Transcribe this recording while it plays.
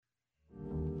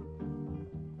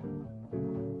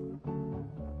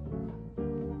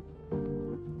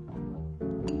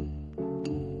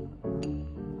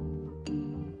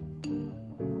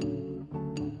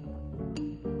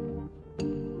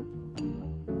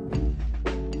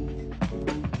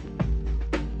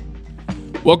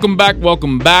Welcome back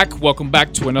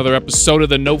to another episode of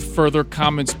the No Further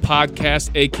Comments podcast,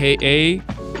 a.k.a.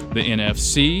 the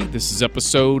NFC. This is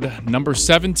episode number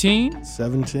 17.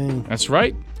 17. That's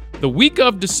right. The week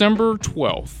of December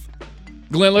 12th.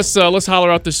 Glenn, let's holler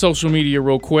out the social media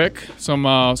real quick.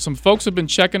 Some folks have been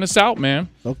checking us out, man.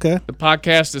 Okay. The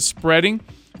podcast is spreading.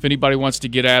 If anybody wants to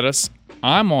get at us,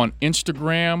 I'm on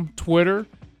Instagram, Twitter,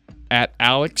 at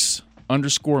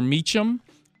Alex_Meacham.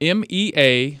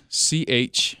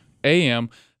 MEACHAM.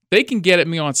 They can get at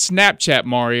me on Snapchat,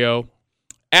 Mario,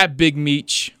 at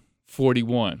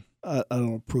BigMeach41. I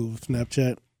don't approve of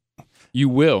Snapchat. You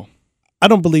will. I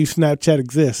don't believe Snapchat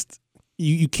exists.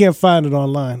 You can't find it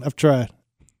online. I've tried.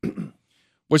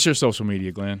 What's your social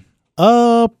media, Glenn?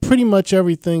 Pretty much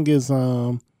everything is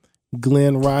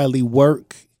Glenn Riley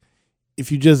Work.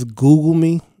 If you just Google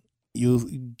me, you'll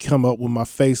come up with my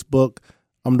Facebook.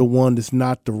 I'm the one that's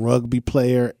not the rugby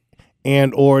player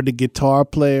and or the guitar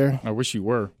player. I wish you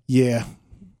were. Yeah.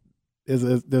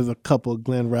 There's a couple of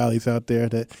Glenn Rileys out there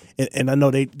that, and I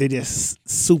know they just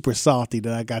super salty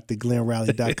that I got the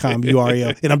GlennRiley.com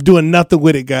URL, and I'm doing nothing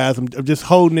with it, guys. I'm just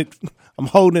holding it. I'm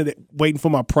holding it, waiting for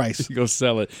my price. Go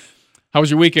sell it. How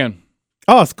was your weekend?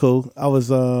 Oh, it's cool. I was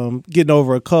getting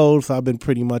over a cold, so I've been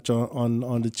pretty much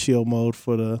on the chill mode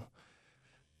for the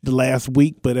last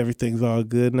week, but everything's all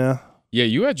good now. Yeah,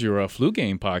 you had your flu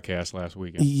game podcast last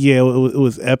weekend. Yeah, it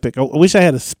was epic. I wish I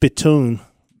had a spittoon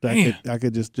that I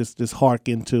could just hark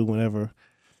into whenever.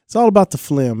 It's all about the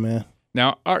phlegm, man.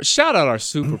 Now, shout out our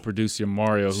super producer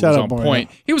Mario, who Shout was out on Mario.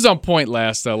 point. He was on point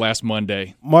last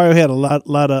Monday. Mario had a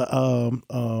lot of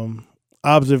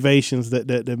observations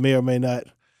that may or may not,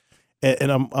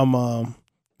 and I'm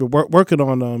working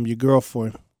on your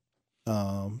girlfriend,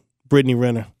 Brittany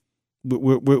Renner.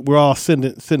 We're all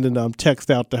sending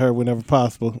text out to her whenever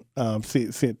possible.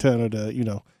 Telling her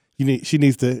to she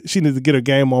needs to get her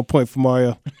game on point for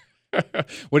Mario. What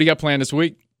do you got planned this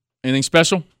week? Anything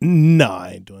special? No,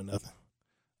 I ain't doing nothing.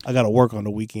 I got to work on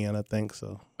the weekend, I think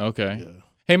so. Okay. Yeah.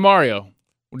 Hey Mario,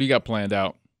 what do you got planned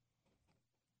out?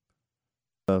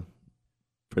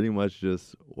 Pretty much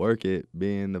just work it,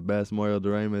 being the best Mario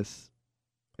Doremus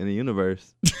in the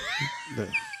universe.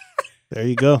 There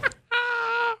you go.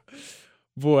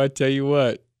 Boy, I tell you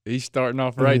what, he's starting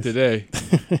off right today.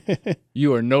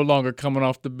 You are no longer coming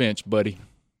off the bench, buddy.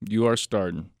 You are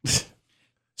starting.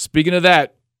 Speaking of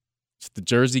that, it's the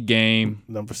Jersey game.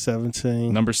 Number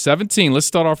 17. Number 17. Let's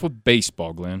start off with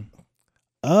baseball, Glenn.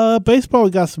 Baseball, we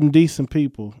got some decent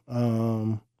people.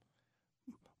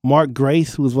 Mark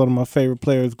Grace, who was one of my favorite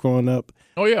players growing up.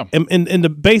 Oh, yeah. In the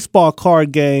baseball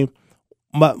card game,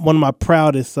 one of my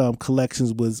proudest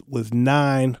collections was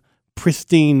 9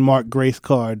 pristine Mark Grace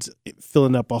cards,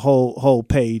 filling up a whole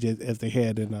page as they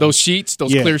had in those sheets,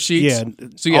 clear sheets. Yeah,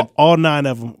 so you all 9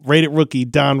 of them. Rated rookie,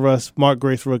 Don Russ, Mark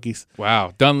Grace rookies.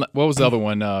 Wow. What was the other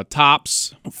one?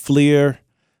 Tops, Fleer.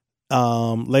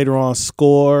 Later on,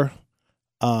 Score.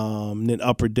 Then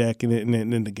Upper Deck, and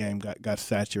then the game got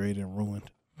saturated and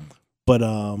ruined. But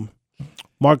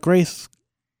Mark Grace,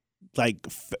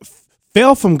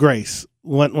 fell from grace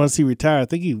once he retired. I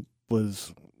think he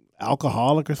was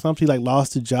alcoholic or something. He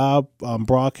lost a job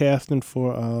broadcasting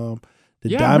for the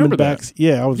Diamondbacks.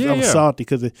 I was salty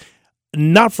because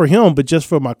not for him, but just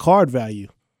for my card value.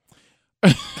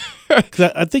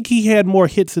 Because I think he had more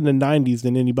hits in the 90s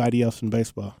than anybody else in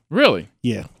baseball. Really?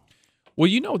 Yeah. Well,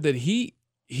 you know that he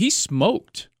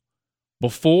smoked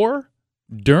before,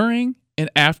 during,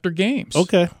 and after games.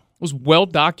 Okay. It was well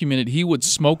documented. He would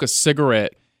smoke a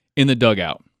cigarette in the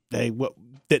dugout. Hey,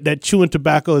 that chewing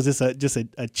tobacco is just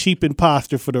a cheap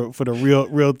imposter for the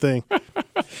real thing.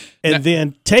 And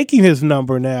then taking his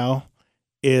number now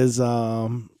is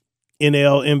NL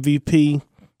MVP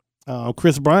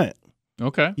Chris Bryant.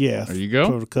 Okay. Yeah. There you go.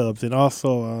 For the Cubs. And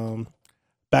also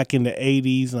back in the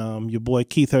 80s, your boy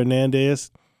Keith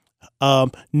Hernandez.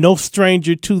 No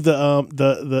stranger to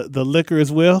the liquor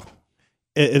as well.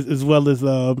 As well as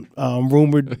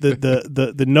rumored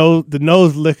the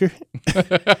nose liquor.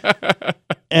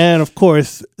 And of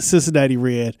course, Cincinnati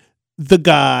Red, the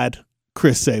God,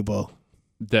 Chris Sabo.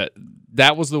 That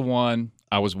was the one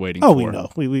I was waiting for. Oh, we know.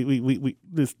 We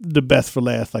this, the best for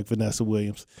last, like Vanessa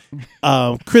Williams.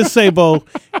 Chris Sabo,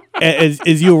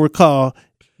 as you'll recall,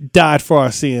 died for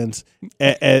our sins,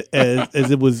 as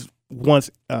it was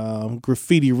once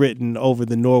graffiti written over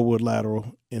the Norwood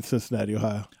lateral in Cincinnati,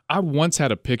 Ohio. I once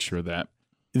had a picture of that.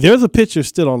 There's a picture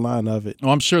still online of it. Oh,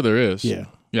 I'm sure there is. Yeah.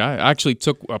 Yeah, I actually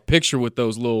took a picture with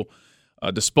those little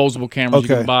disposable cameras you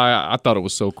can buy. I thought it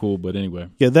was so cool, but anyway.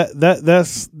 Yeah,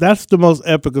 that's the most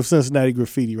epic of Cincinnati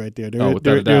graffiti right there.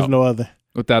 There's no other.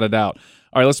 Without a doubt.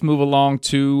 All right, let's move along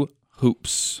to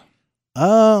hoops?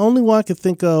 Only one I could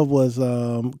think of was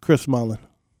Chris Mullin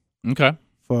Okay.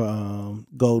 for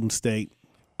Golden State.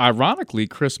 Ironically,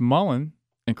 Chris Mullin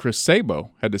and Chris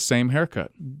Sabo had the same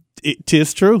haircut.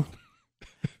 Tis true.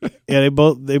 Yeah, they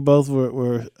both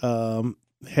were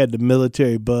had the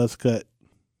military buzz cut.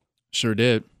 Sure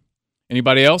did.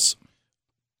 Anybody else?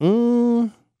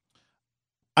 I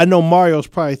know Mario's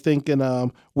probably thinking,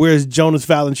 where's Jonas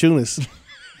Valanciunas?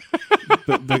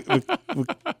 but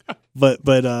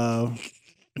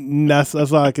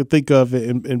that's all I can think of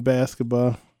in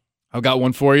basketball. I've got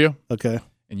one for you. Okay.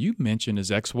 And you mentioned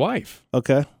his ex-wife,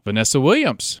 Okay. Vanessa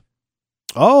Williams.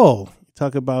 Oh,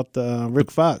 talk about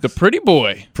Rick Fox. The pretty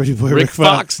boy. Pretty boy Rick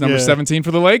Fox, number 17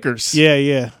 for the Lakers.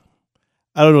 Yeah.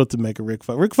 I don't know what to make of Rick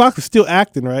Fox. Rick Fox is still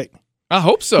acting, right? I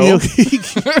hope so.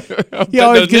 He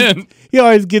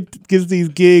always gets these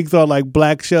gigs on like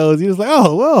black shows. He was like,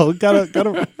 oh,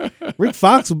 gotta. Rick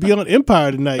Fox will be on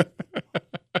Empire tonight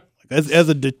as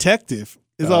a detective.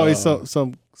 There's always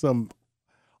some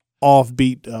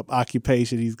offbeat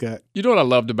occupation he's got. You know what I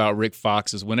loved about Rick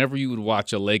Fox is whenever you would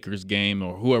watch a Lakers game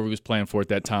or whoever he was playing for at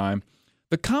that time,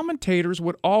 the commentators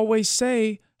would always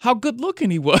say how good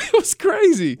looking he was. It was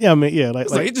crazy. Yeah, I mean, yeah, like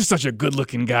he's just such a good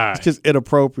looking guy. It's just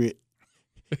inappropriate.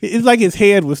 It's like his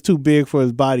head was too big for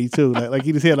his body too. Like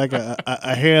he just had like a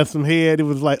handsome head. It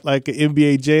was like an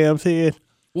NBA Jam's head.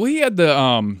 Well, he had the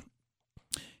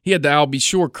Al B.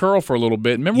 Shore curl for a little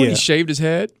bit. Remember when he shaved his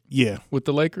head? Yeah, with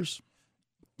the Lakers.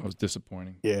 That was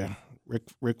disappointing. Yeah,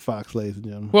 Rick Fox, ladies and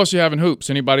gentlemen. Who else you have in hoops?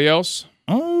 Anybody else?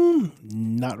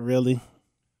 Not really.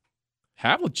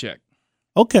 Havlicek.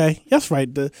 Okay, that's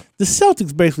right. The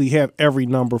Celtics basically have every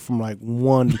number from like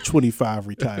 1 to 25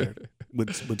 retired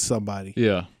with somebody.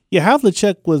 Yeah. Yeah,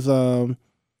 Havlicek was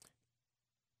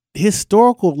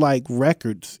historical like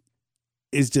records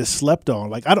is just slept on.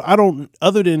 Like I don't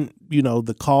other than,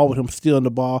 the call with him stealing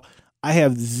the ball, I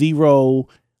have zero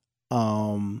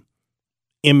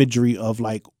imagery of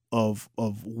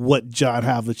what John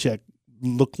Havlicek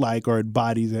looked like or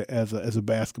embodies as a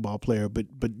basketball player, but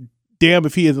damn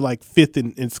if he is like fifth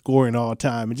in scoring all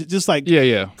time. And just like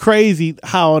crazy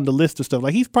how on the list of stuff.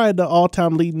 Like he's probably the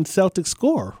all-time leading Celtic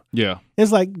scorer. Yeah.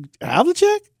 It's like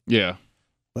Havlicek? Yeah.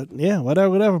 But yeah,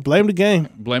 whatever. Blame the game.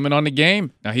 Blame it on the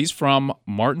game. Now he's from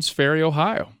Martins Ferry,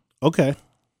 Ohio. Okay.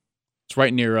 It's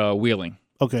right near Wheeling.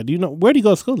 Okay. Do you know where did he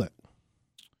go to school at?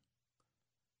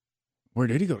 Where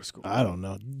did he go to school? I don't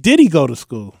know. Did he go to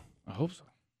school? I hope so.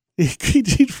 He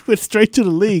went straight to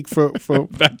the league from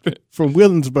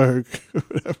Williamsburg.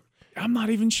 I'm not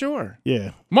even sure.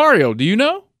 Yeah. Mario, do you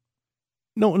know?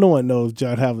 No one knows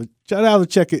John Havlicek. John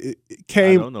Havlicek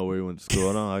came. I don't know where he went to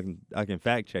school. I can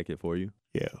fact check it for you.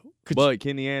 Yeah. But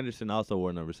Kenny Anderson also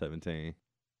wore number 17.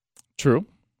 True.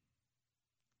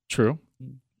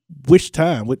 Which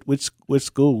time? Which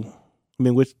school? I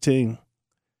mean, which team?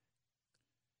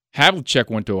 Havlicek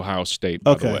went to Ohio State,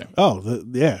 by the way. Oh,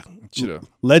 yeah.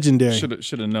 Legendary.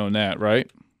 Should have known that,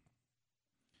 right?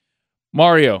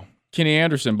 Mario, Kenny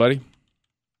Anderson, buddy.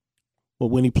 Well,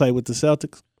 when he played with the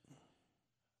Celtics?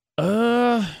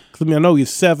 I know he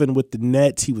was 7 with the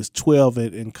Nets. He was 12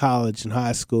 in college and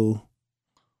high school.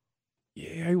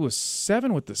 Yeah, he was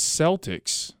 7 with the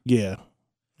Celtics. Yeah.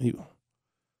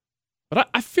 But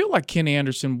I feel like Kenny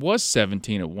Anderson was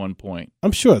 17 at one point.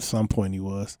 I'm sure at some point he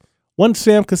was. Wasn't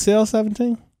Sam Cassell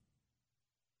 17?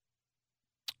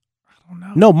 I don't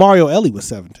know. No, Mario Ellie was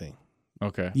 17.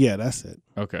 Okay. Yeah, that's it.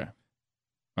 Okay.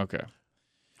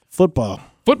 Football.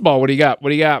 What do you got?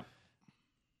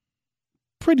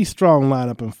 Pretty strong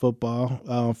lineup in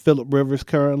football. Phillip Rivers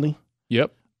currently.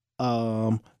 Yep.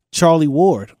 Charlie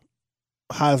Ward,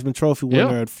 Heisman Trophy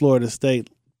winner at Florida State.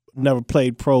 Never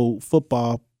played pro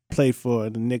football. Played for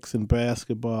the Knicks in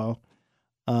basketball.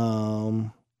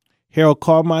 Harold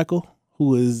Carmichael,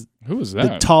 who is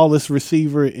the tallest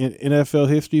receiver in NFL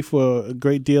history for a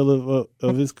great deal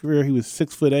of his career. He was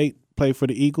 6'8", played for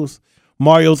the Eagles.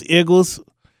 Mario's Eagles.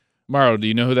 Mario, do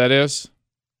you know who that is?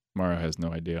 Mario has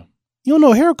no idea. You don't know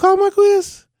who Harold Carmichael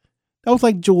is? That was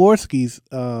like Jaworski's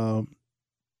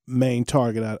main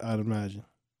target, I'd imagine.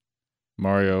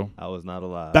 Mario. I was not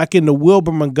alive. Back in the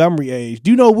Wilbur Montgomery age.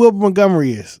 Do you know who Wilbur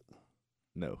Montgomery is?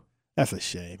 No. That's a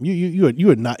shame. You are an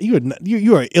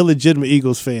illegitimate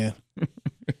Eagles fan.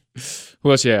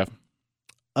 Who else you have?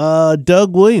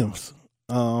 Doug Williams,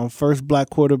 first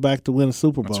black quarterback to win a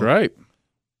Super Bowl. That's right.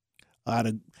 Out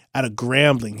of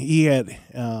Grambling, he had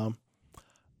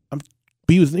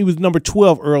he was number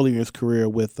 12 earlier in his career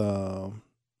with the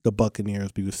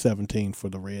Buccaneers. But he was 17 for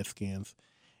the Redskins,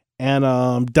 and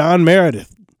Don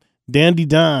Meredith, Dandy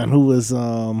Don, who was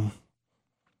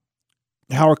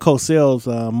Howard Cosell's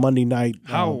Monday night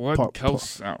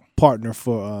partner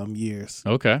for years.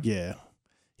 Okay. Yeah.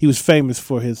 He was famous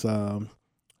for his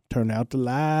turn out the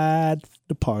lights,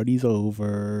 the party's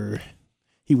over.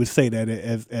 He would say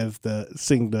that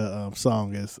sing the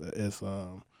song as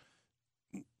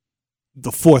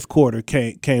the fourth quarter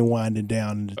came winding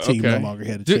down and the team no longer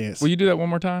had a chance. Will you do that one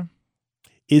more time?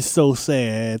 It's so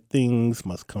sad, things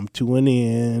must come to an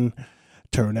end.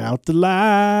 Turn out the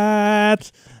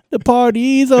lights, the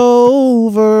party's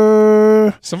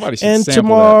over. Somebody should and sample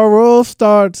tomorrow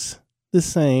starts the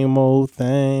same old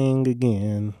thing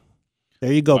again.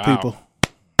 There you go, people.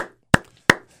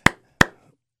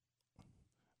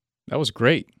 That was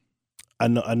great. I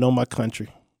know my country.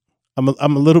 I'm a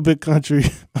little bit country.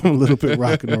 I'm a little bit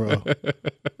rock and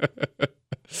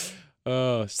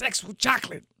roll. Sex with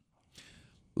chocolate.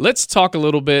 Let's talk a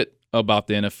little bit about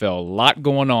the NFL. A lot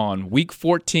going on. Week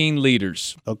 14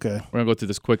 leaders. Okay. We're going to go through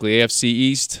this quickly. AFC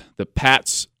East, the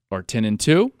Pats are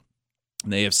 10-2. In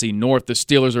the AFC North, the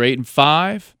Steelers are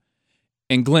 8-5.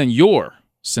 And Glenn, your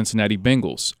Cincinnati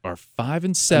Bengals are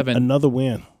 5-7. Another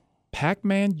win.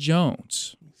 Pac-Man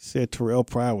Jones said Terrell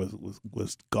Pryor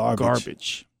was garbage.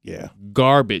 Garbage. Yeah.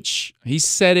 Garbage. He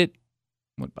said it,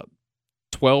 about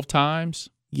 12 times?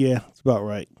 Yeah, it's about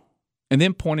right. And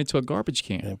then pointed to a garbage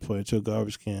can. And pointed to a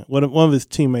garbage can. One of his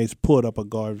teammates pulled up a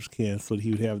garbage can so that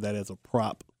he would have that as a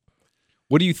prop.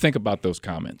 What do you think about those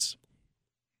comments?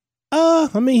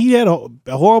 I mean, he had a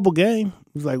horrible game.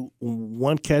 It was like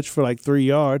one catch for like 3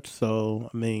 yards. So,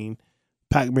 I mean,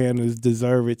 Pac-Man is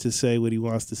deserved to say what he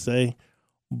wants to say.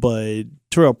 But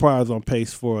Terrell Pryor's on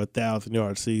pace for a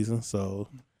 1,000-yard season. So,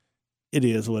 it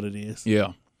is what it is.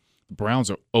 Yeah. The Browns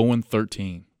are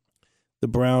 0-13. The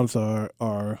Browns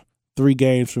are 3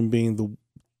 games from being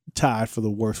tied for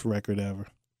the worst record ever.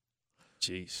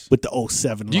 Jeez. With the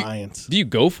 07 Lions. Do you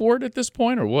go for it at this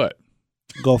point or what?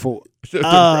 Go for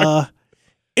it.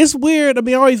 It's weird. I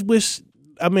mean, I always wish.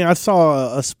 I mean, I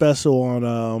saw a special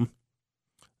on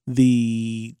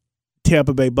the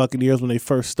Tampa Bay Buccaneers when they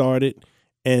first started,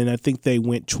 and I think they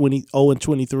went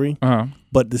 0-23. Uh-huh.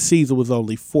 But the season was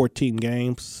only 14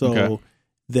 games, so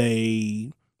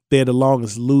they had the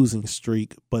longest losing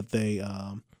streak. But their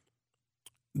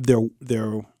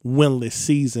winless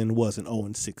season wasn't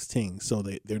 0-16, so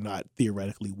they're not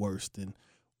theoretically worse than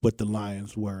what the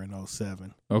Lions were in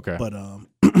 07. Okay. But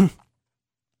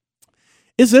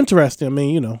it's interesting. I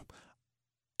mean,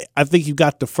 I think you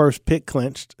got the first pick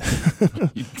clinched.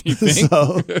 You think?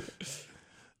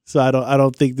 So I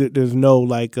don't think that there's no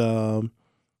like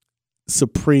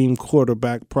supreme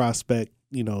quarterback prospect,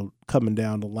 coming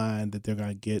down the line that they're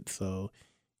gonna get. So,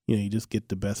 you just get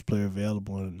the best player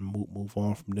available and move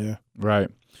on from there.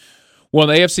 Right. Well,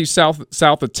 in the AFC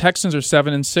South, the Texans are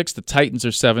 7-6, the Titans are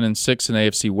 7-6, in the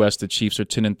AFC West, the Chiefs are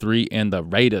 10-3, and the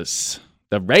Raiders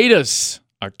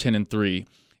are 10-3.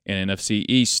 In NFC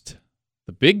East,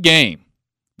 the big game,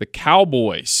 the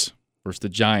Cowboys versus the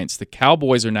Giants. The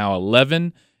Cowboys are now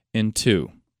 11-2,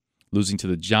 losing to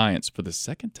the Giants for the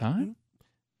second time.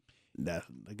 I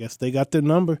guess they got their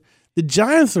number. The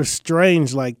Giants are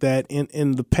strange like that.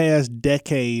 In the past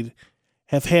decade,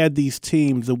 have had these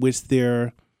teams in which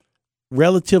they're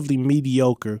relatively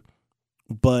mediocre,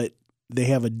 but they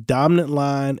have a dominant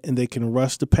line and they can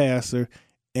rush the passer.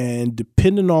 And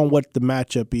depending on what the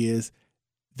matchup is,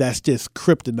 that's just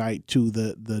kryptonite to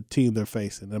the team they're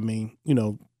facing. I mean,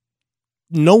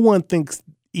 no one thinks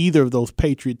either of those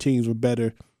Patriot teams were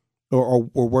better or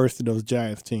worse than those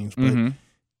Giants teams, but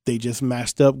they just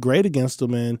matched up great against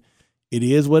them, and it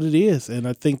is what it is. And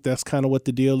I think that's kind of what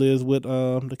the deal is with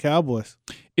the Cowboys.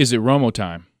 Is it Romo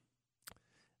time?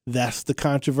 That's the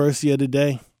controversy of the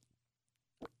day.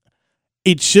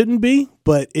 It shouldn't be,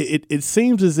 but it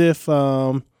seems as if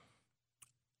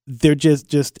they're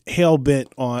just hell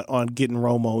bent on getting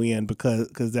Romo in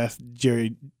because that's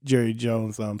Jerry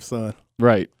Jones' son.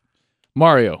 Right.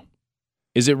 Mario,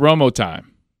 is it Romo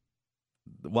time?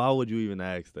 Why would you even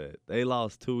ask that? They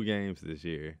lost 2 games this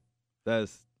year.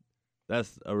 That's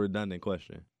a redundant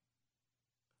question.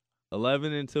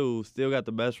 11-2, still got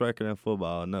the best record in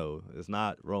football. No, it's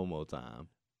not Romo time.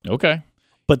 Okay.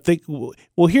 But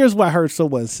here's what I heard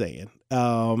someone saying.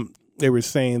 They were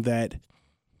saying that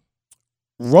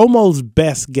Romo's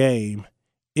best game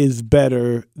is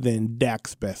better than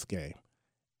Dak's best game.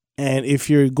 And if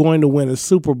you're going to win a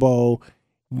Super Bowl,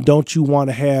 don't you want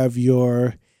to have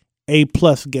your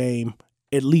A-plus game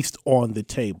at least on the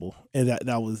table? And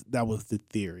that was the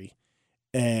theory.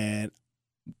 And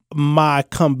my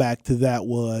comeback to that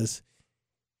was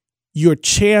your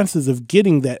chances of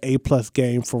getting that A-plus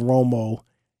game from Romo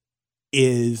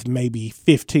is maybe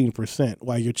 15%,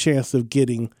 while your chance of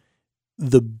getting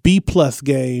the B+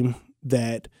 game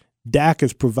that Dak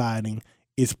is providing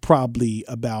is probably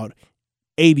about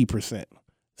 80%.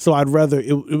 So I'd rather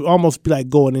it would almost be like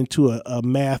going into a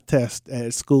math test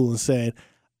at school and saying,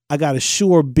 I got a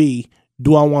sure B.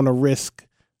 Do I want to risk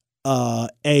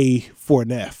A for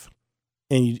an F?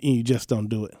 And you just don't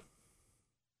do it.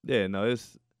 Yeah, no,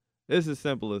 it's as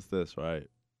simple as this, right?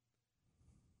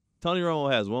 Tony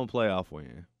Romo has one playoff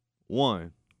win.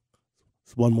 One.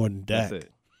 It's one more than Dak. That's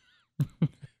it.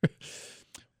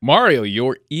 Mario,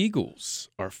 your Eagles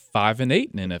are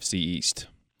 5-8 in NFC East.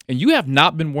 And you have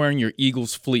not been wearing your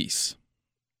Eagles fleece.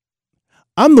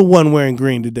 I'm the one wearing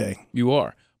green today. You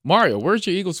are. Mario, where's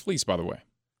your Eagles fleece, by the way?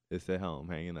 It's at home,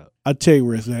 hanging up. I'll tell you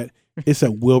where it's at. It's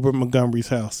at Wilbert Montgomery's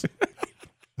house.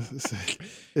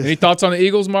 Any thoughts on the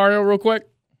Eagles, Mario, real quick?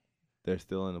 They're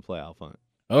still in the playoff hunt.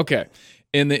 Okay.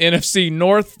 In the NFC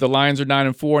North, the Lions are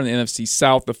 9-4. In the NFC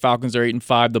South, the Falcons are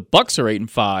 8-5. The Bucks are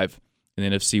 8-5. In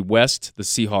the NFC West, the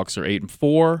Seahawks are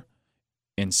 8-4.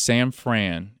 And San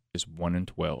Fran is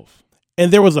 1-12.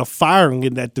 And there was a firing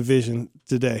in that division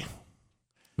today.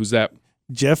 Who's that?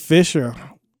 Jeff Fisher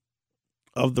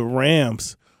of the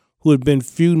Rams, who had been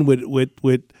feuding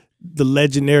with the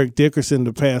legend Eric Dickerson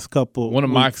the past couple One of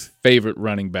weeks. my favorite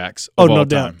running backs of all no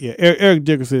time. doubt. Yeah, Eric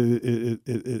Dickerson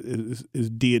is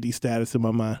deity status in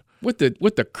my mind. With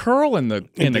the curl and the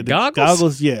goggles?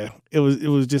 Goggles, yeah. It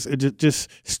was just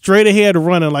straight ahead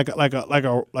running like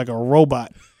a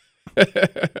robot.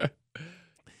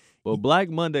 Well, Black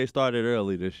Monday started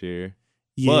early this year.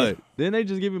 Yeah. But didn't they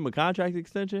just give him a contract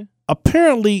extension?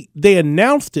 Apparently, they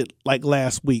announced it like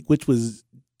last week, which was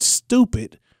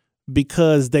stupid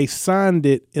because they signed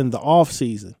it in the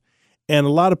offseason. And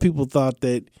a lot of people thought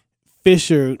that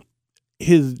Fisher,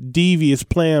 his devious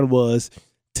plan was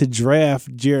to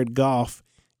draft Jared Goff,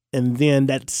 and then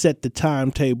that set the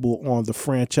timetable on the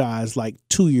franchise like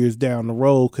 2 years down the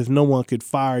road because no one could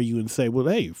fire you and say, well,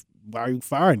 hey, why are you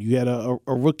firing? You had a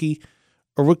rookie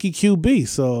QB,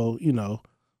 so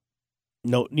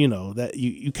that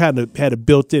you kind of had a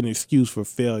built-in excuse for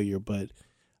failure. But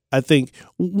I think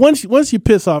once you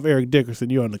piss off Eric Dickerson,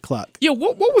 you're on the clock. Yeah,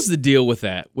 what was the deal with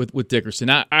that with Dickerson?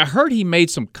 I heard he made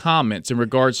some comments in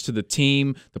regards to the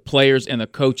team, the players, and the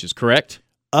coaches. Correct?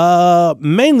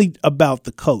 Mainly about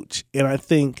the coach, and I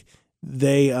think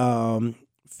they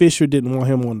Fisher didn't want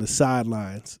him on the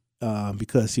sidelines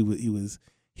because he was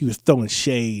throwing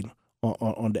shade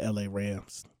on the LA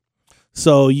Rams.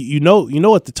 So you know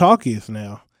what the talk is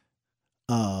now.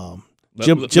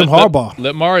 Jim Harbaugh.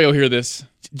 Let Mario hear this.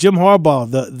 Jim Harbaugh,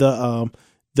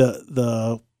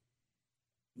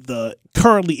 the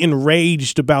currently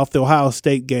enraged about the Ohio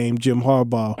State game, Jim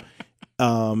Harbaugh,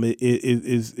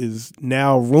 is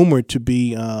now rumored to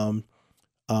be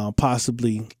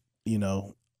possibly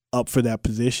up for that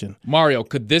position. Mario,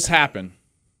 could this happen?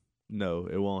 No,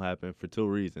 it won't happen for two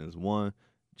reasons. One,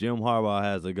 Jim Harbaugh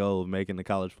has a goal of making the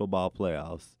college football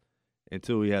playoffs. And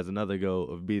two, he has another goal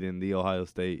of beating the Ohio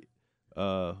State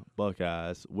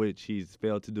Buckeyes, which he's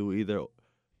failed to do either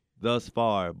thus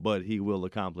far, but he will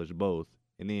accomplish both.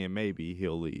 And then maybe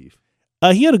he'll leave.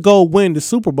 He had a goal win the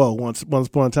Super Bowl once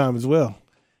upon a time as well.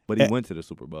 But he went to the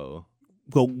Super Bowl.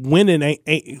 Well, winning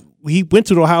he went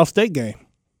to the Ohio State game.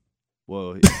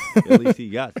 Well, at least he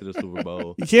got to the Super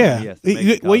Bowl. Yeah, he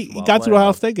got to the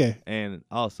Ohio State game and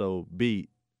also beat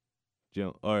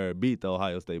the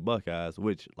Ohio State Buckeyes,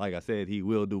 which, like I said, he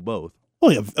will do both.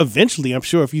 Well, eventually, I'm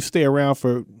sure if you stay around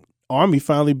for Army,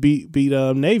 finally beat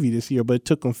Navy this year, but it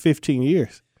took him 15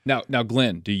 years. Now,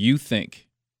 Glenn, do you think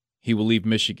he will leave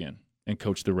Michigan and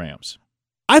coach the Rams?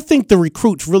 I think the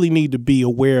recruits really need to be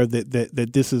aware that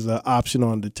this is an option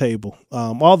on the table.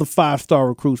 All the 5-star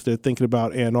recruits that are thinking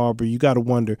about Ann Arbor, you got to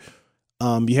wonder.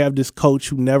 You have this coach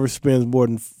who never spends more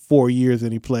than 4 years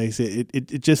any place.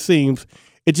 It just seems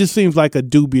like a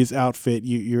dubious outfit.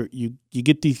 You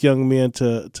get these young men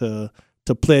to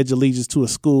pledge allegiance to a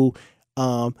school.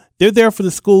 They're there for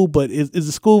the school, but is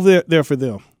the school there for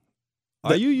them?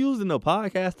 Are you using the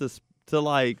podcast to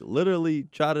like literally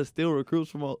try to steal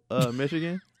recruits from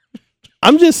Michigan?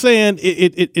 I'm just saying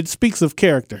it speaks of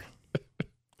character.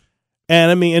 And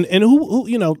I mean, and who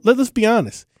let's be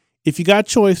honest. If you got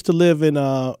choice to live in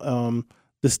the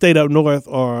state up north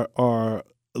or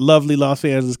lovely Los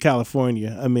Angeles,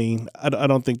 California, I mean, I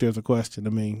don't think there's a question. I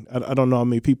mean, I don't know how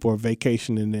many people are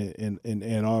vacationing in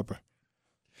Ann Arbor.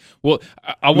 Well,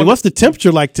 I mean, what's the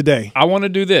temperature like today? I want to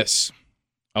do this.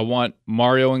 I want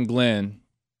Mario and Glenn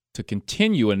to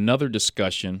continue another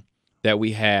discussion that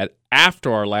we had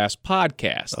after our last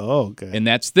podcast. Oh, okay. And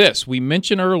that's this. We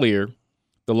mentioned earlier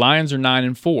the Lions are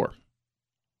 9-4.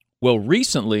 Well,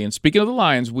 recently, and speaking of the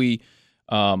Lions, we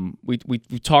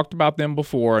We talked about them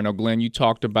before. I know, Glenn, you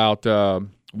talked about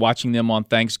watching them on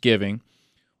Thanksgiving.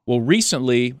 Well,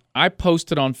 recently I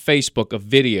posted on Facebook a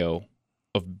video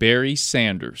of Barry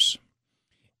Sanders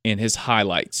in his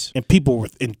highlights. And people were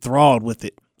enthralled with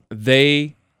it.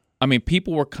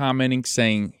 People were commenting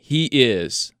saying he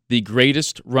is the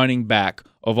greatest running back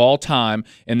of all time,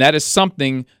 and that is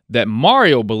something that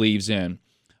Mario believes in.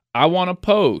 I want to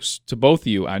pose to both of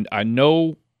you. I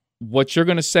know what you're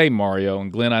going to say, Mario,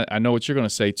 and Glenn, I know what you're going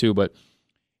to say too, but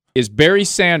is Barry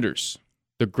Sanders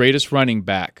the greatest running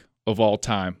back of all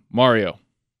time? Mario?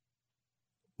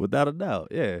 Without a doubt,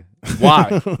 yeah.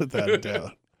 Why? Without a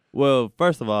doubt. Well,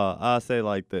 first of all, I'll say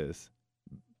like this.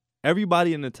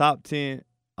 Everybody in the top 10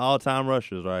 all-time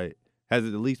rushers, right,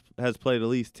 has played at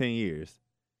least 10 years.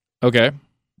 Okay.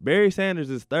 Barry Sanders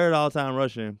is third all-time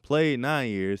rushing, played 9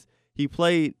 years. He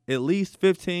played at least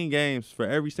 15 games for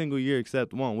every single year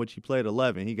except one, which he played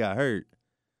 11. He got hurt.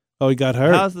 Oh, he got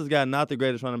hurt. How's this guy not the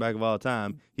greatest running back of all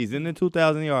time? He's in the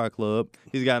 2,000-yard club.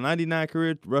 He's got 99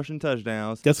 career rushing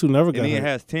touchdowns. Guess who never got hurt? And he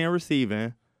has 10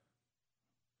 receiving.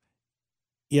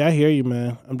 Yeah, I hear you,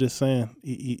 man. I'm just saying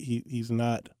he's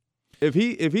not. If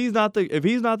he's not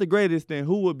the greatest, then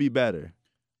who would be better?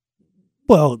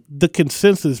 Well, the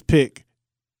consensus pick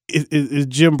is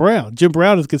Jim Brown. Jim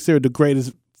Brown is considered the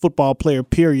greatest football player,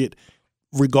 period,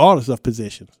 regardless of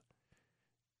positions.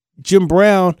 Jim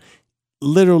Brown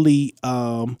literally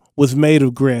was made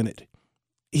of granite.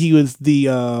 He was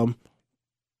the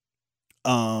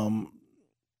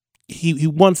he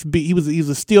was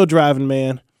a steel driving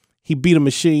man. He beat a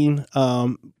machine,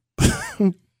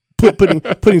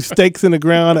 putting stakes in the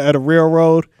ground at a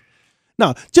railroad.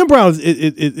 No, Jim Brown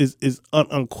is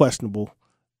unquestionable.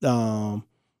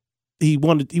 He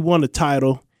won the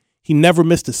title. He never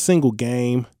missed a single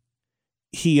game.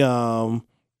 He won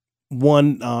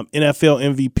NFL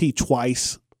MVP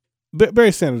twice.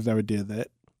 Barry Sanders never did that.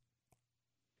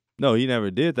 No, he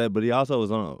never did that, but he also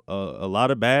was on a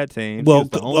lot of bad teams. Well, he was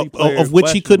the only player of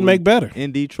which he couldn't make better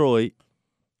in Detroit.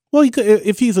 Well, he could,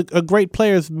 if he's a great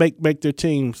player, make their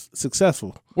teams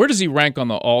successful. Where does he rank on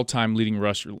the all-time leading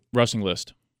rushing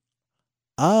list?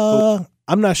 I'm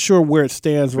not sure where it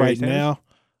stands right now.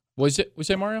 Was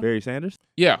it Mario? Barry Sanders?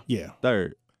 Yeah.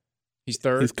 Third. He's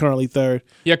third? He's currently third.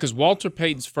 Yeah, because Walter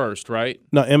Payton's first, right?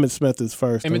 No, Emmitt Smith is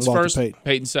first. Emmitt's first,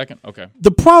 Payton second? Okay.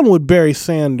 The problem with Barry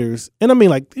Sanders, and I mean,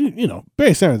 like,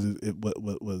 Barry Sanders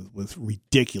was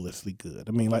ridiculously good.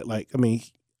 I mean,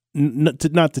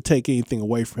 not to take anything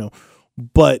away from him,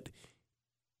 but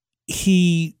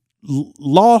he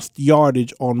lost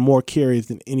yardage on more carries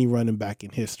than any running back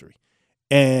in history.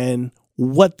 And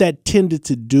what that tended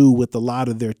to do with a lot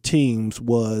of their teams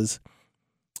was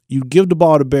you give the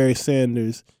ball to Barry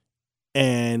Sanders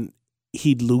and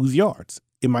he'd lose yards.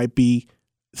 It might be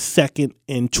 2nd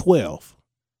and 12.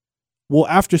 Well,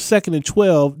 after 2nd and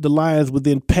 12, the Lions would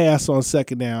then pass on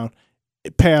 2nd down,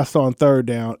 pass on 3rd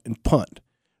down, and punt.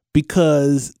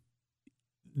 Because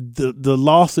the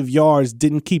loss of yards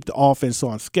didn't keep the offense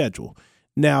on schedule.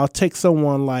 Now, take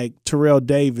someone like Terrell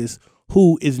Davis,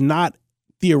 who is not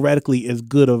theoretically as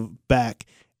good of back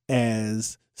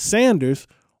as Sanders,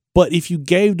 but if you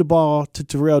gave the ball to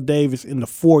Terrell Davis in the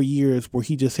 4 years where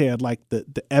he just had like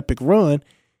the epic run,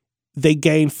 they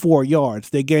gained 4 yards,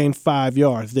 they gained 5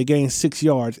 yards, they gained 6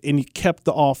 yards, and he kept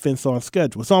the offense on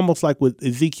schedule. It's almost like what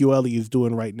Ezekiel Elliott is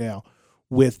doing right now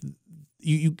with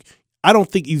you. I don't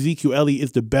think Ezekiel Elliott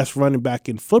is the best running back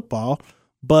in football,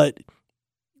 but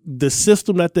the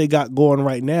system that they got going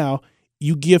right now,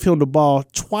 you give him the ball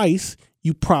twice,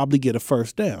 you probably get a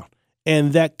first down.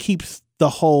 And that keeps the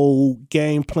whole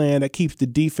game plan, that keeps the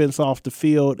defense off the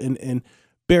field. And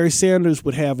Barry Sanders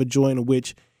would have a joint in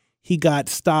which he got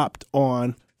stopped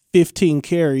on 15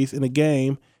 carries in a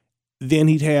game. Then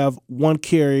he'd have 1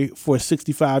 carry for a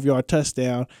 65-yard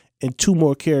touchdown and 2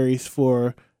 more carries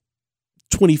for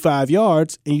 25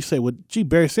 yards. And you say, well, gee,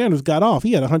 Barry Sanders got off.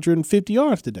 He had 150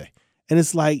 yards today. And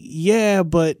it's like, yeah,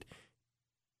 but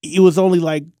it was only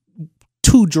like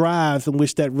 2 drives in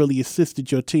which that really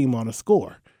assisted your team on a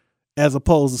score, as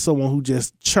opposed to someone who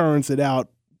just churns it out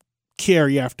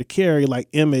carry after carry like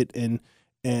Emmitt and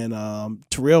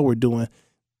Terrell were doing.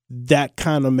 That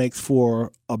kind of makes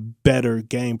for a better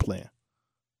game plan.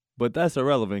 But that's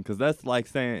irrelevant because that's like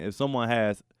saying if someone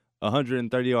has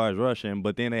 130 yards rushing,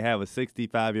 but then they have a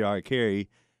 65-yard carry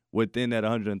within that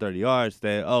 130 yards,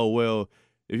 that, oh, well,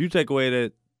 if you take away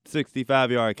that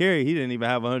 65-yard carry, he didn't even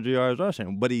have 100 yards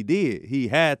rushing, but he did. He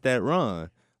had that run.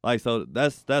 Like, so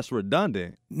that's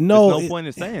redundant. No, there's no point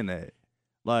in saying that.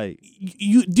 Like,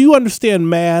 do you understand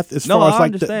math as far as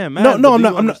like understand math. No, I'm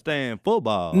not understand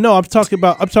football. No, I'm talking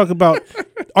about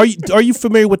are you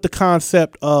familiar with the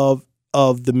concept of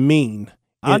the mean?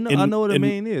 I know what a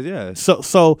mean is. Yeah.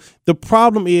 So the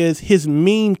problem is his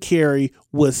mean carry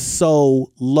was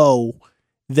so low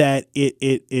that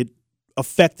it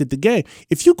affected the game.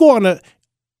 If you go on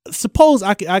suppose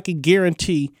I could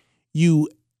guarantee you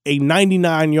a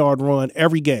 99-yard run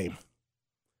every game.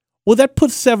 Well, that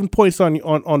puts 7 points on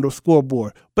the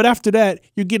scoreboard. But after that,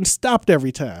 you're getting stopped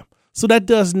every time. So that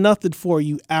does nothing for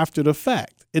you after the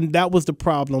fact. And that was the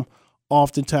problem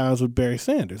oftentimes with Barry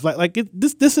Sanders.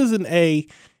 This isn't a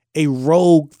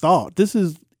rogue thought. This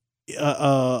is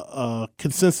a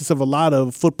consensus of a lot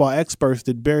of football experts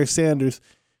that Barry Sanders'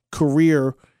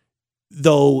 career,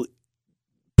 though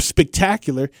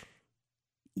spectacular,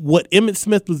 what Emmitt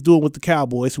Smith was doing with the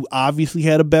Cowboys, who obviously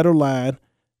had a better line,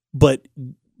 but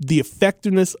the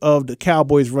effectiveness of the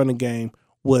Cowboys running game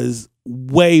was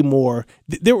way more.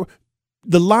 The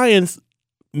Lions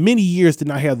many years did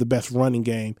not have the best running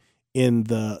game in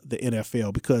the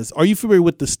NFL, because are you familiar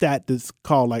with the stat that's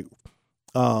called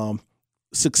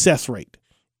success rate?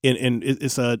 And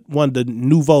it's one of the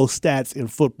nouveau stats in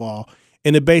football,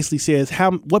 and it basically says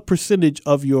what percentage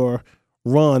of your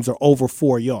runs are over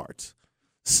 4 yards.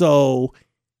 So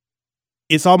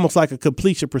it's almost like a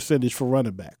completion percentage for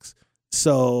running backs.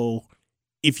 So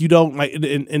if you don't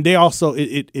and they also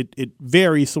it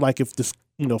varies. So like if it's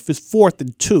 4th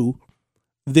and 2,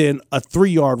 then a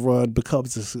 3-yard run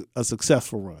becomes a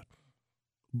successful run.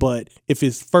 But if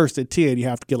it's 1st and 10, you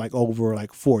have to get over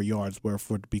 4 yards for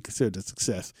it to be considered a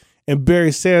success. And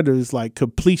Barry Sanders'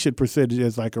 completion percentage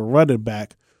as a running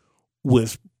back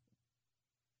was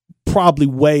probably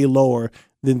way lower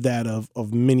than that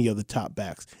of many of the top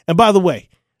backs. And by the way,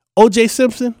 O.J.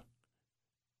 Simpson,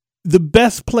 the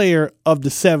best player of the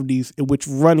 70s in which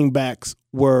running backs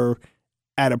were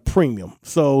at a premium.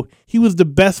 So he was the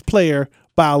best player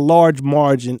by a large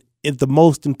margin at the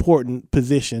most important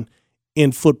position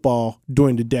in football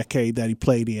during the decade that he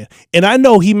played in. And I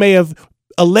know he may have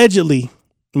allegedly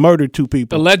murdered 2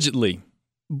 people. Allegedly,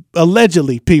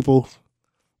 people.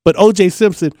 But O.J.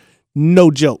 Simpson,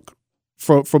 no joke.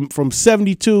 From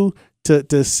 72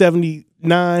 to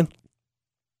 79,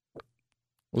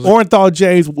 Orenthal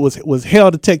James was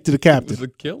hell to take to the captain. He was a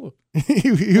killer.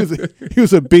 he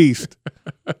was a beast.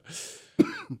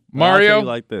 Mario, I'll tell you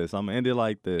like this. I'm gonna end it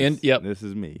like this. Yep. This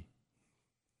is me.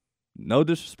 No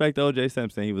disrespect to O.J.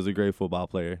 Simpson. He was a great football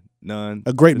player. None.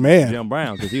 A great man. Jim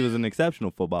Brown, because he was an exceptional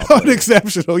football player.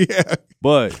 Exceptional, yeah.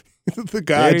 But the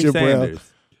guy Barry Jim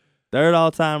Sanders, Brown. 3rd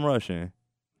all-time rushing,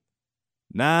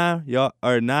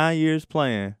 9 years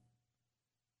playing.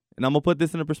 And I'm going to put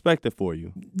this in a perspective for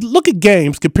you. Look at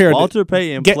games compared Walter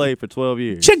Payton played for 12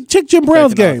 years. Check Jim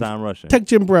Brown's games. Rushing. Check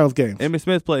Jim Brown's games. Emmitt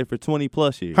Smith played for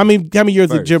 20-plus years. How many years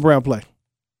did Jim Brown play?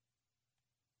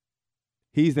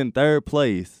 He's in 3rd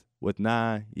place with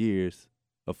 9 years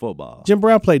of football. Jim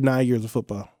Brown played 9 years of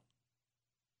football.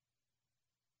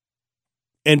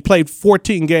 And played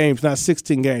 14 games, not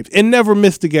 16 games. And never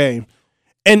missed a game.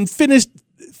 And finished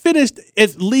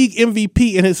as league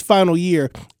MVP in his final year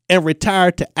and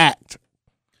retired to act.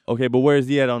 Okay, but where is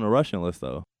he at on the rushing list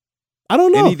though? I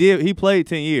don't know. And he played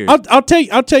 10 years. I'll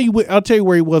tell you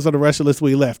where he was on the rushing list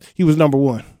when he left. He was number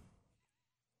 1.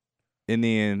 And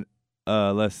then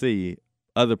let's see,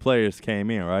 other players came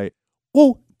in, right?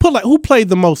 Well, who played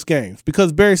the most games?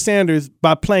 Because Barry Sanders,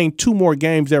 by playing 2 more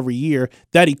games every year,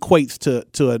 that equates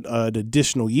to an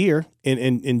additional year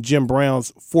in Jim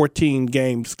Brown's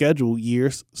 14-game schedule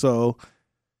years. So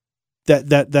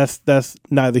that's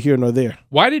neither here nor there.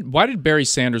 Why did Barry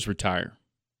Sanders retire?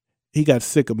 He got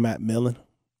sick of Matt Millen.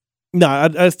 No, I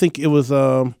just think it was.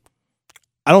 I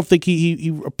don't think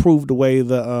he approved the way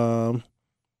the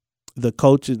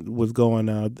coach was going.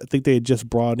 I think they had just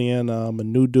brought in a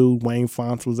new dude. Wayne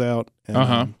Fonts was out.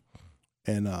 And,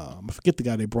 and I forget the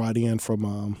guy they brought in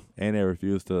from. And they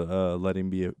refused to let him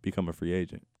become a free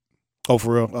agent. Oh,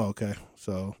 for real? Oh, okay.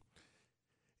 So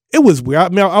it was weird. I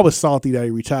mean, I was salty that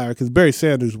he retired because Barry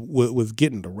Sanders was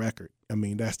getting the record. I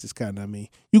mean, that's just kind of.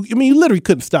 You literally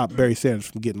couldn't stop Barry Sanders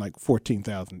from getting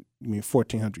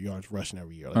 1,400 yards rushing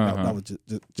every year. That was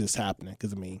just happening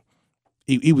because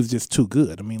he was just too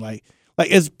good. Like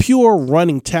as pure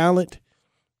running talent,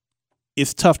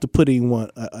 it's tough to put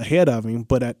anyone ahead of him.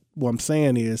 But what I'm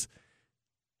saying is,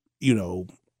 Jim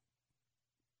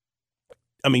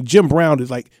Brown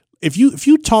is if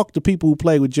you talk to people who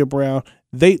play with Jim Brown,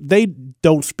 they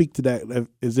don't speak to that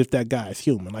as if that guy is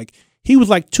human. He was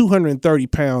 230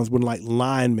 pounds when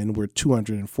linemen were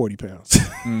 240 pounds.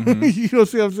 Mm-hmm. You know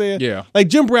what I'm saying? Yeah.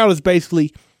 Jim Brown is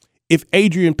basically if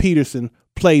Adrian Peterson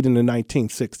played in the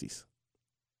 1960s.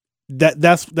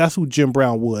 That's who Jim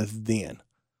Brown was then.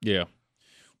 Yeah.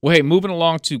 Well, hey, moving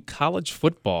along to college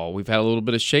football, we've had a little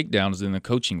bit of shakedowns in the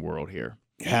coaching world here.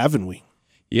 Haven't we?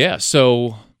 Yeah,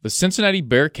 so the Cincinnati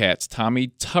Bearcats, Tommy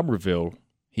Tuberville,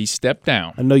 he stepped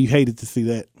down. I know you hated to see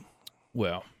that.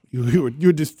 Well, you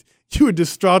were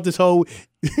distraught this whole.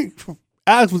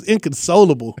 Alex was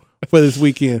inconsolable for this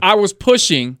weekend. I was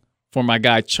pushing for my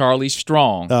guy Charlie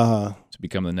Strong Uh-huh. to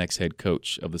become the next head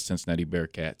coach of the Cincinnati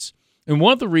Bearcats. And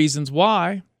one of the reasons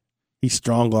why He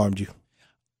strong-armed you.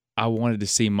 I wanted to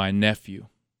see my nephew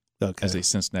Okay. as a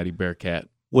Cincinnati Bearcat.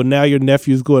 Well, now your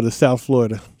nephew's going to South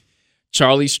Florida.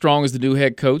 Charlie Strong is the new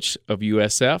head coach of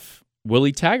USF.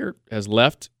 Willie Taggart has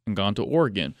left and gone to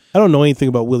Oregon. I don't know anything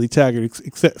about Willie Taggart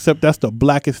except that's the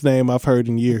blackest name I've heard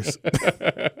in years.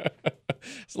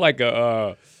 It's like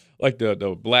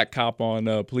the black cop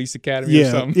on Police Academy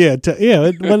or something. What's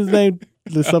his name?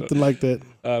 There's something like that.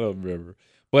 I don't remember.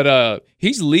 But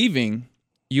he's leaving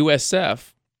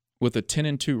USF with a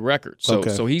 10-2 record.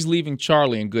 So he's leaving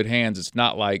Charlie in good hands. It's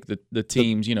not like the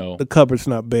teams, The cupboard's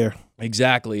not bare.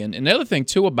 Exactly. And the other thing,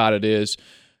 too, about it is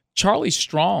Charlie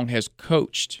Strong has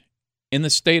coached in the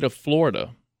state of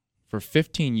Florida for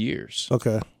 15 years.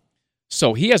 Okay.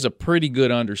 So he has a pretty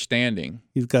good understanding.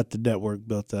 He's got the network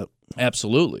built up.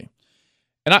 Absolutely.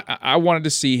 And I wanted to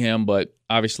see him, but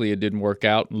obviously it didn't work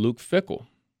out. Luke Fickell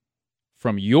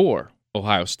from your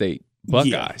Ohio State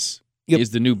Buckeyes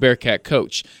is the new Bearcat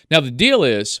coach. Now, the deal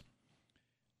is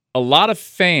a lot of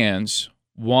fans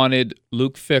wanted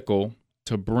Luke Fickell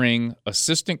to bring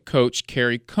assistant coach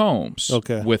Kerry Combs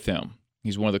with him.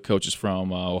 He's one of the coaches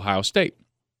from Ohio State.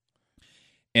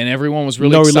 And everyone was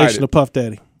really excited. No relation to Puff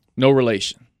Daddy. No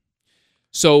relation.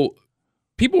 So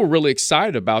people were really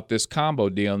excited about this combo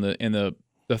deal, and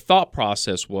the thought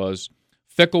process was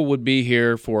Fickell would be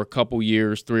here for a couple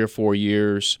years, 3 or 4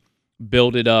 years,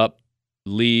 build it up,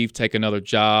 leave, take another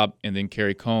job, and then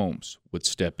Kerry Combs would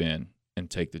step in and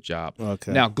take the job.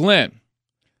 Okay. Now, Glenn,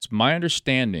 it's my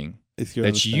understanding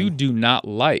that you do not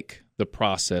like the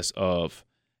process of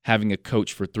having a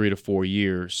coach for 3 to 4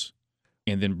 years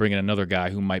and then bringing another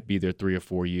guy who might be there 3 or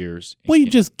 4 years. Well, you're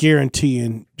just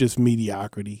guaranteeing just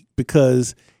mediocrity,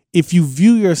 because if you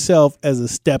view yourself as a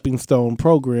stepping stone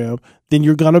program, then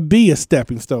you're gonna be a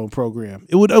stepping stone program.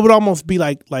 It would almost be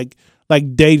like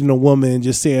dating a woman and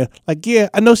just saying, like, yeah,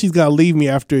 I know she's gonna leave me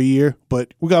after a year,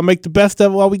 but we're gonna make the best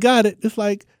of it while we got it. It's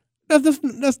like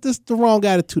that's just the wrong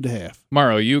attitude to have.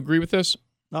 Mario, you agree with this?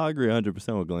 No, I agree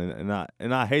 100% with Glenn,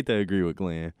 and I hate to agree with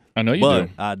Glenn. I know you but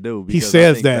do. I do. Because he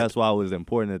says I think that. That's why it was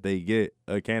important that they get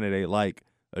a candidate like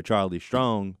a Charlie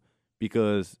Strong,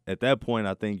 because at that point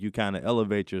I think you kind of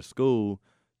elevate your school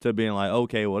to being like,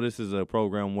 okay, well, this is a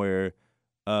program where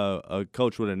a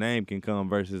coach with a name can come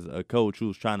versus a coach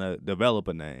who's trying to develop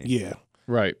a name. Yeah.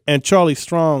 Right. And Charlie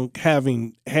Strong,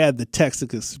 having had the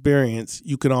Texas experience,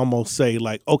 you can almost say,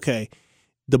 like, okay,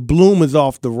 the bloom is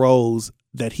off the rose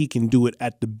that he can do it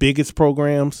at the biggest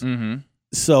programs. Mm-hmm.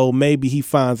 So maybe he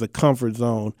finds a comfort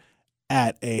zone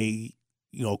at a,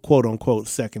 quote unquote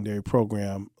secondary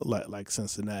program like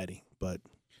Cincinnati. But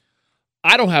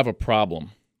I don't have a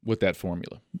problem with that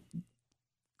formula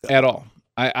at all.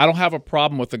 I don't have a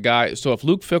problem with the guy. So if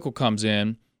Luke Fickell comes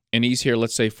in and he's here,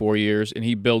 let's say 4 years, and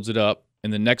he builds it up,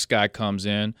 and the next guy comes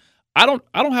in, I don't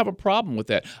have a problem with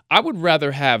that. I would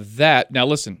rather have that. Now,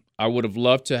 listen, I would have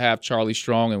loved to have Charlie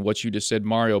Strong and what you just said,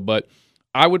 Mario, but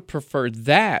I would prefer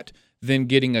that than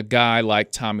getting a guy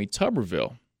like Tommy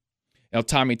Tuberville. Now,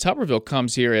 Tommy Tuberville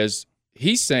comes here as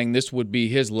he's saying this would be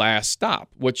his last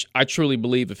stop, which I truly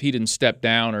believe if he didn't step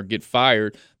down or get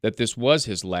fired, that this was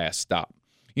his last stop.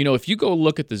 If you go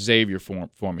look at the Xavier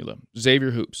formula,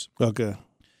 Xavier Hoops, okay,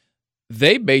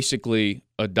 they basically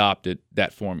adopted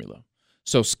that formula.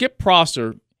 So Skip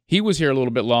Prosser, he was here a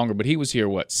little bit longer, but he was here,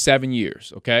 7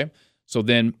 years, okay? So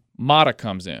then Mata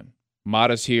comes in.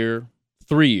 Mata's here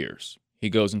 3 years. He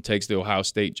goes and takes the Ohio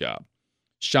State job.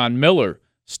 Sean Miller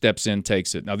steps in,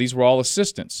 takes it. Now, these were all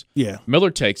assistants. Yeah.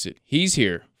 Miller takes it. He's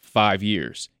here 5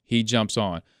 years. He jumps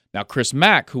on. Now, Chris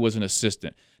Mack, who was an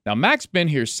assistant. Now, Mack's been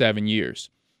here 7 years.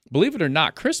 Believe it or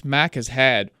not, Chris Mack has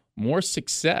had more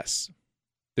success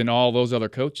than all those other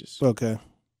coaches. Okay.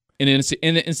 In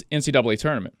the NCAA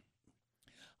tournament.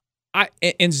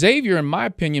 And Xavier, in my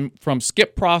opinion, from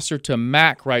Skip Prosser to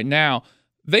Mack right now,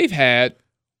 they've had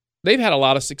a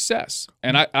lot of success.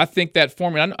 And I think that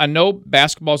formula, I know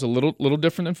basketball is a little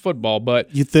different than football,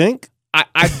 but you think?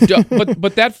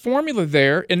 but that formula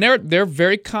there, and they're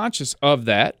very conscious of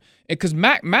that. Because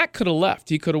Mack could have left.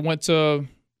 He could have went to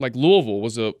like Louisville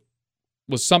was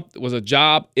a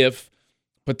job if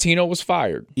Pitino was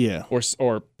fired. Yeah. Or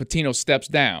Pitino steps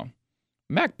down.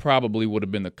 Mack probably would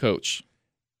have been the coach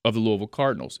of the Louisville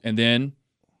Cardinals. And then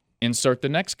insert the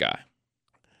next guy.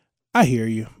 I hear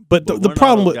you, but the weren't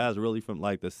problem all with those guys really from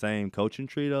like the same coaching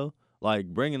tree though. Like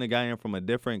bringing a guy in from a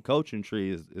different coaching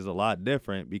tree is a lot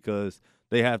different because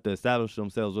they have to establish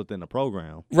themselves within the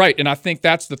program. Right, and I think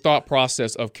that's the thought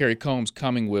process of Kerry Combs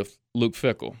coming with Luke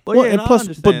Fickell. well, yeah, and I plus,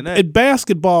 understand but that. in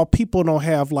basketball, people don't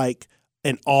have like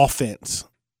an offense.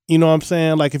 You know what I'm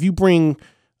saying? Like if you bring,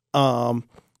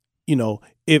 you know,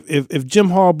 if Jim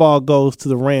Harbaugh goes to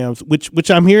the Rams,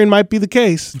 which I'm hearing might be the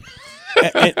case,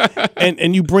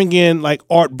 and you bring in like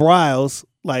Art Briles,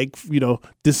 like, you know,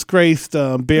 disgraced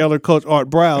Baylor coach Art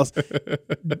Briles,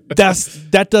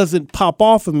 that doesn't pop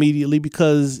off immediately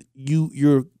because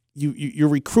you're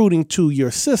recruiting to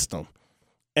your system.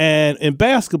 And in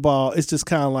basketball, it's just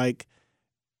kind of like,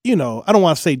 you know, I don't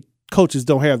want to say coaches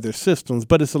don't have their systems,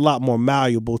 but it's a lot more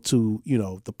malleable to, you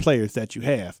know, the players that you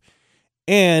have.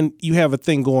 And you have a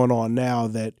thing going on now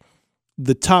that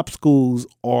the top schools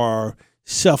are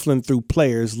shuffling through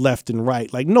players left and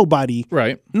right. Like nobody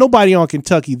on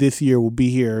Kentucky this year will be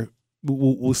here,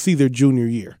 will see their junior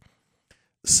year.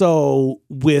 So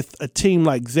with a team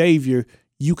like Xavier,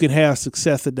 you can have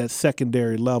success at that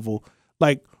secondary level.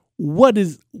 Like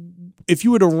if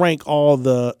you were to rank all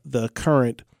the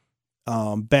current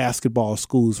basketball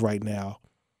schools right now,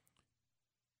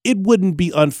 it wouldn't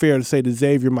be unfair to say that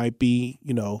Xavier might be,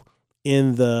 you know,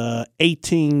 in the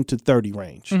 18 to 30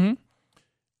 range. Mm-hmm.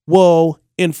 Well,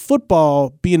 in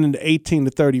football, being in the 18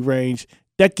 to 30 range,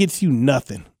 that gets you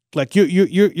nothing. Like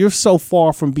you're so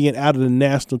far from being out of the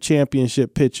national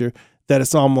championship picture that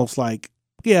it's almost like,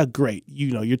 yeah, great.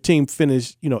 You know, your team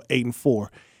finished, you know, 8-4.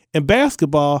 In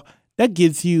basketball, that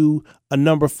gives you a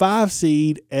number 5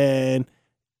 seed and,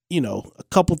 you know, a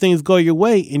couple things go your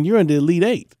way and you're in the Elite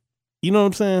 8. You know what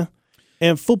I'm saying?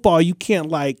 And football, you can't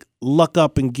like luck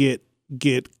up and get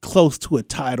close to a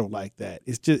title like that.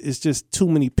 It's just too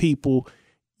many people.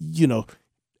 You know,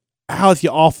 how's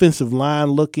your offensive line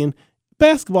looking?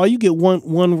 Basketball, you get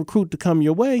one recruit to come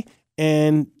your way,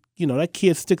 and you know that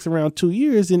kid sticks around 2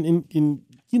 years, and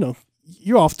you know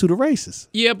you're off to the races.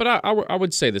 Yeah, but I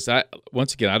would say this.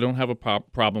 Once again, I don't have a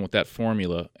problem with that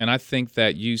formula, and I think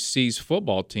that UC's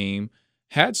football team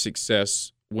had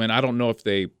success when I don't know if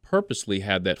they purposely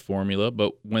had that formula,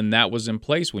 but when that was in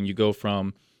place, when you go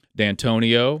from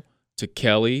D'Antonio to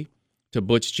Kelly to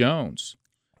Butch Jones,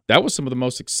 that was some of the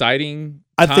most exciting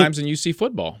times in UC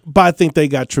football. But I think they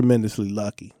got tremendously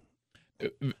lucky.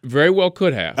 Very well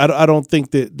could have. I don't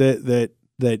think that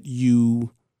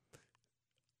you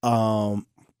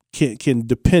can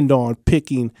depend on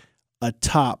picking a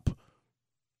top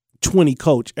 20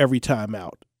 coach every time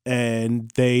out. And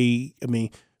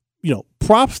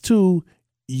props to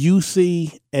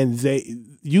UC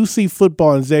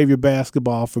football and Xavier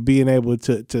basketball for being able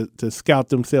to scout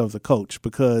themselves a coach,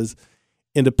 because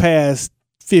in the past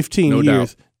 15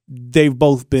 years, they've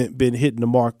both been hitting the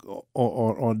mark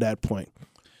on that point.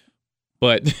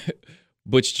 But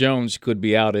Butch Jones could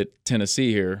be out at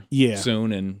Tennessee here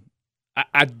soon, and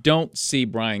I don't see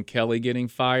Brian Kelly getting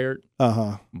fired.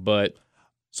 But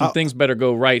some things better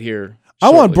go right here. I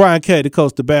want Brian Kelly to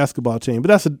coach the basketball team, but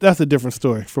that's a different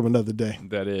story from another day.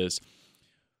 That is.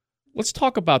 Let's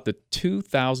talk about the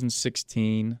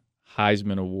 2016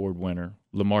 Heisman Award winner,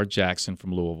 Lamar Jackson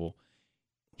from Louisville.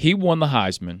 He won the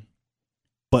Heisman.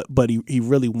 But he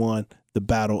really won the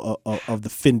battle of the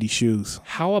Fendi shoes.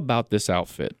 How about this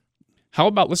outfit?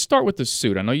 Let's start with the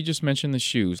suit. I know you just mentioned the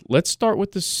shoes. Let's start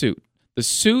with the suit. The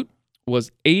suit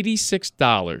was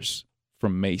 $86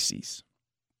 from Macy's.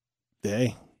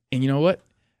 Dang. And you know what?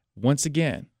 Once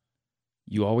again,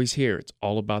 you always hear it's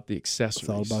all about the accessories. It's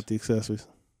all about the accessories.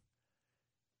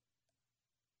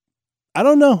 I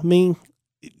don't know. I mean,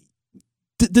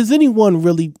 does anyone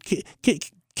really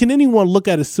can anyone look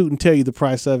at a suit and tell you the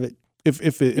price of it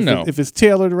if it's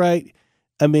tailored right?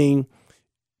 I mean,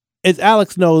 as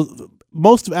Alex knows,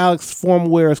 most of Alex's formal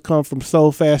wears come from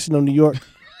Soul Fashion of New York,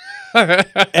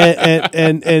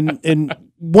 and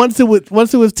once it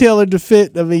was tailored to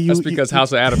fit, I mean, that's because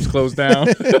House of Adams closed down.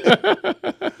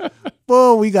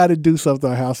 Well, we got to do something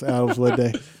on House of Adams one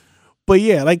day. But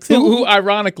yeah, like who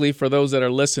ironically, for those that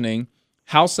are listening,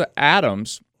 House of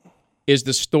Adams is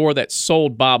the store that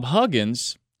sold Bob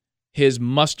Huggins his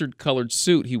mustard-colored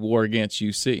suit he wore against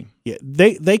UC. Yeah,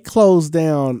 they closed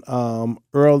down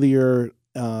early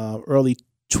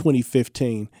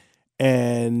 2015,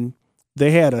 and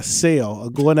they had a sale, a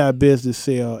going out of business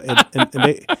sale,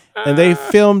 and they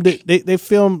filmed it. They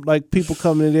filmed like people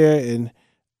coming in there, and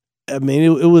I mean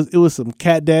it was some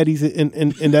cat daddies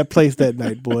in that place that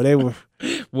night. Boy, they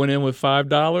went in with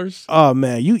 $5. Oh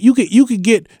man, you could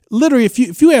get literally if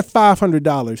you had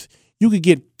 $500, you could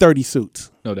get 30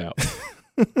 suits. No doubt.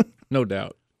 No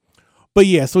doubt. But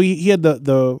yeah, so he had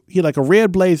he had like a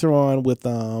red blazer on with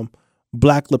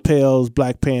black lapels,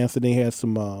 black pants, and they had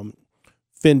some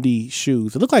Fendi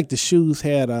shoes. It looked like the shoes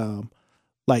had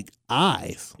like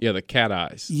eyes. Yeah, the cat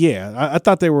eyes. Yeah, I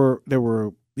thought they were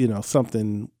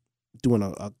something doing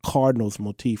a Cardinals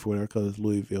motif or whatever because it's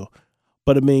Louisville.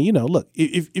 But I mean, look,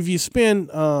 if you spend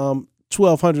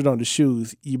 $1,200 on the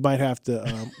shoes, you might have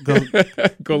to go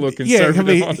go look conservative.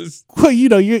 Yeah, I mean, well,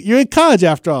 you're in college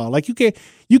after all. Like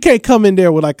you can't come in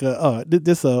there with like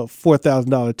this a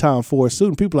 $4,000 Tom Ford suit,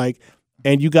 and people like,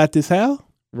 and you got this how?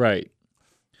 Right.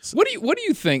 What do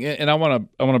you think? And I want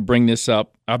to bring this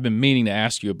up. I've been meaning to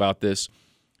ask you about this.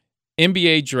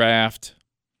 NBA draft,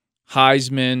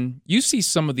 Heisman. You see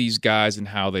some of these guys and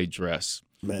how they dress.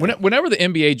 Whenever the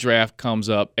NBA draft comes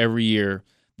up every year,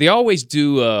 they always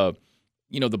do the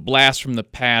blast from the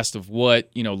past of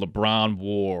what LeBron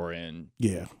wore and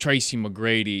Tracy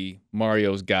McGrady,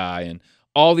 Mario's guy, and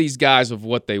all these guys of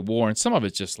what they wore, and some of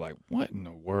it's just like, what in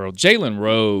the world? Jalen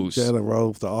Rose,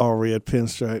 the all red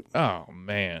pinstripe. Oh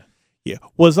man, yeah.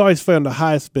 Well, it's always fun. The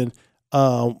Heisman,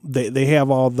 they have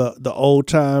all the old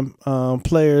time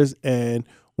players, and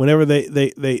whenever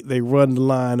they run the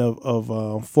line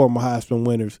of former Heisman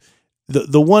winners,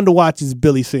 the one to watch is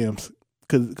Billy Sims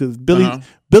because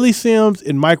Billy Sims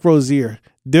and Mike Rozier,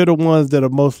 they're the ones that are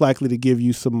most likely to give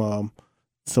you some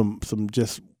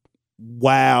just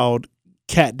wild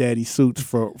cat daddy suits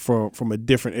from a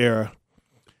different era.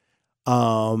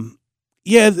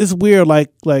 It's weird.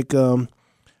 Like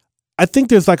I think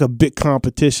there's like a big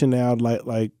competition now.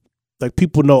 Like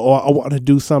people know, I want to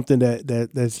do something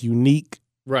that's unique,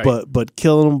 right? But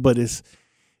kill them. But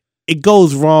it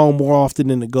goes wrong more often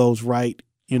than it goes right.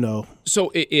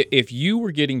 So if you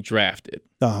were getting drafted,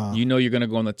 you're going to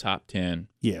go in the top 10.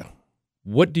 Yeah.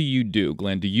 What do you do,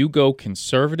 Glenn? Do you go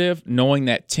conservative, knowing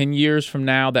that 10 years from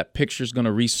now that picture's going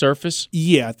to resurface?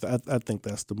 Yeah, I think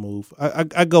that's the move.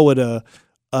 I go with a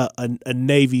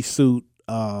navy suit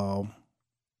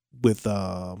with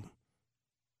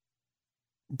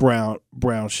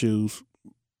brown shoes,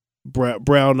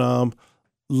 brown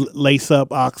lace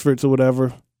up Oxfords or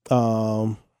whatever,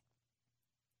 and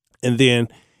then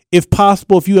if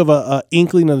possible, if you have a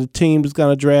inkling of the team that's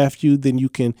going to draft you, then you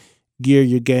can gear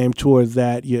your game towards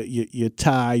that, your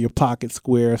tie, your pocket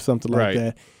square, or something like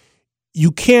that.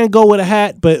 You can go with a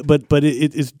hat, but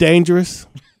it's dangerous.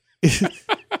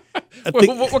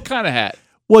 What kind of hat?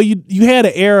 Well, you had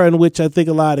an era in which I think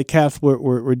a lot of the cats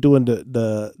were doing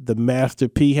the Master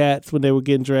P hats when they were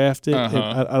getting drafted. And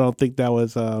I don't think that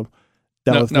was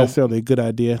necessarily a good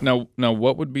idea. Now,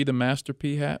 what would be the Master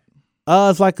P hat?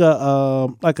 It's like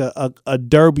a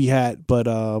derby hat, but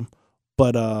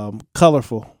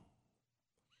colorful.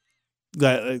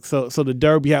 So the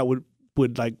derby hat would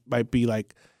might be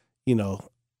like,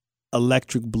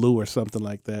 electric blue or something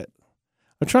like that.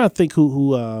 I'm trying to think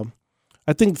who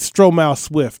I think Stromae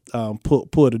Swift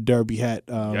pulled a derby hat.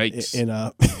 Yikes!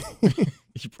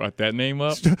 You brought that name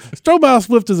up. Stromae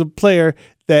Swift is a player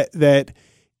that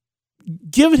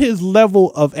given his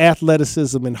level of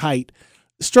athleticism and height,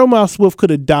 Stromae Swift could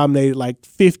have dominated like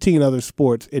 15 other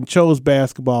sports and chose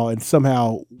basketball and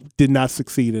somehow did not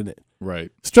succeed in it.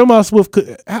 Right. Stromae Swift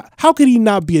how could he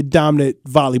not be a dominant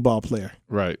volleyball player?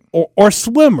 Right. Or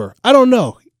swimmer? I don't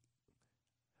know.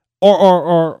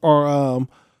 Or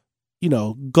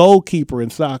goalkeeper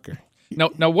in soccer.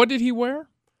 Now what did he wear?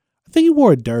 I think he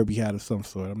wore a derby hat of some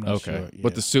sort. I'm not sure. Yeah.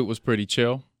 But the suit was pretty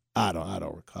chill. I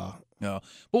don't recall. No.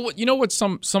 Well, you know what?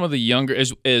 Some of the younger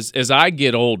as I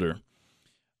get older,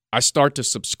 I start to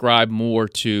subscribe more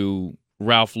to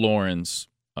Ralph Lauren's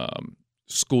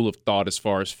school of thought as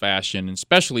far as fashion, and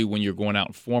especially when you're going out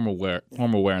in formal wear,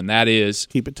 and that is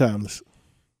keep it timeless.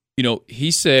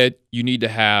 He said you need to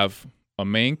have a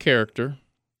main character,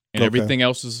 and everything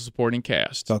else is a supporting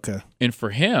cast. Okay. And for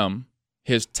him,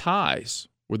 his ties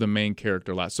were the main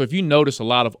character a lot. So if you notice a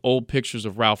lot of old pictures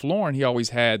of Ralph Lauren, he always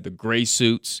had the gray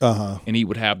suits, and he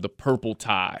would have the purple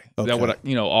tie. Okay. That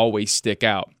would always stick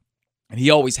out. And he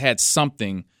always had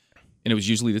something, and it was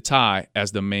usually the tie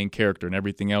as the main character, and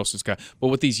everything else is kind of. But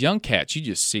with these young cats, you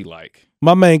just see like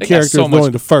my main character is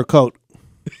wearing the fur coat.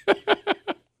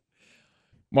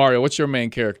 Mario, what's your main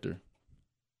character?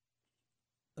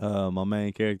 My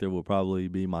main character will probably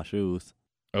be my shoes.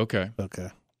 Okay.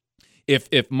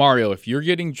 If Mario, if you're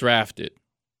getting drafted,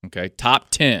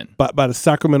 top 10 by the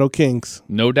Sacramento Kings,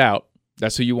 no doubt,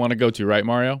 that's who you want to go to, right,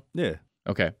 Mario? Yeah.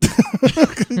 Okay.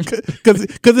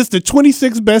 Because it's the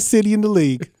 26th best city in the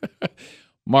league.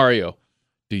 Mario,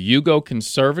 do you go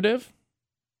conservative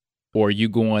or are you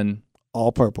going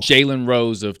all purple? Jalen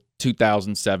Rose of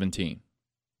 2017?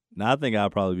 Now I think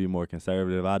I'd probably be more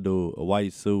conservative. I do a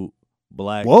white suit,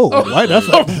 black. Whoa, white. That's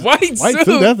a not, white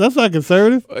suit. That's not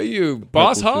conservative. Are you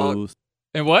boss purple hog? shoes,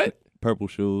 And what? purple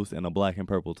shoes, and a black and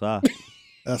purple tie.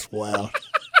 That's wild.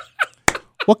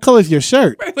 What color is your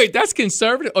shirt? Wait, that's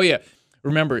conservative? Oh, yeah.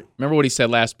 Remember what he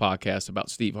said last podcast about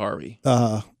Steve Harvey?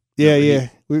 Yeah.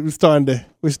 We're starting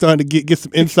to get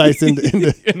some insights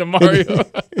into into Mario.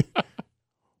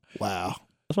 Wow.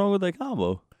 What's wrong with that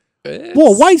combo?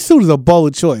 Well, a white suit is a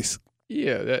bold choice.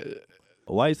 Yeah.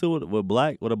 A white suit with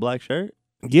a black shirt,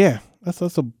 Yeah, that's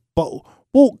a bold.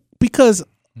 Well, because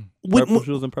purple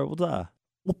shoes, and purple tie.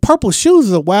 purple shoes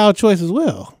is a wild choice as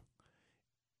well.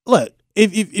 Look,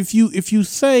 if you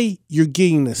say you're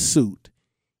getting a suit,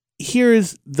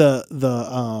 here's the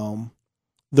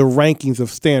rankings of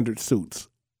standard suits.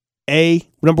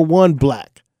 Number 1,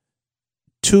 black.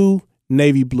 2,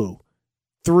 navy blue.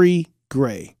 3,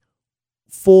 gray.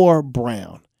 4,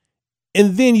 brown.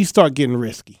 And then you start getting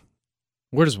risky.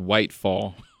 Where does white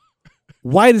fall?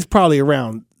 White is probably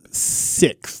around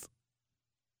 6th.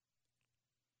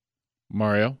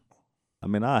 Mario? I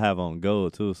mean, I have on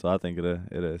gold too, so I think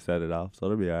it'll set it off. So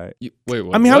it'll be all right. Wait,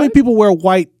 I mean, how many people wear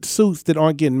white suits that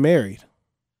aren't getting married?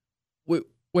 Wait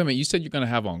a minute. You said you're going to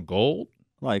have on gold?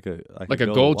 Like a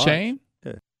gold watch. chain?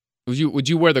 Yeah. Would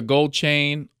you wear the gold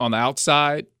chain on the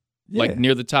outside, like Yeah.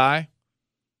 near the tie?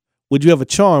 Would you have a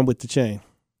charm with the chain?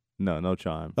 No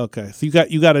charm. Okay, so you got,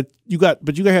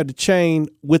 but you gotta have the chain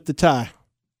with the tie.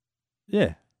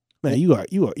 Yeah. Man, you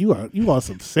on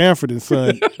some Sanford and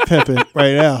Son pimping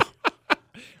right now.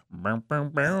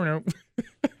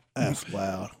 That's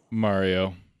wild.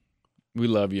 Mario, we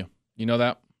love you. You know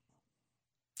that?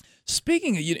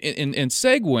 Speaking of, in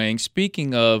segueing,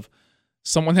 speaking of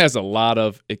someone has a lot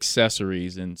of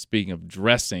accessories, and speaking of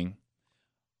dressing,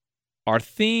 our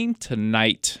theme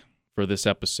tonight for this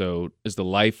episode is the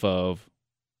life of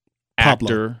Pablo.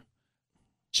 actor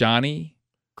Johnny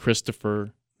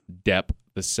Christopher Depp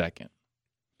II.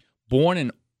 Born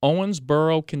in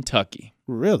Owensboro, Kentucky.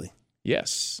 Really?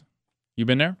 Yes. You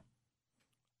been there?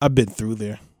 I've been through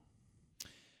there.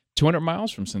 200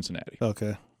 miles from Cincinnati.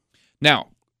 Okay. Now,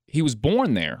 he was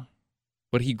born there,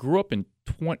 but he grew up in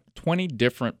 20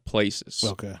 different places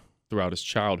Okay. throughout his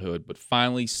childhood, but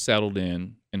finally settled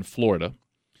in Florida,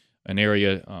 an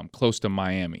area close to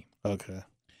Miami. Okay.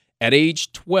 At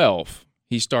age 12,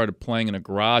 he started playing in a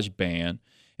garage band,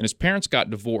 and his parents got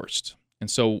divorced. And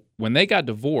so when they got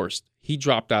divorced, he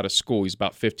dropped out of school. He's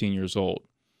about 15 years old.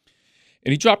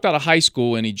 And he dropped out of high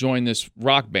school, and he joined this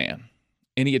rock band.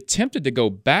 And he attempted to go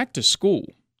back to school.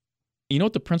 You know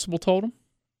what the principal told him?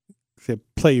 Said,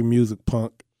 play your music,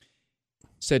 punk.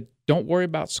 Said, don't worry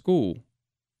about school.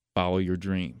 Follow your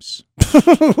dreams.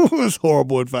 That's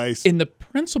horrible advice. And the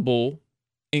principal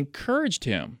encouraged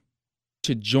him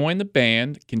to join the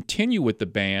band, continue with the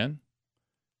band,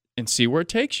 and see where it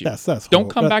takes you. That's Don't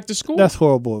horrible. come back to school. That's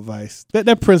horrible advice.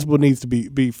 That principal needs to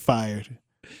be fired.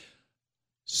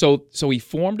 So he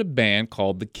formed a band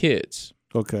called The Kids.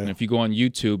 Okay. And if you go on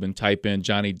YouTube and type in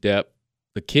Johnny Depp,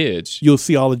 The Kids, You'll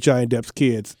see all of Johnny Depp's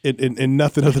kids and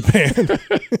nothing of the band.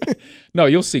 no,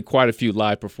 you'll see quite a few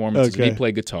live performances. Okay. And he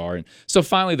played guitar. And so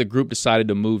finally the group decided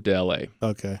to move to L.A.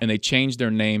 Okay. And they changed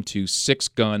their name to Six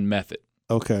Gun Method.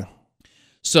 Okay.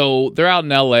 So they're out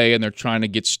in L.A. and they're trying to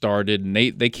get started, and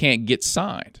they can't get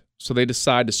signed. So they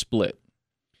decide to split.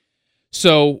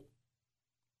 So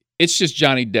it's just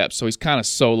Johnny Depp. So he's kind of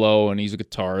solo, and he's a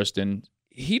guitarist. And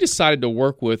he decided to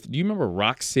work with, do you remember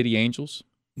Rock City Angels?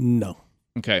 No.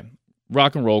 Okay.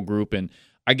 Rock and roll group. And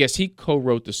I guess he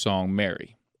co-wrote the song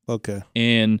Mary. Okay.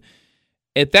 And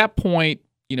at that point,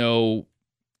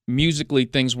 musically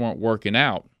things weren't working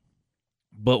out.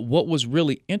 But what was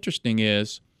really interesting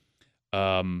is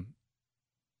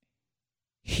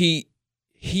he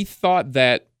thought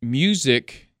that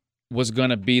music was going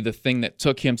to be the thing that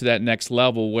took him to that next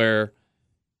level where,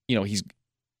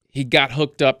 he got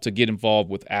hooked up to get involved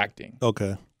with acting.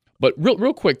 Okay. But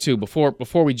real quick too, before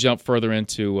we jump further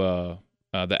into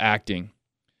the acting,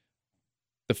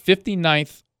 the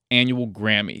 59th annual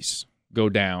Grammys go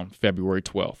down February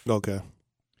 12th. Okay.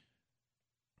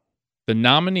 The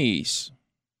nominees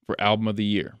for Album of the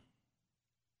Year.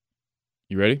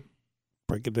 You ready?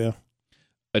 Break it down.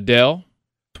 Adele,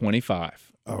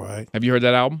 25. All right. Have you heard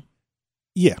that album?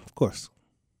 Yeah, of course.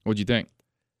 What'd you think?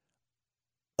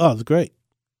 Oh, it's great.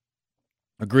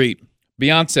 Agreed.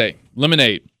 Beyonce,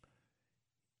 Lemonade.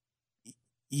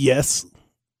 Yes.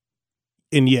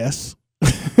 And yes.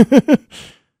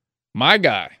 My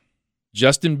guy,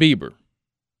 Justin Bieber,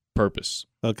 Purpose.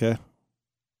 Okay.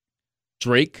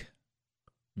 Drake,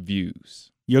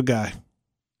 Views. Your guy.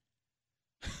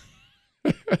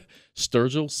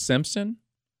 Sturgill Simpson,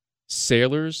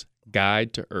 Sailor's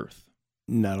Guide to Earth.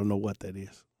 No, I don't know what that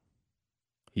is.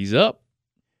 He's up.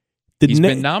 He's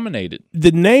been nominated.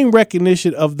 The name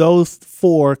recognition of those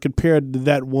four compared to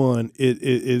that one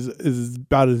is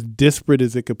about as disparate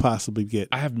as it could possibly get.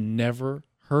 I have never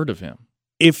heard of him.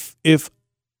 If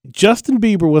Justin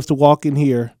Bieber was to walk in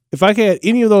here, if I had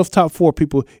any of those top four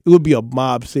people, it would be a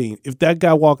mob scene. If that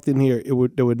guy walked in here,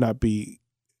 there would not be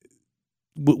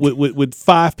with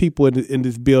five people in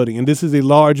this building, and this is a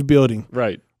large building.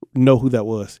 Right. Know who that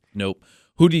was? Nope.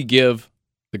 Who do you give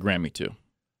the Grammy to?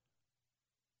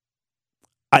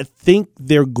 I think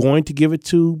they're going to give it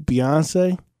to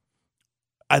Beyonce.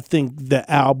 I think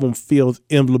the album feels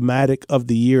emblematic of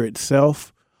the year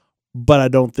itself, but I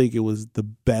don't think it was the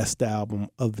best album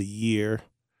of the year.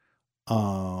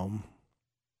 The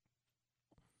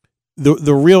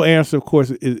real answer, of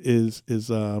course, is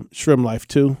Shrimp Life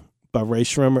 2 by Ray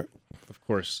Shrimmer. Of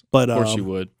course. But, of course you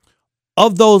would.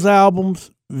 Of those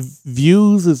albums,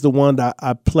 Views is the one that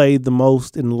I played the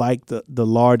most and liked the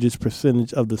largest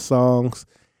percentage of the songs.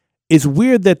 It's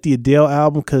weird that the Adele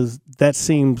album, because that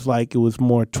seems like it was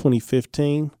more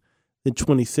 2015 than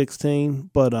 2016.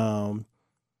 But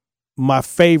my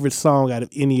favorite song out of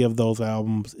any of those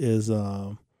albums is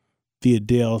the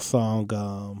Adele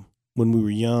song "When We Were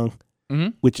Young,"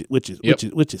 mm-hmm.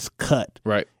 which is cut.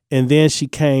 Right. And then she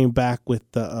came back with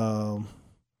the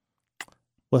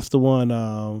what's the one?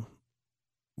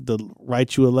 The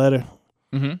Write You a Letter.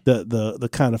 Mm-hmm. The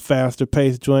kind of faster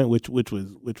paced joint, which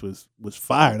was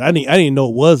fired. I didn't know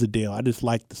it was Adele. I just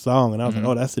liked the song, and I was like,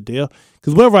 oh, that's Adele.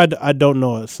 Because whenever I don't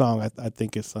know a song, I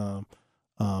think it's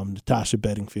Natasha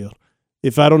Bedingfield.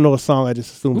 If I don't know a song, I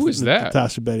just assume it's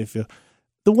Natasha Bedingfield.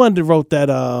 The one that wrote that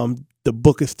The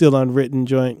Book Is Still Unwritten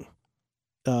joint.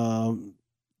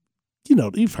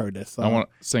 You've heard that song. I want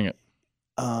to sing it.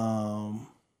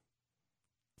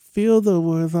 Feel the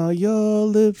words on your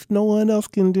lips. No one else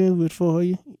can do it for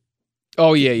you.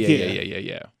 Oh yeah.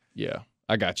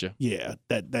 I got you. Yeah,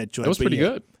 that joint. That was pretty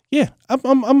good. Yeah,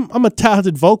 I'm a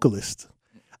talented vocalist.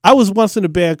 I was once in a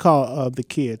band called The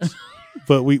Kids,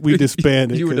 but we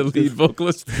disbanded. You were the lead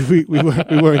vocalist. we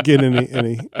weren't getting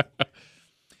any.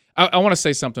 I want to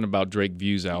say something about Drake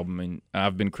Views album, and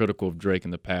I've been critical of Drake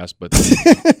in the past, but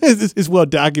it's well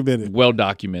documented. Well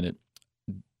documented.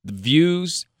 The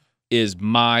Views is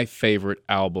my favorite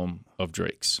album of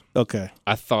Drake's. Okay.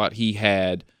 I thought he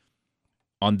had,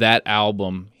 on that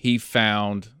album, he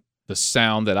found the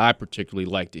sound that I particularly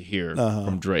like to hear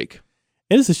from Drake.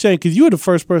 And it's a shame because you were the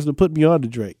first person to put me on to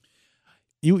Drake.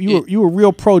 You were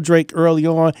real pro Drake early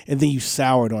on, and then you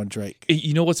soured on Drake.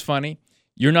 You know what's funny?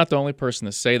 You're not the only person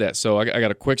to say that. So I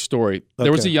got a quick story. Okay.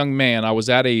 There was a young man. I was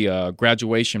at a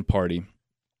graduation party,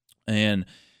 and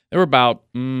there were about,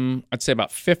 I'd say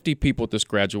about 50 people at this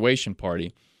graduation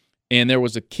party. And there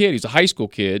was a kid, he's a high school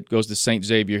kid, goes to St.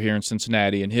 Xavier here in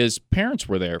Cincinnati, and his parents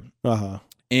were there. Uh-huh.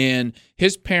 And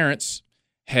his parents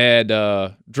had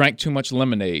drank too much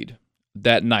lemonade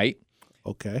that night.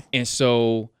 Okay. And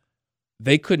so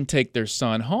they couldn't take their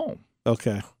son home.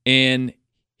 Okay. And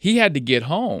he had to get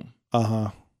home.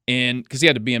 Uh-huh. And because he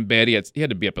had to be in bed, he had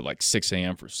to be up at like 6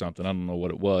 a.m. for something. I don't know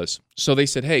what it was. So they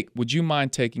said, hey, would you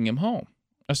mind taking him home?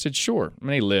 I said, sure. I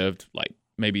mean, he lived.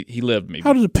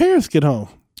 How did the parents get home?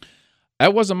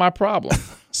 That wasn't my problem.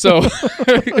 So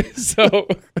they're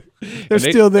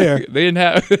still there. They didn't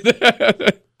have.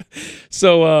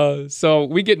 So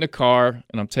we get in the car,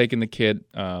 and I'm taking the kid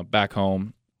back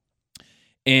home,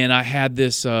 and I had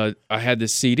this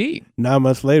CD. 9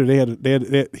 months later,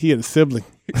 he had a sibling.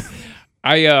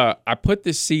 I put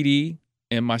this CD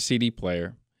in my CD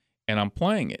player, and I'm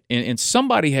playing it. And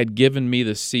somebody had given me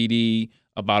the CD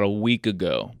about a week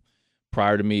ago,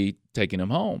 prior to me taking him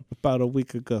home. About a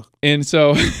week ago. And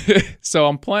so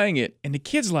I'm playing it, and the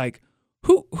kid's like,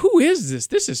 who is this?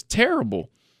 This is terrible.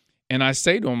 And I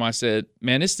say to him, I said,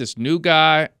 man, it's this new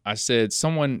guy. I said,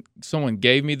 someone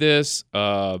gave me this.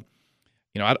 I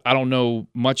don't know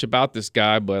much about this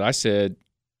guy, but I said,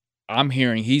 I'm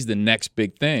hearing he's the next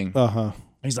big thing. Uh-huh.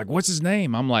 He's like, what's his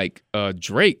name? I'm like,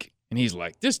 Drake. And he's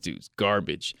like, this dude's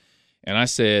garbage. And I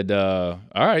said, all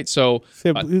right. So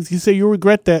he said, you'll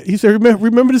regret that. He said,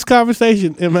 remember this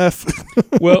conversation,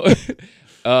 MF.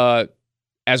 Well,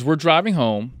 as we're driving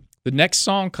home, the next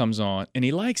song comes on, and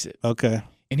he likes it. Okay.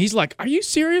 And he's like, are you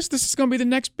serious? This is going to be the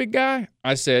next big guy?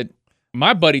 I said,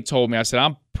 my buddy told me, I said,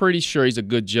 I'm pretty sure he's a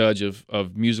good judge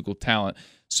of musical talent.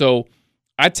 So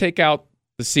I take out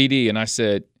the CD, and I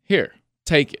said, here,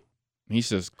 take it. And he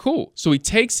says, cool. So he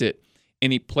takes it,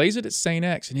 and he plays it at St.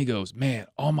 X, and he goes, man,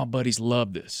 all my buddies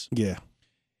love this. Yeah.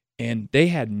 and they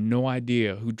had no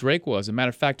idea who Drake was. As a matter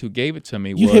of fact, who gave it to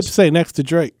me You was hit say next to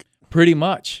Drake. pretty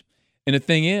much. And the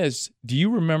thing is, do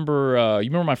you remember? You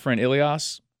remember my friend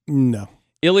Ilias? No.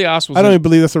 Ilias was. I don't even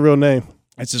believe that's a real name.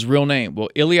 That's his real name. Well,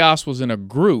 Ilias was in a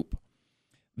group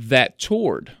that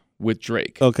toured with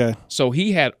Drake. Okay. So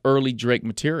he had early Drake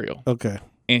material. Okay.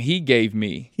 And he gave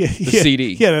me the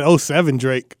CD. He had an 07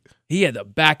 Drake. He had the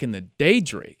back in the day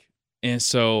Drake. And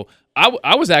so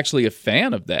I was actually a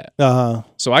fan of that. Uh-huh.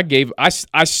 So I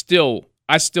still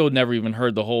never even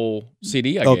heard the whole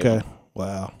CD I gave him.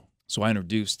 Wow. So I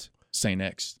introduced Saint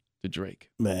X to Drake.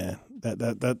 Man,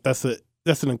 that's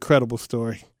an incredible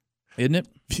story. Isn't it?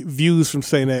 Views from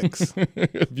Saint X.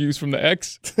 Views from the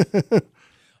X.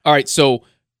 All right, so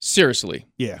seriously.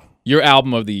 Yeah. Your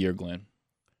album of the year, Glenn.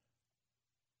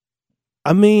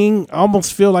 I mean, I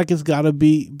almost feel like it's got to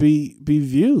be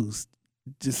Views,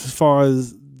 just as far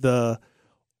as the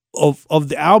of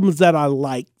the albums that I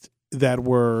liked that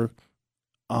were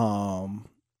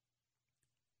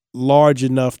large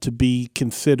enough to be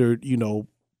considered,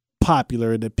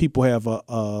 popular and that people have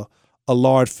a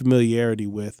large familiarity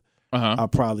with. I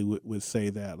probably would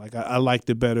say that. Like I liked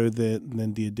it better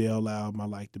than the Adele album. I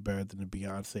liked it better than the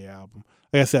Beyonce album.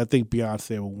 Like I said, I think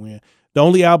Beyonce will win. The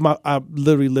only album I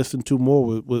literally listened to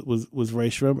more was Ray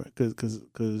Shrimmer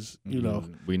because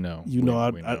we know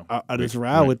I just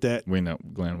ride with that. We know,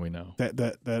 Glenn. We know that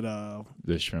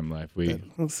the Shrimp Life.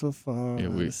 That's so far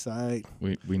sight.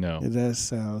 We know that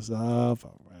sounds off.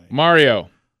 All right. Mario,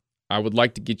 I would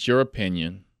like to get your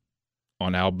opinion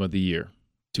on album of the year,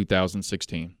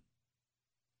 2016.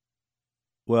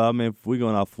 Well, I mean, if we're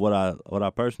going off what I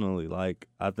personally like,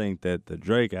 I think that the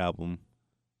Drake album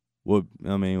would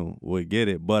get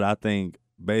it. But I think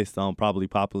based on probably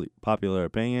popular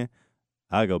opinion,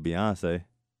 I go Beyonce.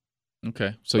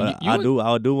 Okay, so I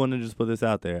do want to just put this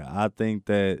out there. I think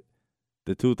that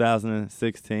the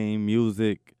 2016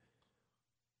 music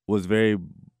was very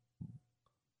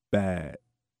bad.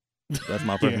 That's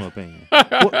my personal opinion.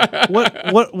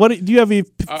 What do you have any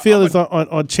feelings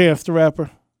on Chance the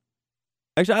Rapper?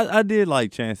 Actually, I did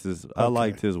like Chance's. I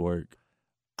liked his work.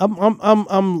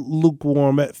 I'm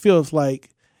lukewarm. It feels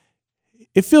like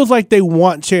they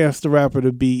want Chance the Rapper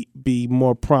to be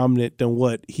more prominent than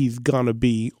what he's gonna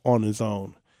be on his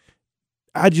own.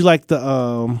 How'd you like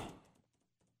the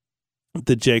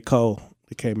J. Cole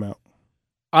that came out?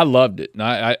 I loved it. And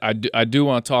I do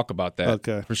want to talk about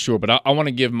that for sure. But I want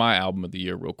to give my album of the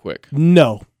year real quick.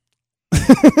 No.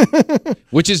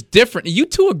 Which is different. You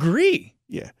two agree.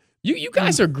 Yeah. You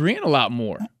guys are agreeing a lot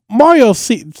more. Mario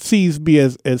sees me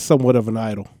as somewhat of an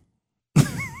idol.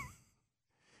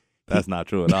 That's not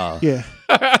true at all. Yeah.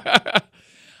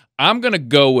 I'm going to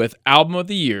go with album of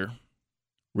the year,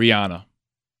 Rihanna,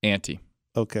 Auntie.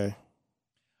 Okay.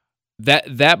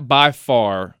 That by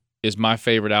far is my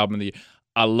favorite album of the year.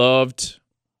 I loved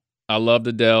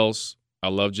Adele's. I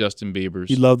love Justin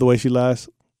Bieber's. You love the way she lies?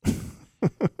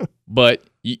 But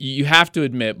you have to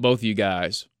admit, both of you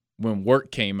guys, when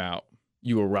Work came out,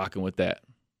 you were rocking with that.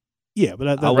 Yeah,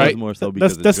 but I was more so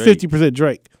because that's Drake. 50%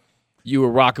 Drake. You were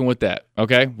rocking with that,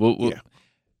 okay? Yeah.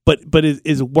 But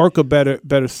is Work a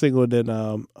better single than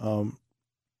I'm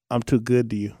Too Good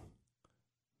to You?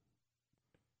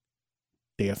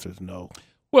 The answer is no.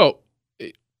 Well,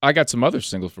 I got some other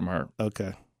singles from her.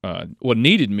 Okay. What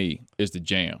Needed Me is the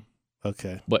jam.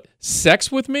 Okay. But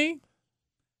Sex With Me,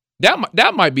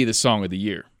 that might be the song of the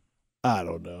year. I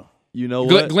don't know. You know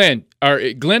what? Glenn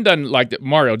doesn't like that.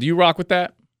 Mario, do you rock with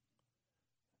that?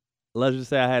 Let's just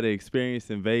say I had an experience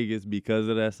in Vegas because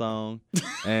of that song.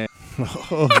 And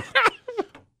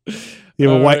you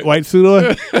have a white suit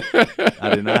on?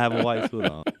 I did not have a white suit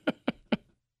on.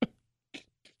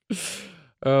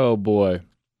 Oh boy.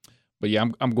 But yeah,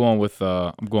 I'm going with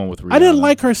Rihanna. I didn't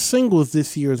like her singles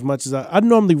this year as much as I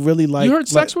normally really like. You heard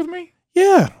Sex With Me?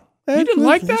 Yeah. You didn't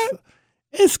like that?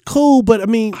 It's cool, but I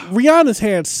mean, Rihanna's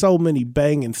had so many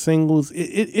banging singles.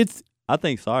 It's. I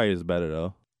think Sorry is better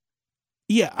though.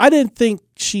 Yeah, I didn't think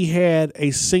she had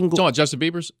a single. Talking about Justin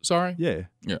Bieber's Sorry? Yeah.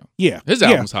 His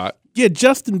album's hot. Yeah,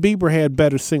 Justin Bieber had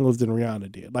better singles than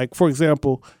Rihanna did. Like, for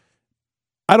example,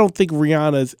 I don't think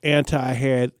Rihanna's Anti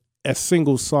had a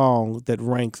single song that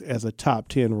ranks as a top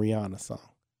 10 Rihanna song.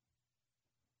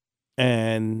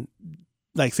 And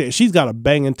like I said, she's got a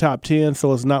banging top 10,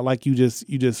 so it's not like you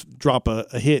just drop a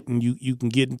hit and you can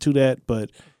get into that. But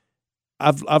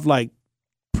I've like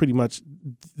pretty much,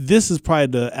 this is probably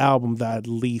the album that I at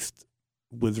least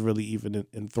was really even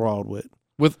enthralled with.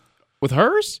 With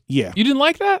hers? Yeah. You didn't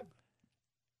like that?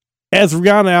 As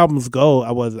Rihanna albums go,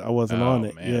 I wasn't on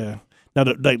it. Man. Yeah. Now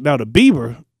the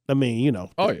Bieber, I mean,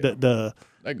 Oh, yeah.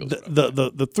 That goes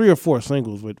the 3 or 4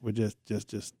 singles were just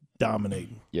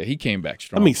dominating. Yeah, he came back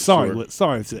strong. I mean, sorry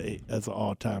sure. as an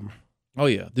all timer. Oh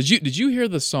yeah. Did you hear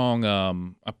the song?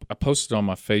 I posted on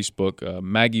my Facebook.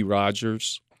 Maggie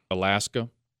Rogers, Alaska.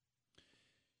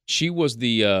 She was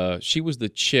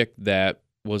the chick that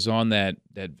was on that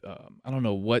I don't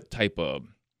know what type of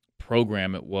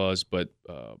program it was, but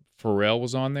Pharrell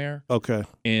was on there. Okay.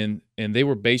 And they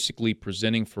were basically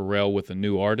presenting Pharrell with a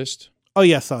new artist. Oh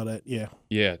yeah, I saw that. Yeah.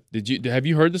 Yeah. Have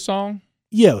you heard the song?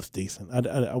 Yeah, it was decent.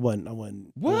 I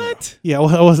wasn't. What? Yeah,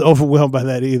 I wasn't overwhelmed by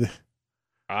that either.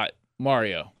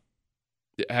 Mario.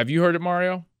 Have you heard it,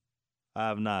 Mario? I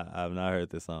have not heard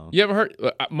this song. You ever heard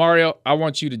Mario? I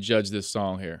want you to judge this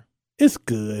song here. It's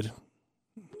good.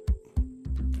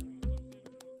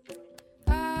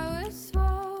 I was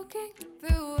walking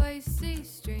through icy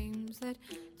streams that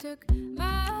took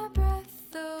my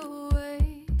breath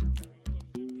away.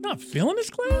 Not feeling this,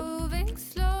 Clint? Moving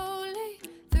slowly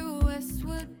through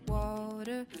westward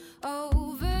water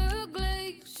over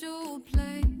glacial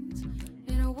plains,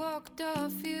 and I walked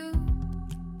off you.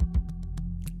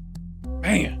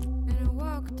 Man. And I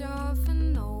walked off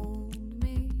and owned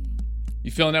me. You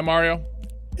feeling that, Mario?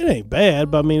 It ain't bad,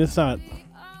 but I mean, it's not.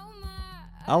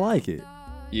 I like it.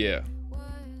 Yeah.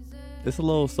 It's a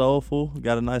little soulful.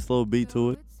 Got a nice little beat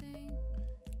to it.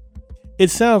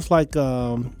 It sounds like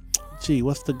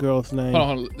what's the girl's name?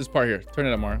 Hold on. This part here. Turn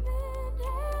it up, Mario.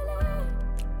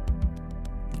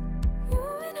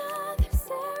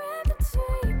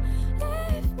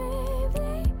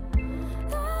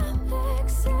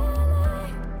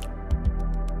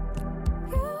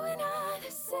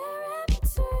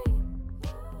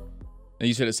 And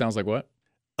you said it sounds like what?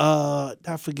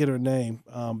 I forget her name.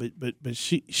 But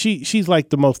she's like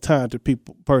the most talented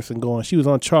person going. She was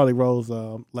on Charlie Rose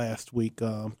last week.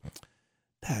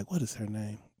 What is her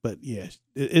name? But yeah,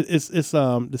 it's this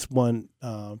one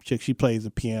chick. She plays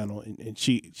the piano, and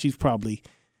she's probably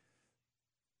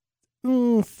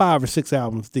 5 or 6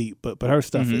 albums deep. But her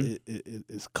stuff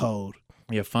is cold.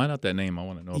 Yeah, find out that name. I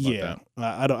want to know about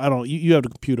that. I don't. You have the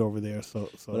computer over there, so.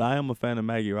 But I am a fan of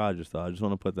Maggie Rogers, so I just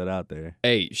want to put that out there.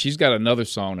 Hey, she's got another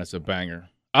song that's a banger.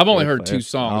 I've only heard 2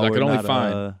 songs. I could only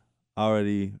find.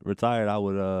 Already retired, I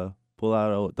would pull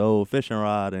out the old fishing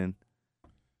rod and.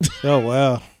 Oh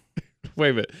wow! Wait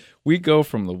a minute. We go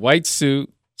from the white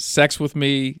suit, sex with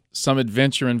me, some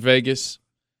adventure in Vegas,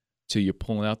 to you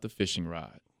pulling out the fishing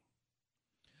rod.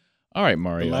 All right,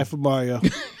 Mario. The Life of Mario.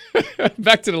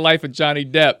 Back to the life of Johnny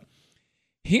Depp.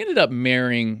 He ended up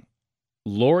marrying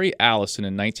Lori Allison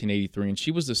in 1983, and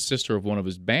she was the sister of one of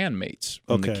his bandmates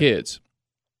from the Kids.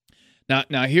 Now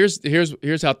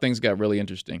here's how things got really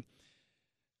interesting.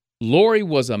 Lori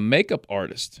was a makeup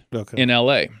artist in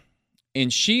L.A.,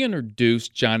 and she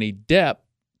introduced Johnny Depp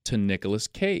to Nicolas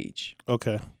Cage.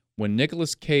 Okay. When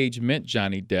Nicolas Cage met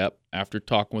Johnny Depp, after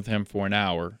talking with him for an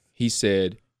hour, he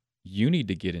said, "You need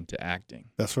to get into acting."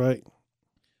 That's right.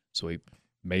 So he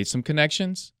made some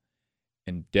connections,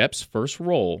 and Depp's first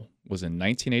role was in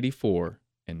 1984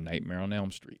 in Nightmare on Elm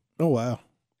Street. Oh, wow.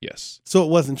 Yes. So it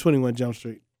wasn't 21 Jump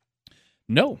Street?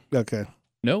 No. Okay.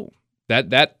 No. That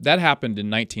happened in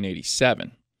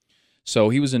 1987. So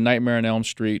he was in Nightmare on Elm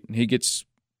Street, and he gets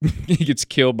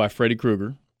killed by Freddy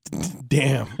Krueger.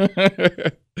 Damn. In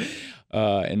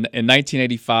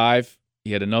 1985,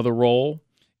 he had another role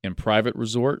in Private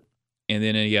Resort. And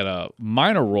then he had a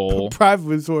minor role. Private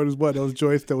Resort is one of those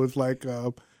joints that was like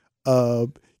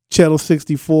Channel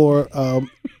 64,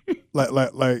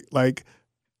 like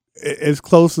as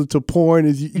close to porn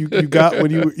as you got when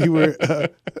you were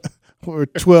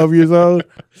 12 years old.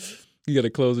 You got to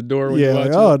close the door when you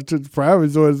watch it. Private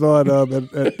Resort is on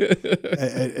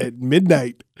at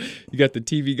midnight. You got the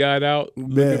TV guide out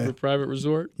looking for Private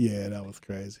Resort? Yeah, that was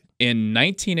crazy. In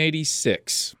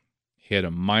 1986, he had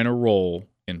a minor role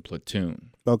in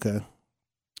Platoon. Okay.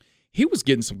 He was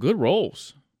getting some good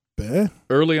roles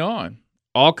early on,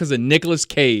 all because of Nicolas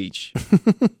Cage.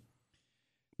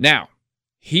 Now,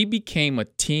 he became a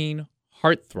teen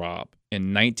heartthrob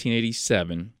in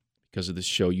 1987 because of the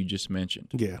show you just mentioned.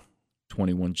 Yeah.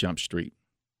 21 Jump Street.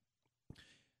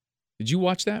 Did you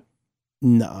watch that?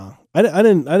 No, I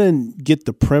didn't get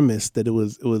the premise that it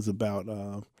was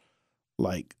about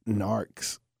like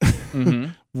narcs.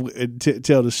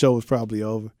 Till the show was probably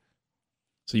over.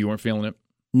 So you weren't feeling it?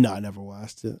 No, I never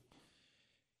watched it.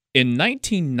 In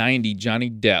 1990, Johnny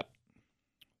Depp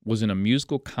was in a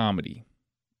musical comedy.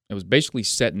 It was basically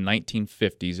set in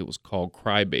 1950s. It was called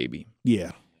Cry Baby.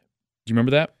 Yeah. Do you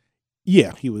remember that?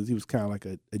 Yeah, he was kind of like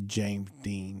a James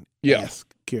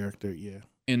Dean-esque character. Yeah.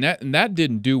 And that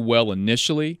didn't do well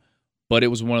initially, but it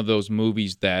was one of those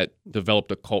movies that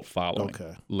developed a cult following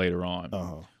later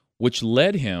on, which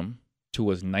led him to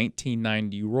his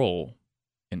 1990 role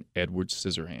in Edward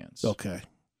Scissorhands. Okay.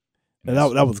 And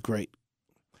that was great.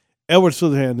 Edward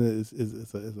Scissorhands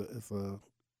is a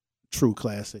true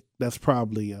classic. That's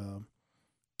probably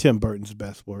Tim Burton's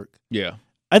best work. Yeah.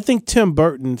 I think Tim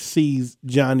Burton sees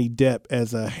Johnny Depp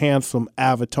as a handsome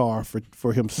avatar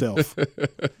for himself.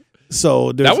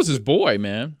 So that was his boy,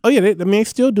 man. Oh yeah, they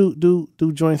still do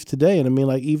joints today, and I mean,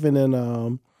 like even in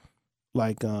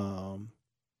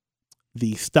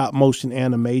the stop motion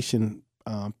animation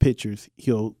pictures,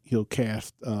 he'll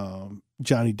cast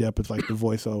Johnny Depp as like the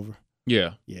voiceover.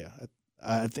 Yeah.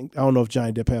 I don't know if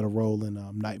Johnny Depp had a role in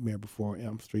Nightmare Before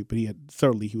Elm Street, but he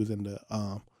was in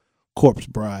the Corpse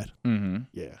Bride. Mm-hmm.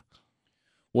 Yeah.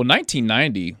 Well,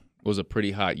 1990 was a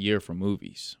pretty hot year for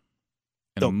movies.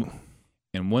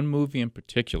 And one movie in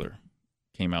particular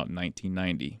came out in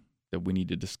 1990 that we need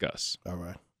to discuss. All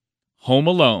right. Home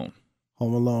Alone.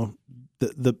 Home Alone,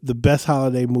 the best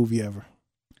holiday movie ever.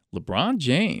 LeBron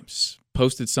James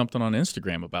posted something on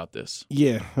Instagram about this.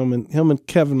 Yeah, him and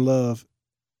Kevin Love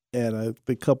and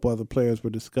a couple other players were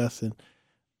discussing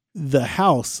the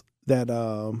house that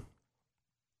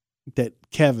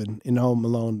Kevin in Home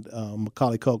Alone,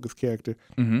 Macaulay Culkin's character,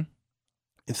 and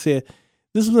said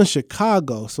this was in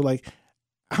Chicago. So like,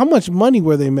 how much money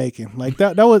were they making? Like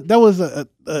that was a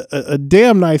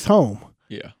damn nice home.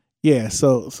 Yeah. Yeah.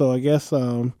 So I guess.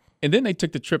 And then they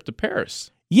took the trip to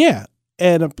Paris. Yeah,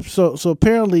 and so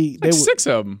apparently like 6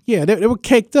 of them. Yeah, they were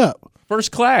caked up,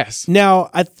 first class. Now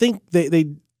I think they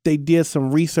did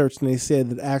some research and they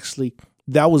said that actually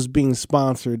that was being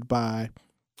sponsored by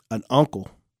an uncle.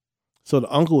 So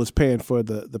the uncle was paying for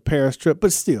the Paris trip,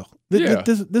 but still,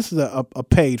 this is a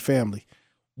paid family.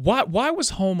 Why was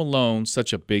Home Alone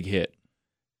such a big hit?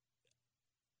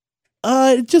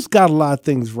 It just got a lot of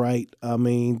things right. I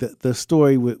mean, the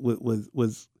story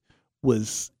was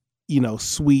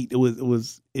sweet.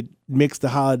 It mixed the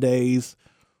holidays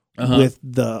with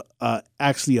the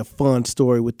actually a fun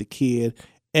story with the kid.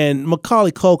 And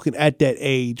Macaulay Culkin at that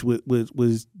age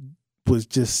was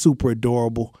just super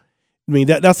adorable. I mean,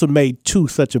 that's what made 2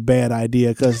 such a bad idea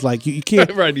because, like, you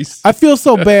can't. Right. I feel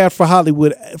so bad for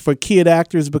Hollywood, for kid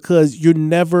actors, because you're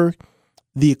never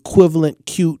the equivalent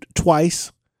cute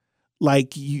twice.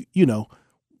 Like, you know.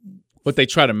 But they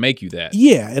try to make you that.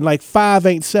 Yeah, and like 5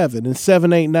 ain't 7, and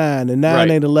 7 ain't 9, and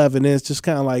 9 ain't 11. And it's just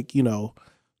kind of like, you know,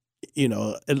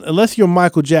 unless you're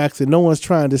Michael Jackson, no one's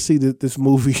trying to see this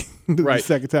movie the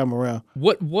second time around.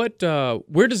 Where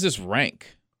does this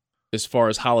rank as far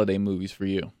as holiday movies for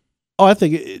you? Oh, I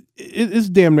think it's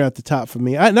damn near at the top for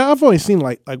me. I've only seen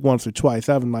like once or twice.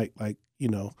 I haven't like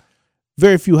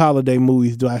very few holiday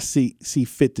movies do I see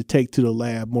fit to take to the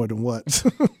lab more than once.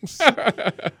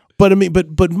 But I mean,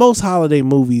 but most holiday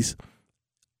movies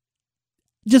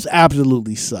just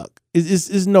absolutely suck.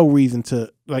 It's no reason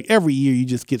to, like, every year you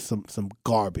just get some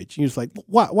garbage. You're just like,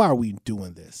 why are we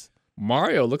doing this?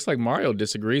 Looks like Mario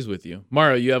disagrees with you.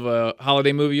 Mario, you have a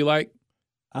holiday movie you like?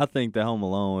 I think that Home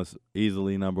Alone is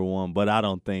easily number 1, but I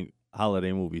don't think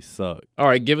holiday movies suck. All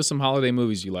right, give us some holiday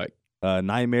movies you like.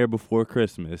 Nightmare Before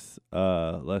Christmas.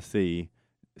 Let's see.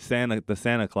 The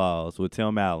Santa Claus with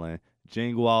Tim Allen.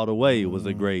 Jingle All the Way was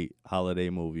a great holiday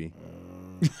movie.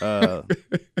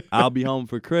 I'll Be Home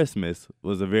for Christmas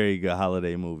was a very good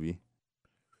holiday movie.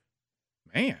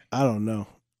 Man, I don't know.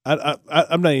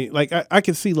 I'm not like I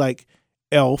can see like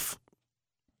Elf.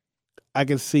 I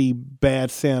can see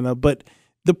Bad Santa, but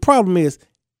the problem is,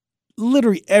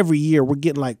 literally every year we're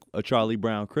getting like a Charlie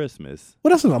Brown Christmas. Well,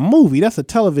 that's not a movie. That's a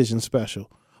television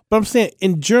special. But I'm saying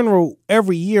in general,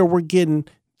 every year we're getting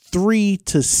 3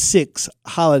 to 6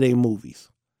 holiday movies.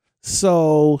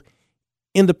 So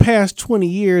in the past 20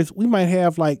 years, we might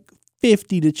have like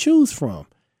 50 to choose from.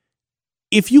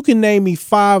 If you can name me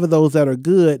 5 of those that are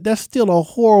good, that's still a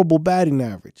horrible batting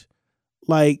average.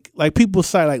 Like people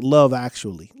say like Love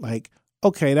Actually. Like,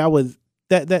 okay,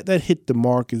 that hit the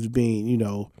mark as being,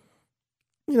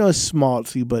 it's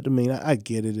schmaltzy, but I mean, I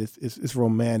get it. It's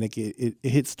romantic. It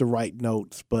hits the right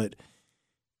notes, but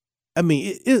I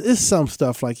mean, it's some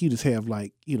stuff like you just have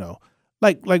like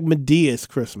Medea's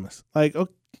Christmas,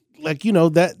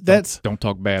 that's don't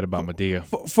talk bad about Medea.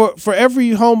 For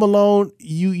every Home Alone,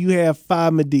 you have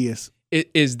 5 Medeas.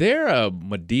 Is there a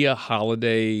Medea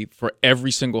holiday for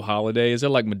every single holiday? Is there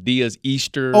like Medea's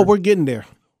Easter? Oh, we're getting there.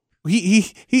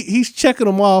 He's checking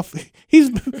them off.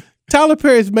 Tyler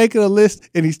Perry's making a list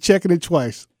and he's checking it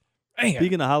twice. Man.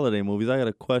 Speaking of holiday movies, I got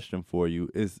a question for you.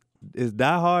 Is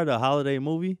Die Hard a holiday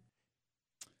movie?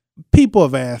 People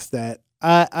have asked that.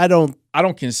 I don't. I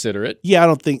don't consider it. Yeah, I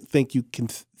don't think you can.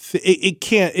 It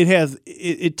can't.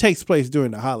 It takes place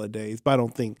during the holidays, but I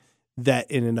don't think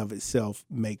that in and of itself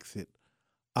makes it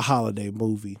a holiday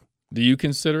movie. Do you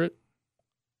consider it?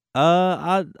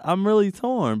 I'm really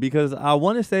torn because I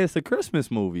want to say it's a Christmas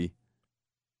movie.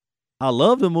 I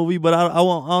love the movie, but I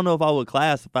don't know if I would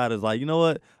classify it as like, you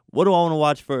know what do I want to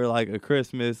watch for like a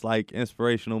Christmas like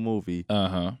inspirational movie?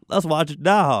 Let's watch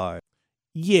Die Hard.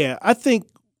 Yeah, I think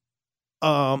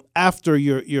after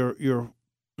your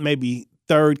maybe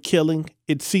third killing,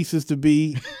 it ceases to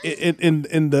be in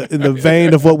the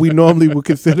vein of what we normally would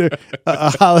consider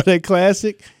a holiday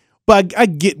classic. But I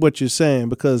get what you're saying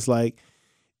because like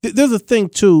there's a thing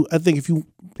too. I think if you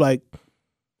like,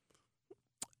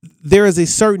 there is a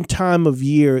certain time of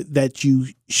year that you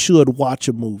should watch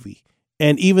a movie,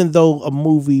 and even though a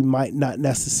movie might not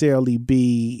necessarily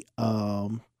be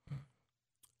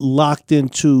locked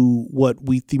into what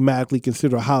we thematically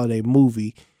consider a holiday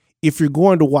movie, if you're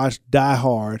going to watch Die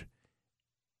Hard,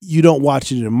 you don't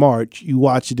watch it in March, you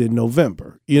watch it in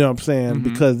November. You know what I'm saying?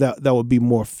 Mm-hmm. Because that would be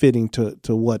more fitting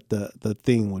to what the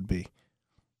theme would be.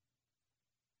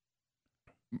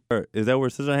 Is that where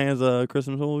Scissorhands a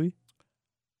Christmas movie?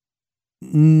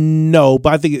 No,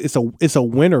 but I think it's a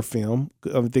winter film.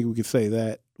 I think we could say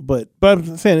that. But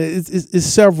I'm saying it's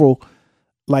several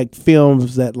like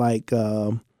films that like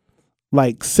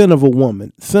Sin of a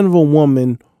Woman. Sin of a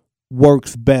Woman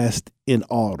works best in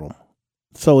autumn.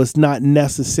 So it's not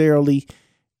necessarily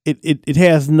it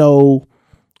has no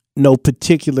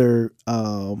particular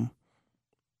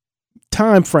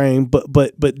time frame,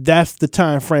 but that's the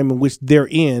time frame in which they're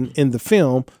in the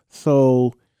film.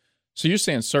 So you're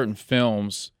saying certain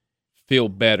films feel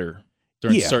better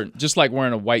during certain, just like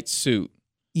wearing a white suit.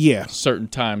 Yeah, certain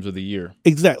times of the year.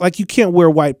 Exactly. Like you can't wear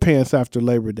white pants after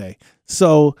Labor Day.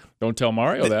 So don't tell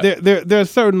Mario that. There are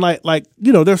certain like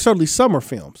there's certainly summer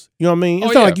films. You know what I mean?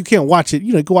 It's not like you can't watch it.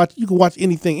 You can watch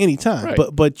anything anytime. Right.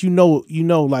 But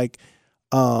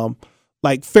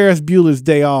like Ferris Bueller's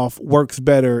Day Off works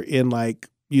better in right.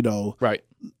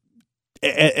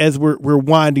 As we're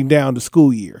winding down the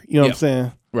school year. You know what I'm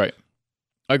saying? Right.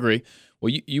 I agree.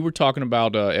 Well, you were talking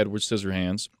about Edward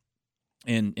Scissorhands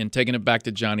and taking it back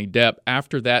to Johnny Depp.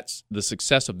 After the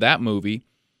success of that movie,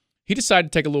 he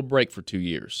decided to take a little break for 2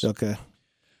 years. Okay.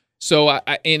 So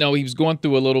I he was going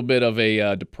through a little bit of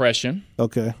a depression.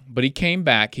 Okay. But he came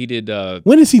back. He did.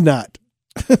 When is he not?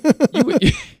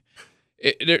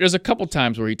 There's a couple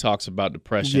times where he talks about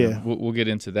depression. Yeah. We'll get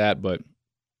into that. But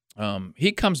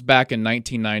he comes back in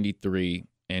 1993,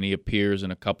 and he appears in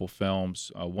a couple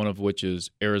films. One of which is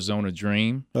Arizona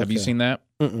Dream. Okay. Have you seen that?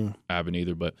 Mm-mm. I haven't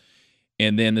either.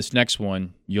 And then this next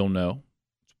one, you'll know.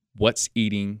 What's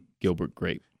Eating Gilbert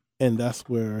Grape? And that's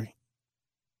where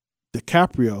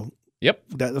DiCaprio. Yep.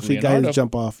 That's where he got his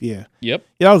jump off. Yeah. Yep.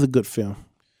 Yeah, that was a good film.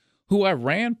 Who I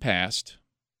ran past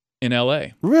in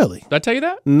L.A. Really? Did I tell you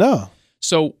that? No.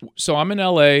 So I'm in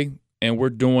L.A. and we're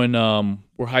doing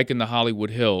we're hiking the Hollywood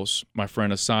Hills, my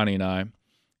friend Asani and I,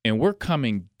 and we're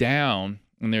coming down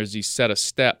and there's these set of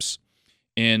steps,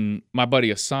 and my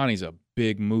buddy Asani's a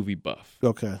big movie buff.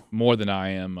 Okay. More than I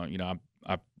am.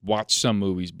 I watch some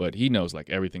movies, but he knows like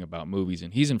everything about movies,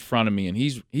 and he's in front of me and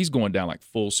he's going down like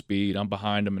full speed. I'm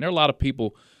behind him, and there are a lot of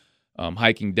people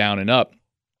hiking down and up.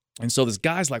 And so this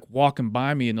guy's like walking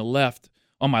by me on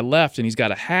my left, and he's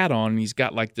got a hat on and he's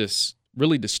got like this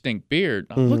really distinct beard.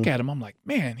 I look at him, I'm like,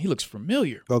 man, he looks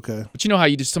familiar. Okay. But you know how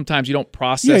you just sometimes you don't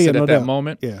process it at that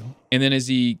moment? Yeah. And then as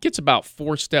he gets about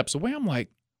 4 steps away, I'm like,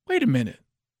 wait a minute.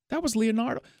 That was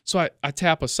Leonardo. So I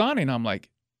tap Asani and I'm like,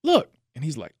 look. And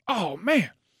he's like, oh, man.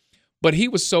 But he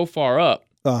was so far up.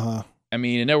 Uh-huh. I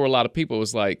mean, and there were a lot of people. It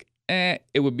was like,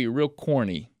 it would be real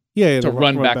corny to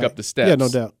run back up the steps. Yeah, no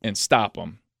doubt. And stop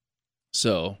him.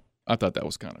 So I thought that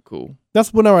was kind of cool.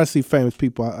 That's whenever I see famous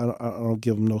people, I don't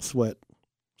give them no sweat.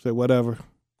 Say whatever.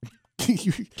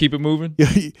 Keep it moving?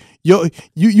 You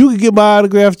can get my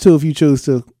autograph too if you choose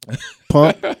to,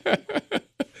 punk.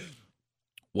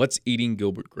 What's Eating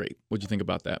Gilbert Grape? What'd you think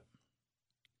about that?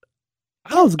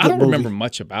 I don't remember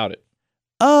much about it.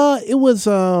 It was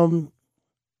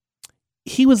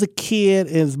he was a kid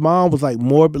and his mom was like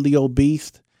morbidly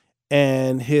obese,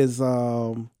 and his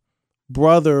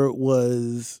brother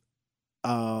was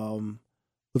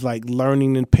like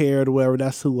learning impaired or whatever.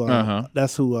 That's who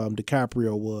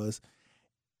DiCaprio was.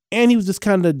 And he was just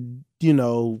kind of,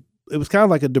 it was kind of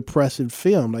like a depressive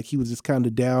film. Like he was just kind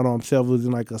of down on himself. It was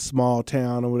in like a small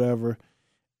town or whatever.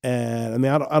 And I mean,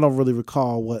 I don't really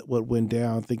recall what went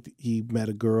down. I think he met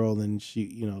a girl and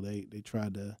she, they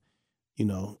tried to,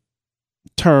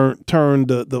 turn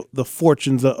the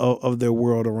fortunes of their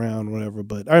world around, or whatever.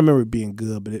 But I remember it being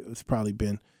good, but it's probably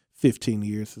been 15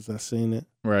 years since I've seen it.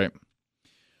 Right.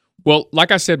 Well,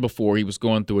 like I said before, he was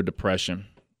going through a depression,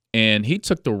 and he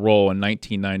took the role in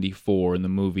 1994 in the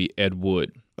movie Ed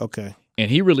Wood. Okay. And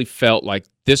he really felt like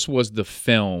this was the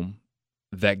film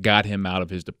that got him out of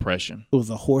his depression. It was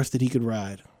a horse that he could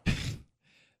ride.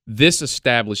 This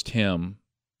established him.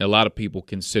 A lot of people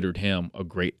considered him a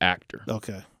great actor.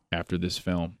 Okay. After this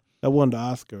film. That won the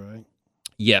Oscar, right?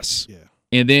 Yes. Yeah.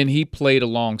 And then he played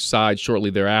alongside,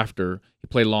 shortly thereafter, he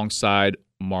played alongside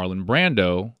Marlon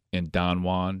Brando and Don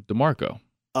Juan DeMarco.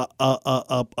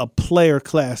 A player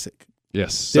classic.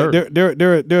 Yes, sir.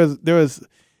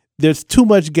 There's too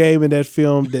much game in that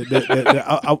film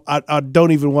that I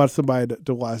don't even want somebody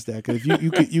to watch that, because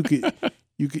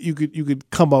you could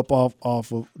come up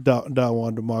off of Don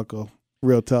Juan DeMarco.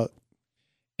 Real talk.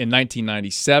 In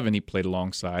 1997, he played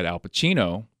alongside Al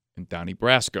Pacino and Donnie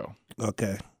Brasco.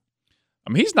 Okay. I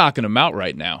mean, he's knocking him out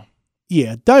right now.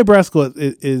 Yeah, Donnie Brasco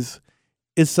is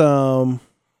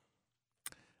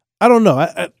I don't know.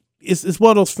 It's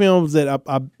one of those films that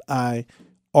I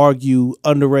argue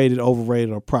underrated,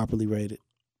 overrated, or properly rated,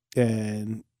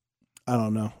 and I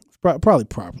don't know. It's probably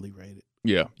properly rated.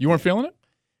 Yeah, you weren't feeling it?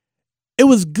 It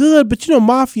was good, but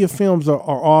mafia films are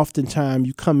oftentimes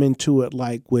you come into it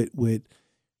like with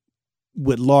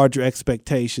larger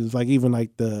expectations, like even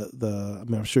like the I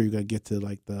mean, I'm sure you're gonna get to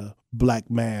like the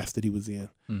Black Mass that he was in,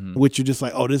 which you're just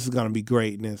like, oh, this is gonna be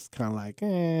great, and it's kind of like,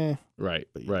 right,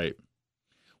 yeah. right.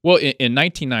 Well, in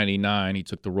 1999, he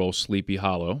took the role Sleepy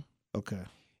Hollow. Okay,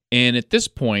 and at this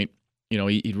point,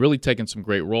 he'd really taken some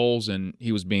great roles, and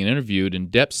he was being interviewed, and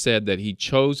Depp said that he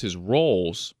chose his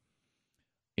roles,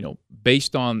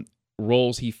 based on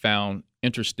roles he found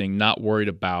interesting, not worried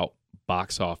about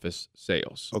box office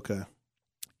sales. Okay.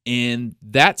 And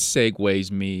that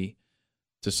segues me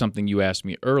to something you asked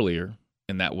me earlier,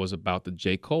 and that was about the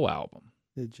J. Cole album.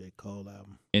 The J. Cole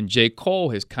album. And J. Cole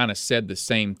has kind of said the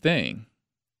same thing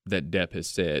that Depp has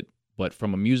said, but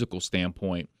from a musical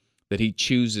standpoint, that he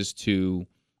chooses to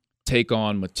take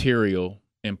on material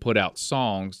and put out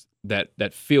songs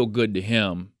that feel good to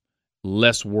him,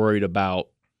 less worried about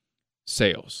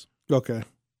sales. Okay.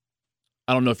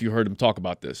 I don't know if you heard him talk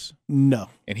about this. No.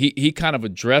 And he kind of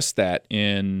addressed that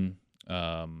in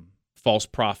False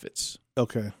Prophets.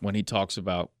 Okay. When he talks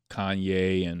about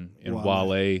Kanye and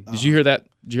Wale. Uh-huh. Did you hear that?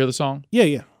 Did you hear the song?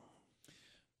 Yeah.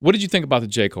 What did you think about the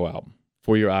J. Cole album,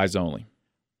 For Your Eyes Only?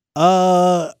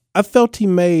 I felt he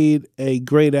made a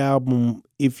great album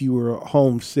if you were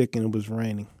homesick and it was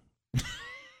raining.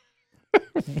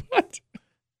 What?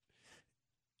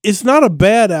 It's not a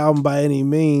bad album by any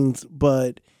means,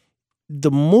 but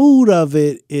the mood of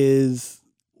it is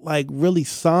like really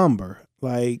somber.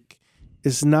 Like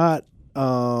it's not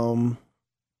I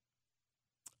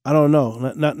don't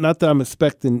know. Not that I'm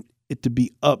expecting it to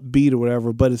be upbeat or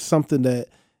whatever, but it's something that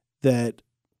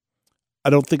I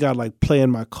don't think I'd like play in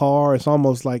my car. It's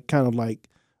almost like kind of like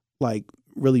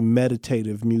really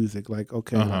meditative music. Like,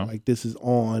 okay, like this is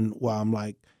on while I'm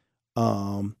like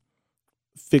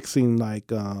fixing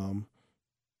like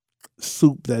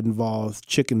soup that involves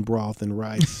chicken broth and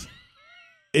rice.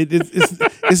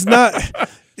 It's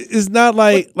not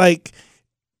like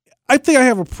I think I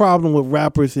have a problem with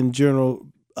rappers in general.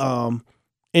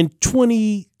 In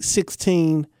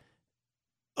 2016,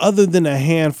 other than a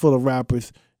handful of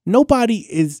rappers, nobody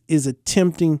is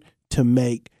attempting to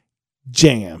make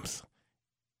jams.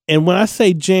 And when I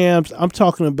say jams, I'm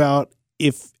talking about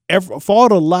if all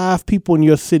the live people in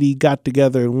your city got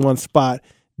together in one spot,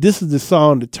 this is the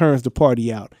song that turns the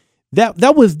party out.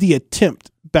 That was the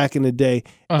attempt back in the day.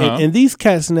 And these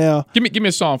cats now, give me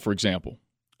a song, for example.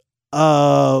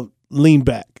 Lean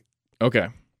Back. Okay.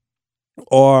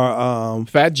 Or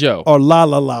Fat Joe. Or La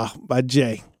La La by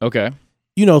Jay. Okay.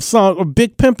 Song or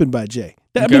Big Pimpin' by Jay.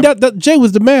 I mean, that Jay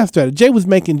was the master at it. Jay was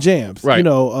making jams. Right.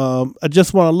 I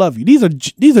Just Want to Love You. These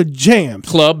are jams.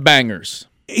 Club bangers.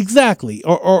 Exactly.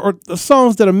 Or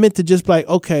songs that are meant to just be like,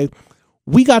 okay,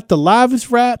 we got the livest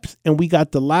raps and we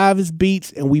got the livest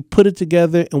beats and we put it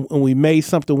together and we made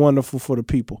something wonderful for the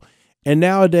people. And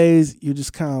nowadays, you're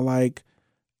just kind of like,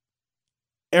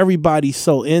 everybody's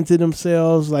so into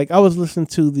themselves. Like I was listening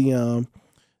to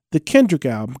the Kendrick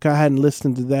album. I hadn't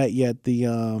listened to that yet.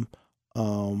 The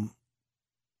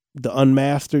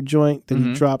Unmastered joint that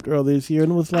he dropped earlier this year,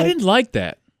 and it was like I didn't like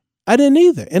that. I didn't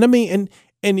either. And I mean,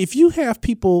 and if you have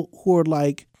people who are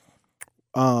like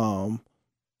the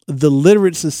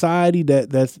literate society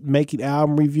that's making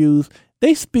album reviews,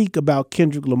 they speak about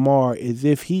Kendrick Lamar as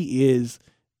if he is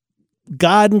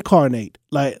God incarnate,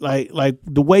 like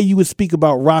the way you would speak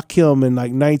about Rakim in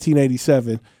like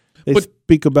 1987. They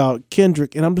speak about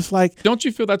Kendrick, and I'm just like, don't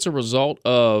you feel that's a result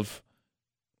of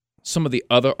some of the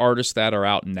other artists that are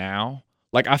out now?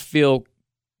 Like, I feel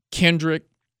Kendrick,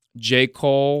 J.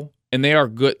 Cole, and they are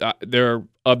good. They're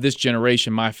of this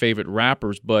generation, my favorite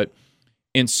rappers, but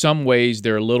in some ways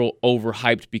they're a little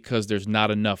overhyped because there's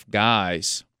not enough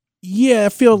guys. Yeah, I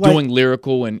feel like doing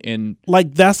lyrical and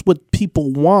like that's what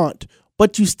people want,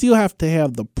 but you still have to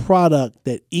have the product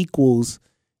that equals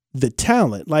the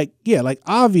talent. Like, yeah, like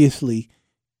obviously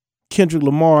Kendrick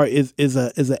Lamar is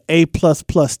a A++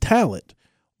 talent,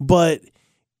 but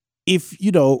if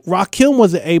Rakim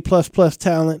was an A++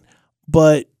 talent,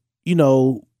 but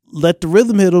Let the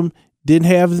Rhythm Hit Him didn't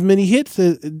have as many hits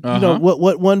as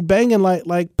what one banging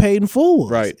like Paid in Full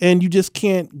was, right? And you just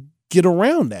can't get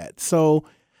around that. So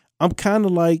I'm kind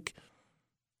of like,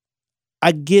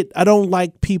 I don't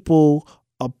like people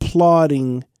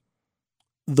applauding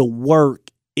the work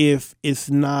if it's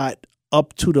not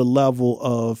up to the level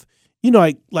of, I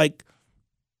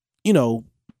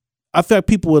feel like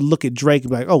people would look at Drake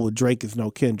and be like, oh, well, Drake is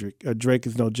no Kendrick or Drake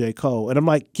is no J. Cole. And I'm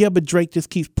like, yeah, but Drake just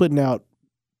keeps putting out,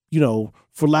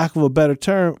 for lack of a better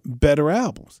term, better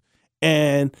albums.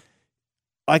 And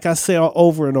like I say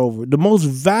over and over, the most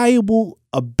valuable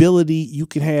ability you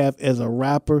can have as a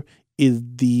rapper is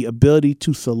the ability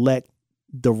to select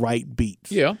the right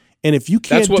beats. Yeah. And if you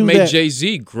can't do that, that's what made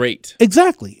Jay-Z great.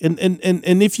 Exactly. And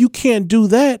if you can't do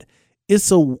that,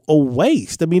 it's a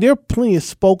waste. I mean, there are plenty of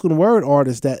spoken word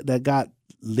artists that got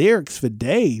lyrics for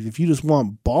days. If you just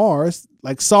want bars,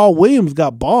 like Saul Williams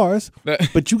got bars,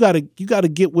 but you gotta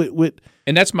get with.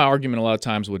 And that's my argument a lot of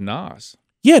times with Nas.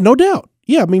 Yeah, no doubt.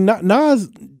 Yeah, I mean, Nas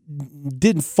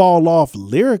didn't fall off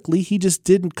lyrically. He just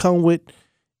didn't come with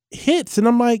hits. And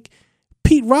I'm like,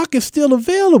 Pete Rock is still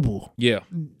available. Yeah.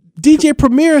 DJ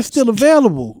Premier is still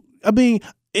available. I mean,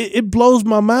 it blows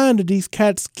my mind that these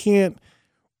cats can't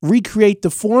recreate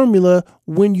the formula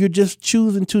when you're just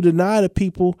choosing to deny the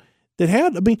people that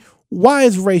have. I mean, why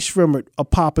is Ray Shrimmer a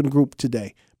popping group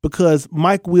today? Because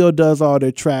Mike Will does all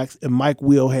their tracks, and Mike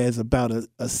Will has about a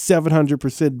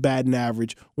 700% batting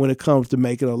average when it comes to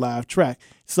making a live track.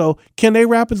 So can they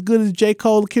rap as good as J.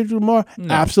 Cole or Kendrick Lamar?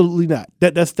 No. Absolutely not.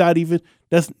 That's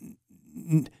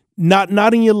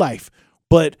not in your life.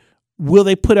 But will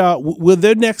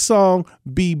their next song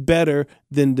be better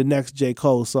than the next J.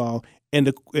 Cole song?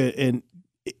 And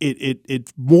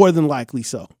it's more than likely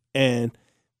so. And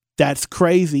that's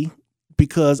crazy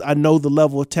because I know the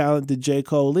level of talent that J.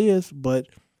 Cole is, but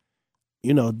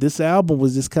this album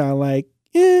was just kind of like,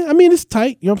 yeah, I mean, it's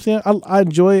tight. You know what I'm saying? I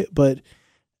enjoy it, but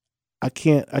I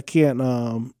can't,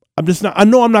 I'm just not, I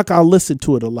know I'm not going to listen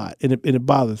to it a lot, and it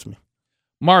bothers me.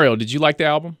 Mario, did you like the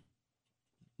album?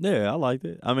 Yeah, I liked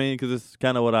it. I mean, because it's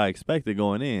kind of what I expected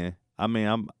going in. I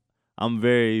mean, I'm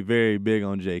very, very big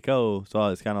on J. Cole, so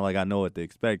it's kind of like I know what to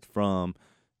expect from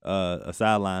a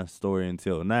sideline story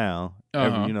until now.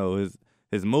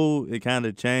 His mood, it kind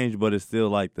of changed, but it's still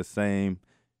like the same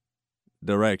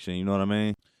direction. You know what I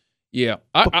mean? Yeah,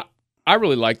 I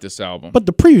really like this album. But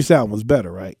the previous album was better,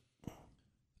 right?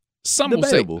 Some will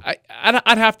say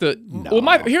I'd have to. No.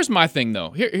 Well, here's my thing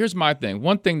though. Here's my thing.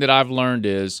 One thing that I've learned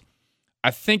is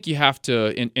I think you have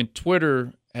to. And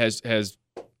Twitter has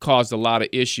caused a lot of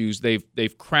issues.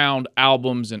 They've crowned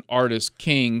albums and artists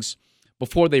kings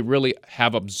before they really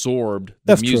have absorbed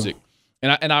the music. True.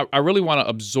 And I really want to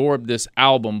absorb this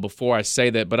album before I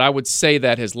say that. But I would say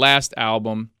that his last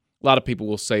album, a lot of people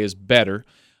will say, is better.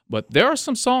 But there are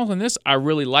some songs on this I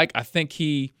really like. I think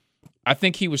he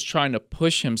was trying to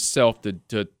push himself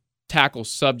to tackle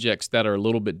subjects that are a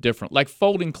little bit different, like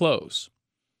folding clothes.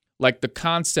 Like the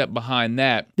concept behind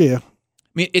that. Yeah.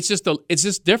 I mean, it's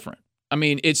just different. I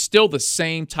mean, it's still the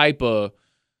same type of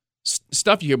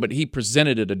stuff you hear, but he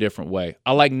presented it a different way.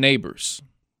 I like Neighbors.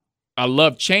 I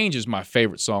love Change is my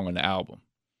favorite song on the album.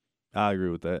 I agree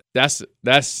with that.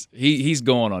 He's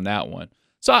going on that one.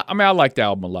 So I like the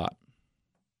album a lot.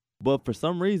 But for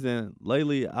some reason,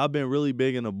 lately, I've been really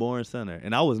big into Born Center.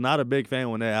 And I was not a big fan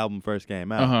when that album first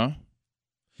came out. Uh-huh.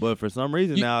 But for some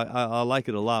reason now, I like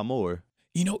it a lot more.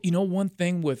 You know one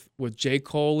thing with J.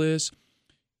 Cole is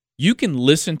you can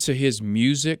listen to his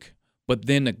music, but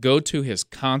then to go to his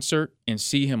concert and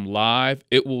see him live,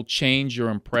 it will change your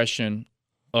impression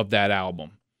of that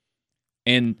album.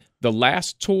 And the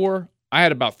last tour, I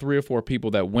had about 3 or 4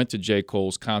 people that went to J.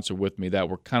 Cole's concert with me that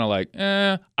were kind of like,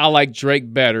 I like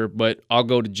Drake better, but I'll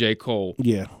go to J. Cole.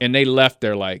 Yeah. And they left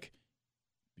there like,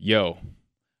 yo,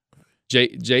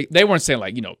 J. They weren't saying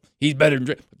like, he's better than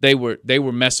Drake. They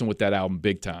were messing with that album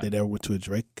big time. They never went to a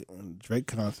Drake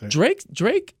concert.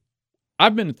 Drake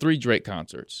I've been to 3 Drake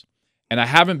concerts, and I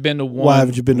haven't been to one Why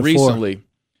haven't you been to 4? recently.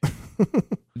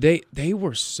 They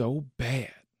were so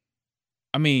bad.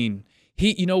 I mean,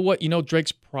 you know what? You know,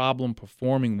 Drake's problem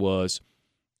performing was,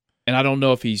 and I don't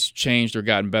know if he's changed or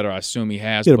gotten better. I assume he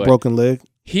has. He had a but broken leg.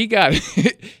 He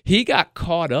got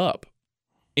caught up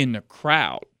in the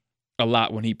crowd a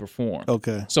lot when he performed.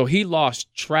 Okay. So he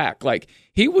lost track. Like,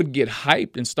 he would get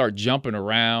hyped and start jumping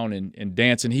around and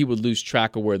dancing. He would lose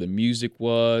track of where the music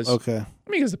was. Okay. I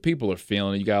mean, because the people are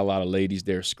feeling it. You got a lot of ladies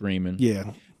there screaming.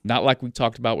 Yeah. Not like we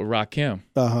talked about with Rakim.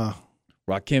 Uh-huh.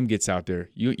 Rakim gets out there.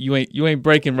 You ain't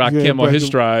breaking Rakim on his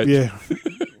stride. Yeah.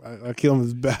 Rakim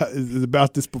is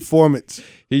about this performance.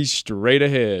 He's straight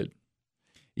ahead.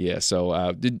 Yeah. So,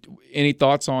 any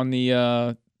thoughts on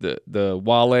the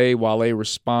Wale? Wale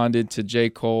responded to J.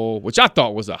 Cole, which I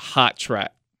thought was a hot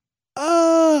track.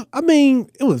 I mean,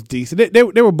 it was decent. They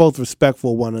were both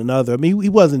respectful of one another. I mean, he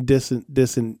wasn't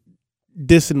dissing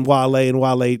Wale, and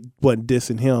Wale wasn't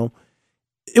dissing him.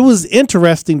 It was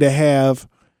interesting to have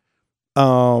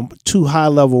 2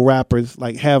 high-level rappers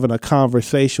like having a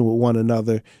conversation with one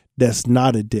another that's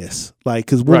not a diss. Like,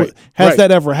 because has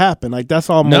that ever happened? Like, that's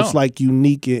almost like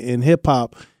unique in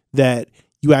hip-hop, that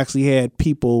you actually had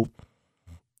people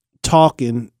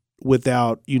talking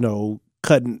without,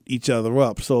 cutting each other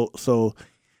up. So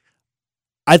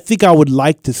I think I would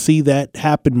like to see that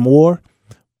happen more,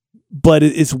 but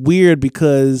it's weird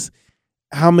because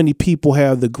how many people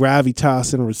have the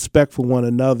gravitas and respect for one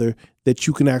another that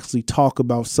you can actually talk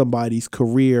about somebody's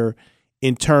career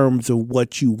in terms of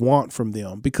what you want from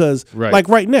them? Because like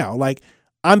right now, like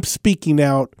I'm speaking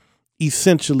out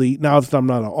essentially, now I'm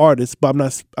not an artist, but I'm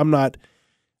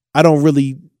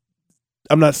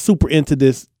not super into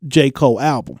this J. Cole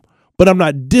album, but I'm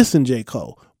not dissing J.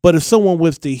 Cole. But if someone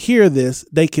was to hear this,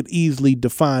 they could easily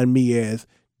define me as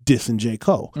dissing J.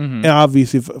 Cole. Mm-hmm. And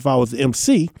obviously if I was the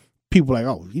MC, people are like,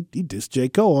 oh, he dissed J.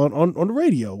 Cole on the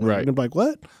radio. Right. And I'm like,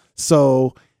 what?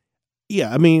 So,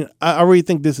 yeah, I mean, I really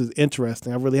think this is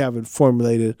interesting. I really haven't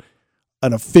formulated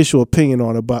an official opinion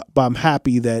on it, but I'm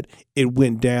happy that it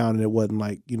went down and it wasn't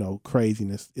like,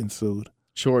 craziness ensued.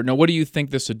 Sure. Now, what do you think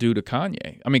this would do to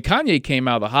Kanye? I mean, Kanye came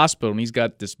out of the hospital and he's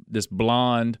got this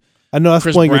blonde I know that's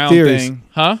Chris one of your Brown theories. thing.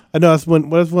 Huh? I know that's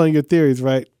one of your theories,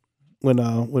 right? When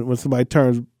somebody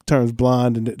turns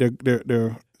blonde and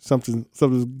they're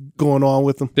something's going on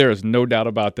with them. There is no doubt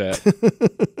about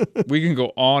that. We can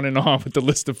go on and on with the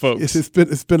list of folks.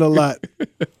 It's been a lot.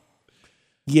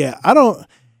 Yeah,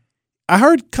 I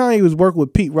heard Kanye was working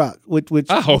with Pete Rock, which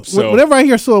I hope so. Whenever I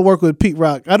hear someone working with Pete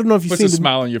Rock, I don't know if you've Puts seen a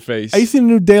smile on your face. Have you seen the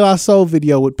new De La Soul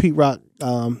video with Pete Rock?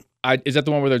 Is that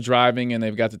the one where they're driving and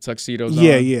they've got the tuxedos on?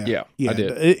 Yeah. I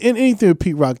did. Anything with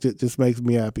Pete Rock just makes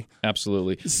me happy.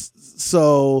 Absolutely.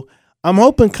 So I'm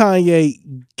hoping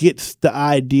Kanye gets the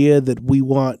idea that we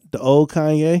want the old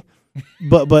Kanye,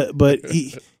 but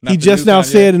he just now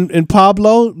said in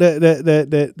Pablo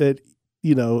that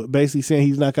basically saying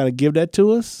he's not going to give that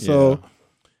to us. So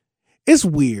it's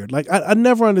weird. Like I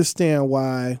never understand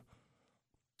why.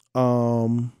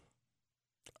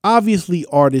 Obviously,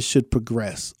 artists should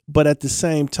progress, but at the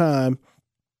same time,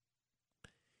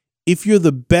 if you're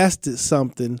the best at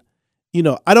something,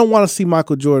 I don't want to see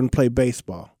Michael Jordan play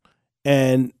baseball.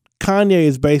 And Kanye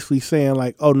is basically saying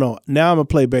like, oh no, now I'm going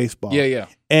to play baseball. Yeah.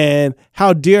 And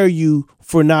how dare you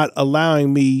for not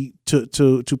allowing me to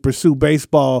pursue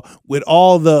baseball with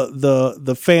all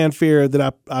the fanfare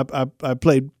that I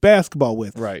played basketball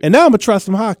with. Right. And now I'm going to try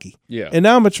some hockey. Yeah. And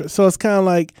now so it's kind of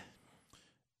like,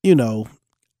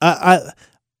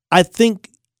 I think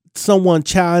someone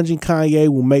challenging Kanye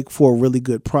will make for a really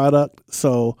good product.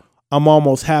 So I'm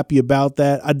almost happy about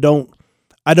that. I don't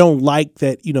like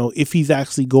that, if he's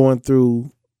actually going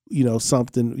through,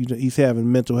 something, he's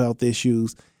having mental health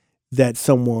issues, that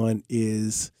someone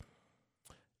is,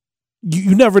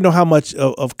 you never know how much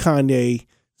of Kanye's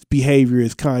behavior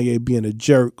is Kanye being a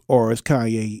jerk or is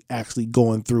Kanye actually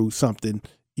going through something,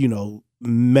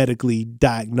 medically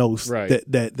diagnosed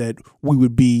that we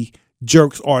would be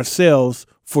jerks ourselves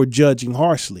for judging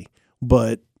harshly.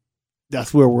 But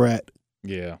that's where we're at.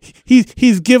 Yeah.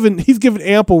 He's given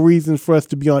ample reasons for us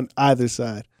to be on either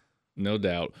side. No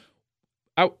doubt.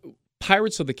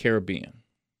 Pirates of the Caribbean.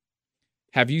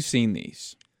 Have you seen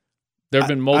these? There have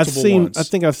been multiple ones. I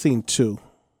think I've seen 2.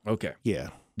 Okay. Yeah.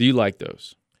 Do you like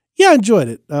those? Yeah, I enjoyed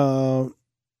it.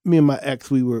 Me and my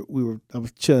ex, I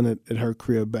was chilling at her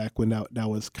crib back when that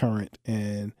was current,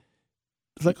 and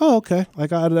it's like, oh, okay.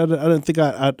 Like I didn't think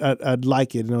I'd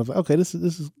like it, and I was like, okay, this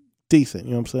is decent.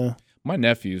 You know what I'm saying? My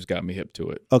nephews got me hip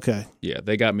to it. Okay. Yeah,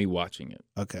 they got me watching it.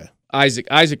 Okay.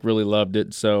 Isaac really loved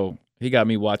it, so he got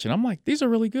me watching. I'm like, these are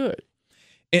really good.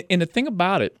 And the thing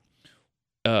about it,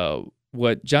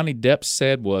 what Johnny Depp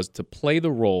said was to play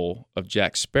the role of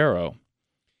Jack Sparrow,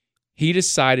 he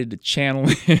decided to channel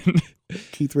in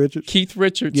Keith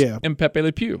Richards yeah. and Pepe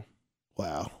Le Pew.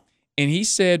 Wow. And he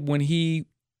said when he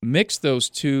mixed those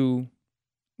two,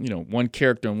 one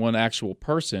character and one actual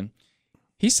person,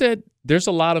 he said there's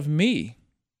a lot of me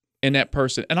in that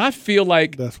person. And I feel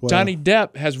like Johnny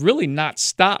Depp has really not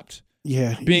stopped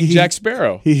being Jack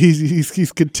Sparrow.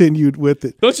 He's continued with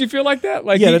it. Don't you feel like that?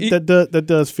 Like that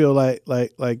does feel like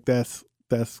that's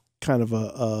kind of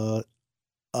a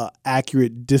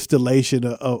accurate distillation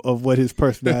of what his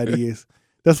personality is.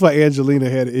 That's why Angelina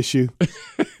had an issue.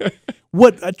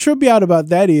 What a trip me out about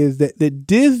that is that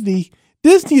Disney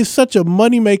is such a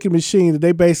money-making machine that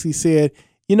they basically said,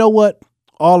 you know what?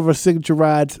 All of our signature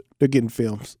rides, they're getting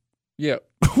films. Yeah.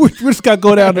 we just got to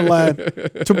go down the line.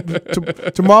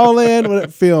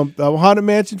 Tomorrowland, film. Haunted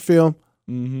Mansion, film.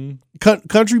 Mm-hmm.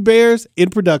 Country Bears, in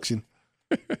production.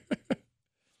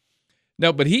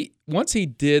 No, but once he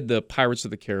did the Pirates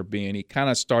of the Caribbean, he kind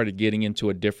of started getting into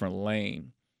a different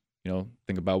lane.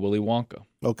 Think about Willy Wonka.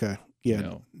 Okay.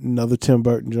 Yeah. Another Tim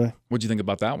Burton joint. What'd you think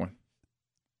about that one?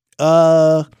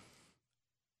 I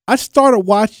started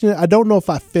watching it. I don't know if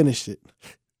I finished it.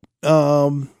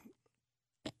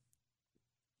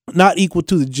 Not equal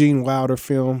to the Gene Wilder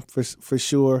film for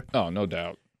sure. Oh, no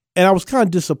doubt. And I was kind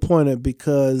of disappointed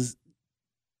because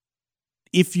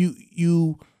if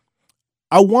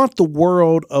I want the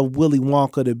world of Willy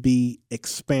Wonka to be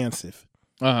expansive.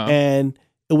 Uh-huh. And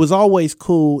it was always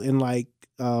cool in like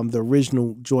the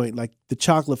original joint, like the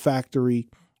Chocolate Factory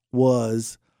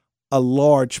was a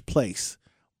large place,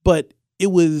 but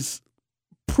it was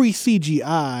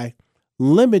pre-CGI,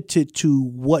 limited to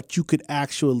what you could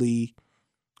actually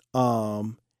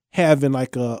have in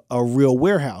like a real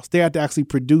warehouse. They had to actually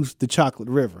produce the Chocolate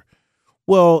River.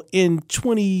 Well, in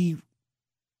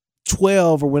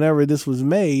 2012 or whenever this was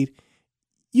made,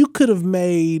 you could have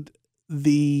made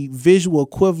the visual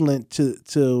equivalent to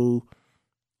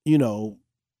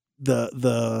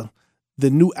the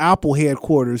new Apple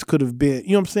headquarters could have been,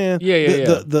 you know what I'm saying?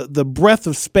 Yeah. The breadth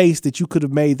of space that you could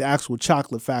have made the actual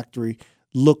Chocolate Factory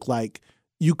look like,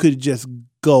 you could just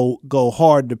go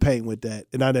hard to paint with that.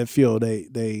 And I didn't feel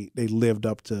they lived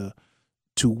up to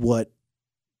what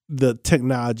the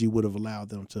technology would have allowed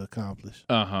them to accomplish.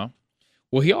 Uh-huh.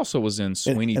 Well, he also was in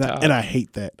Sweeney Todd. And I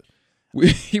hate that.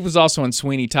 He was also in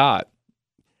Sweeney Todd.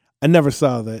 I never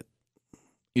saw that.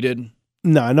 You didn't?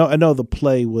 No, I know the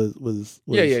play was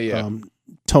yeah.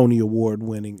 Tony Award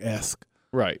winning-esque.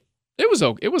 Right. It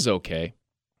was okay.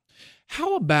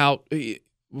 How about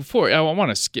before I want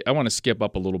to skip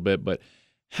up a little bit, but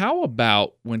how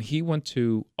about when he went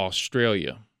to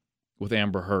Australia with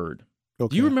Amber Heard?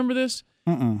 Okay. Do you remember this?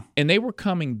 Mm-mm. And they were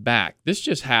coming back. This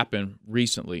just happened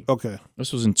recently. Okay.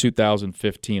 This was in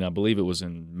 2015. I believe it was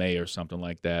in May or something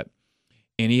like that.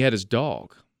 And he had his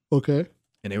dog. Okay.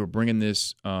 And they were bringing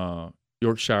this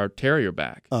Yorkshire Terrier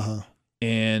back. Uh-huh.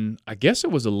 And I guess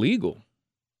it was illegal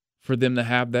for them to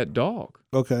have that dog.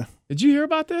 Okay. Did you hear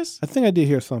about this? I think I did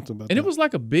hear something about that. And it was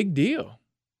like a big deal.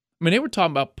 I mean, they were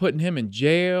talking about putting him in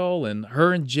jail and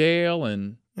her in jail.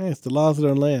 And yeah, it's the laws of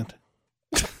their land.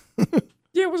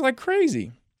 yeah, it was like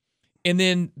crazy. And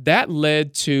then that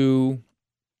led to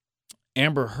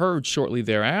Amber Heard shortly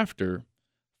thereafter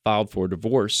filed for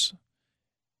divorce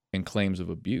and claims of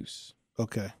abuse.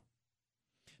 Okay.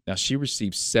 Now, she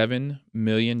received $7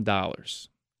 million out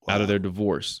of their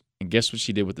divorce. And guess what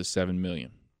she did with the $7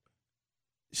 million?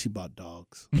 She bought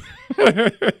dogs.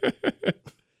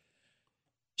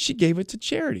 She gave it to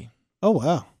charity. Oh,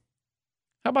 wow.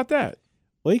 How about that?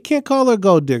 Well, you can't call her a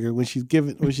gold digger when she's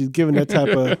giving that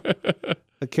type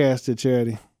of cash to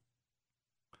charity.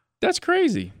 That's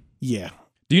crazy. Yeah.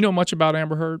 Do you know much about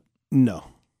Amber Heard? No.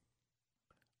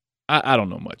 I don't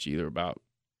know much either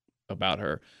about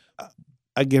her.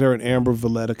 I get her and Amber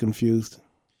Valletta confused.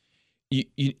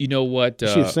 You know what?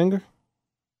 Is she a singer?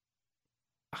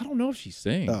 I don't know if she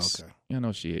sings. Oh, okay. I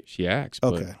know she acts.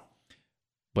 Okay.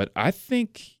 But I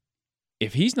think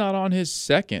if he's not on his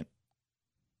second,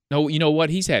 no, you know what?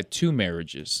 He's had 2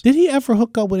 marriages. Did he ever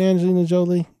hook up with Angelina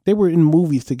Jolie? They were in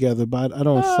movies together, but I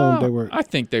don't assume they were. I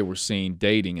think they were seen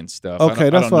dating and stuff. Okay, I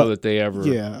don't know that they ever.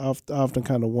 Yeah, I often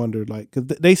kind of wondered, like,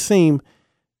 because they seem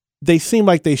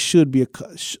like they should be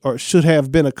or should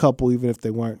have been a couple, even if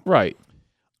they weren't. Right.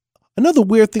 Another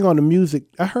weird thing on the music,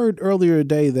 I heard earlier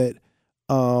today that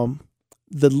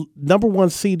the number 1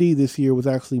 CD this year was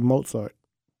actually Mozart.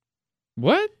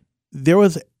 What? There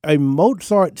was a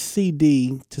Mozart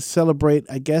CD to celebrate,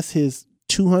 I guess, his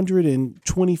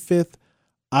 225th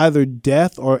either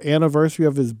death or anniversary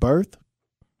of his birth.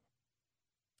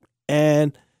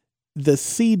 And the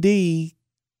CD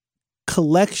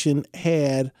collection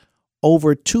had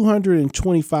over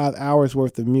 225 hours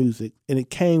worth of music, and it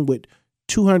came with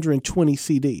 220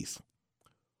 CDs.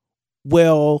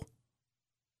 Well,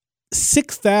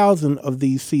 6,000 of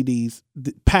these CDs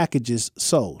packages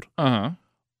sold. Uh-huh.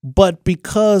 But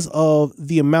because of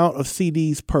the amount of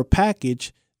CDs per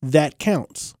package, that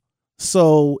counts.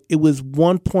 So it was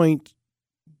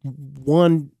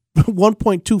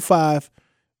 1.25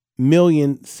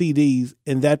 million CDs,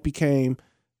 and that became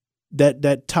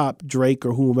that top Drake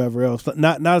or whomever else.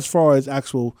 Not as far as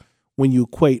actual when you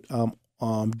equate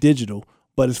digital,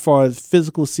 but as far as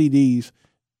physical CDs,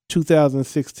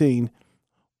 2016,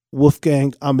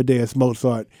 Wolfgang Amadeus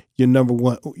Mozart, your number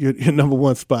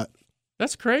one spot.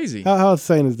 That's crazy. How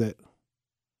insane is that?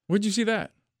 Where'd you see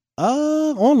that?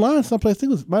 Online someplace. I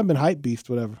think it might have been Hypebeast,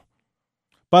 whatever.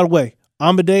 By the way,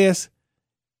 Amadeus,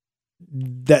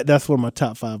 that's one of my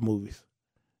top 5 movies.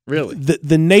 Really?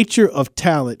 The nature of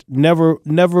talent never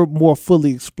more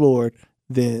fully explored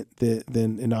than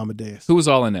in Amadeus. Who was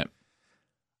all in that?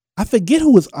 I forget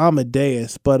who was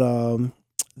Amadeus, but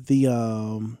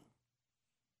the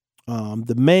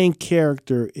main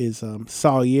character is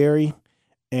Salieri,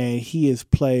 and he is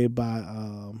played by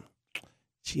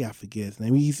I forget his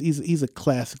name. He's a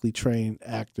classically trained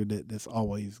actor that's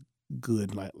always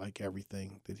good, like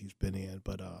everything that he's been in.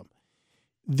 But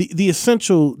the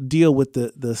essential deal with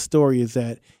the story is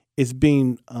that it's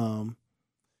being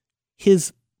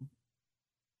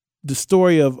the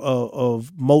story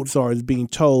of Mozart is being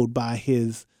told by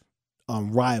his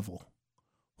rival,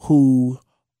 who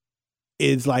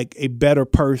is like a better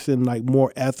person, like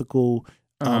more ethical,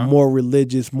 more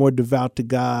religious, more devout to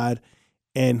God,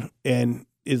 and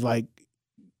is like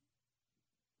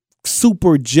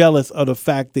super jealous of the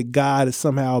fact that God has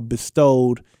somehow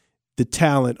bestowed the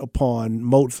talent upon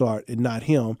Mozart and not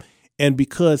him. And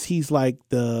because he's like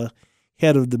the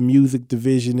head of the music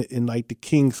division in like the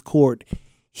king's court,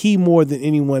 he more than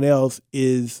anyone else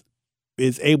is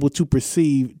able to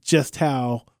perceive just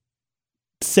how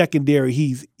secondary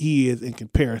he is in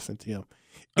comparison to him.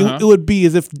 It would be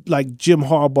as if like Jim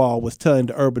Harbaugh was telling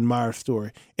the Urban Meyer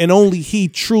story, and only he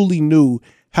truly knew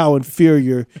how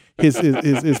inferior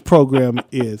his program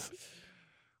is.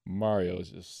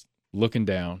 Mario's just looking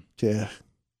down. Yeah.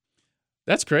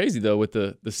 That's crazy though with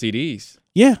the CDs.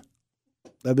 Yeah.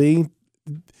 I mean,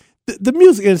 the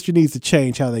music industry needs to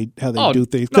change how they do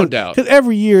things. No doubt. Because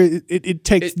every year it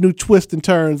takes new twists and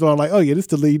turns on like, oh yeah, this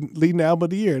is the leading album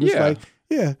of the year. And it's like,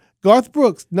 yeah, Garth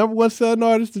Brooks, number 1 selling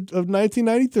artist of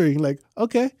 1993. Like,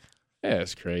 okay. Yeah,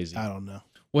 it's crazy. I don't know.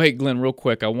 Well, hey, Glenn, real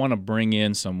quick, I want to bring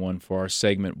in someone for our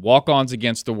segment, Walk-Ons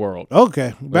Against the World.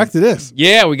 Okay, back to this.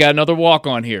 Yeah, we got another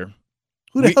walk-on here.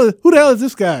 Who the hell is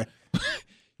this guy?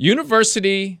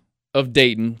 University of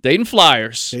Dayton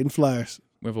Flyers. Dayton Flyers.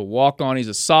 We have a walk-on. He's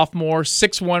a sophomore,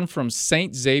 6'1", from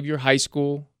St. Xavier High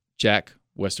School, Jack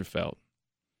Westerfeld.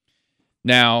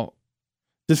 Now,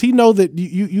 does he know that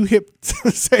you hit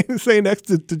say next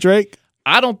to Drake?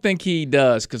 I don't think he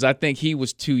does, because I think he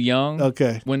was too young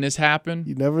when this happened.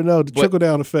 You never know. The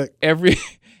trickle-down effect.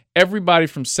 Everybody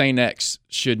from St. X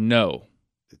should know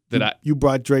that you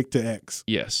brought Drake to X.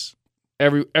 Yes.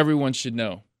 Everyone should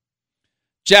know.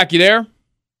 Jack, you there?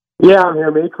 Yeah, I'm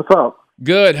here, mate. What's up?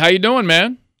 Good. How you doing,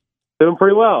 man? Doing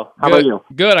pretty well. How about you?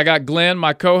 Good. I got Glenn,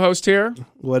 my co-host here.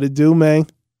 What it do, man?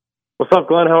 What's up,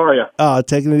 Glenn? How are you? Oh,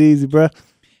 taking it easy, bro.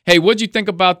 Hey, what'd you think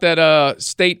about that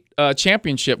state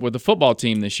championship with the football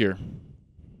team this year?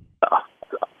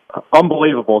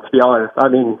 Unbelievable, to be honest. I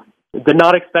mean, did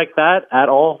not expect that at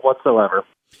all whatsoever.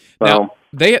 So. Now,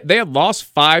 they had lost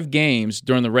 5 games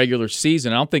during the regular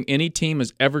season. I don't think any team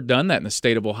has ever done that in the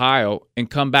state of Ohio and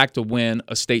come back to win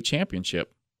a state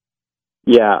championship.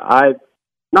 Yeah,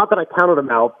 not that I counted them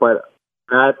out, but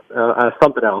that's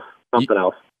something else.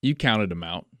 You counted them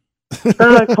out.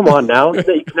 Come on now. You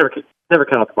can never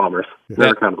count out the Bombers.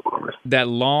 Never count out the Bombers. That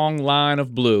long line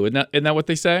of blue. Isn't that what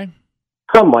they say?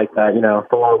 Something like that,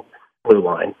 the long blue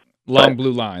line.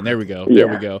 Blue line. There we go. Yeah.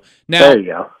 There we go. Now, there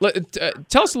you go.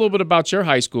 Tell us a little bit about your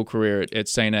high school career at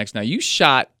St. X. Now, you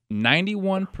shot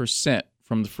 91%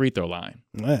 from the free throw line.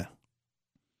 Yeah.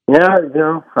 Yeah,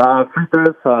 free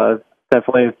throws,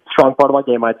 definitely a strong part of my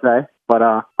game, I'd say. But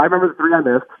I remember the 3 I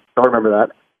missed. Don't remember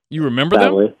that. You remember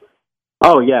them?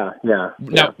 Oh, yeah. Now,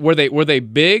 were they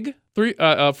big free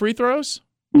throws?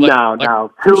 No.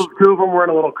 Two of them were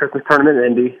in a little Christmas tournament in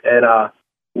Indy, and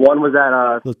one was at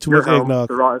the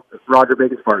Roger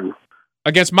Bacon Spartans.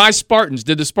 Against my Spartans.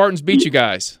 Did the Spartans beat you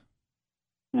guys?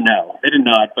 No, they did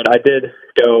not. But I did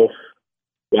go,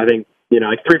 I think,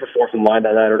 like 3 for 4 from the line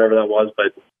that night or whatever that was.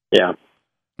 But, yeah.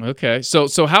 Okay. So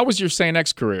how was your St.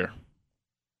 X career?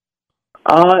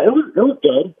 It was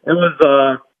good. It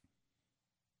was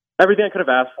everything I could have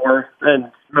asked for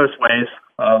in most ways.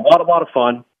 A lot of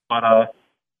fun, but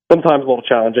sometimes a little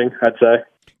challenging, I'd say.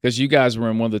 Because you guys were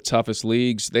in one of the toughest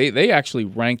leagues. They actually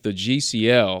ranked the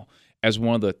GCL as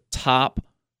one of the top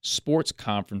sports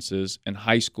conferences in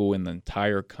high school in the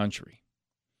entire country.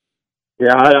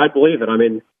 Yeah, I believe it. I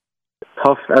mean,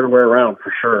 tough everywhere around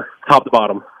for sure, top to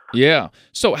bottom. Yeah.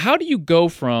 So how do you go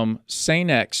from St.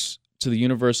 X to the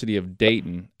University of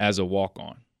Dayton as a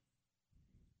walk-on?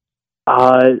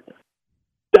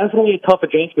 Definitely a tough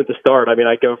adjustment to start. I mean,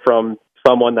 I go from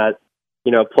someone that,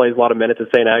 plays a lot of minutes at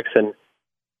St. X and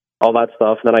all that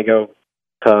stuff, and then I go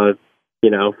to,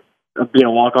 being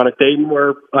a walk-on at Dayton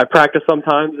where I practice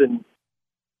sometimes and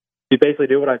you basically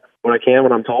do what I can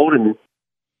when I'm told, and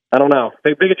I don't know.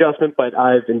 Big adjustment, but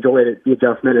I've enjoyed it, the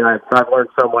adjustment, and I've learned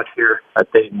so much here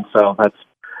at Dayton, so that's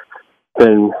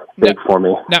been big for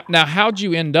me. Now, how'd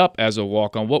you end up as a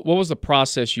walk-on? What was the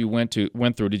process you went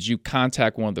through? Did you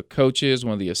contact one of the coaches,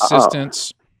 one of the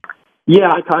assistants?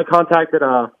 Yeah, I contacted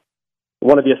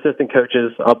one of the assistant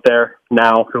coaches up there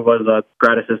now, who was a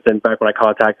grad assistant back when I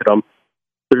contacted him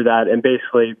through that, and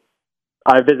basically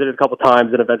I visited a couple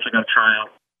times and eventually got a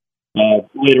tryout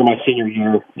later my senior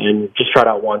year, and just tried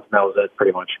out once, and that was it,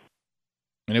 pretty much.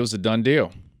 And it was a done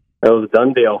deal. It was a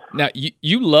done deal. Now,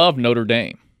 you love Notre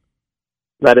Dame.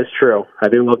 That is true. I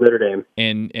do love Notre Dame.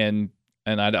 And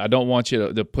I don't want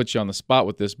you to put you on the spot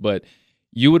with this, but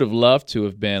you would have loved to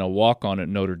have been a walk-on at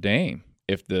Notre Dame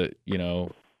if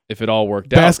it all worked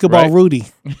Basketball out. Right? Rudy.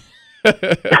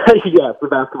 Yes, the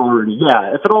basketball Rudy.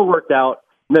 Yeah, if it all worked out,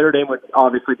 Notre Dame would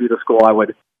obviously be the school I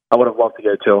would have loved to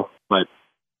go to. But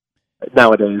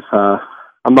nowadays,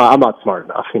 I'm not smart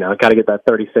enough. Got to get that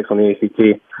 36 on the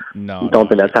ACT. No, don't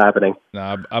think that's happening.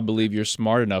 No, I believe you're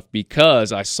smart enough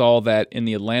because I saw that in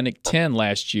the Atlantic 10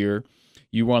 last year,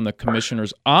 you were on the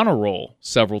commissioner's honor roll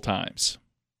several times.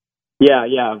 Yeah,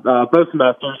 both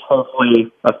semesters.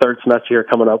 Hopefully, a third semester here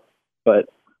coming up, but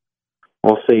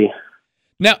we'll see.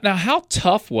 Now, how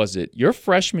tough was it your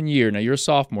freshman year? Now, you're a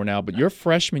sophomore now, but your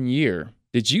freshman year,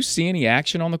 did you see any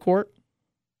action on the court?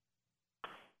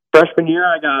 Freshman year,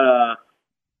 I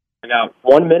got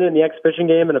 1 minute in the exhibition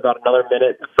game and about another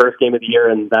minute the first game of the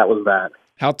year, and that was that.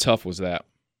 How tough was that?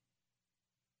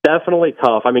 Definitely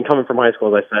tough. I mean, coming from high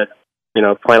school, as I said,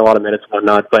 playing a lot of minutes and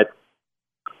whatnot, but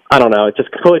I don't know. It's just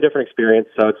a completely different experience,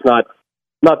 so it's not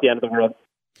the end of the world.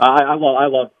 I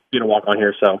love being a walk-on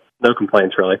here, so no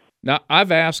complaints, really. Now,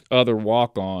 I've asked other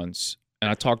walk-ons, and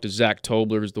I talked to Zach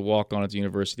Tobler, who's the walk-on at the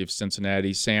University of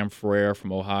Cincinnati, Sam Frere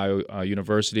from Ohio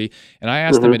University, and I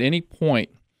asked them at any point,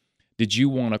 did you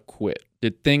want to quit?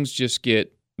 Did things just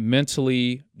get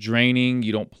mentally draining?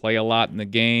 You don't play a lot in the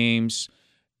games.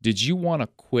 Did you want to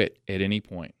quit at any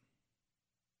point?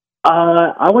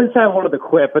 I wouldn't say I wanted to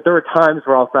quit, but there were times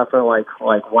where I was definitely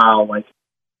like, wow,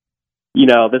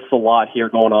 this is a lot here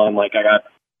going on. Like, I got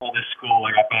all this school,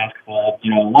 I got basketball,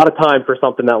 a lot of time for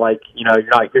something that you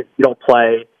don't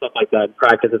play, stuff like that. In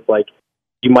practice, it's like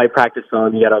you might practice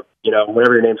some, you gotta,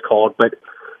 whatever your name's called. But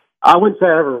I wouldn't say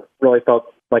I ever really felt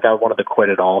like I wanted to quit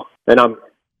at all. And I'm,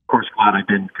 of course, glad I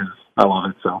didn't because I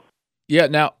love it. So yeah.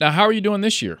 Now, how are you doing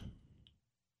this year?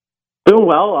 Doing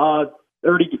well.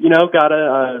 Already,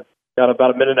 got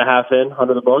about a minute and a half in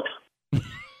under the books.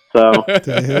 So, it's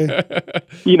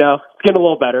getting a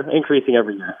little better, increasing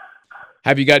every year.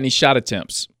 Have you got any shot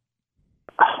attempts?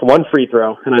 One free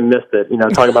throw, and I missed it.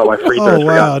 Talking about my free throws. Oh,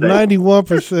 wow,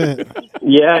 91%.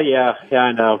 Yeah,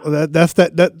 I know.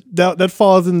 That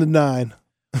falls into 9.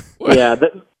 Yeah,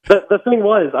 the thing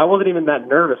was, I wasn't even that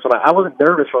nervous I wasn't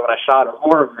nervous when I shot. It was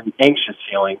more of an anxious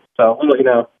feeling. So, it's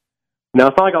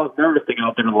not like I was nervous to go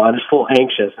up there to the line. I was full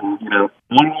anxious, and 1-1.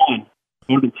 It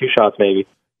would have been 2 shots maybe.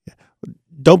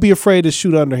 Don't be afraid to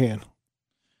shoot underhand.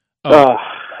 I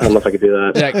don't know if I could do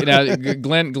that. Yeah, now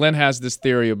Glenn has this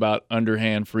theory about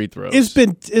underhand free throws.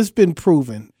 It's been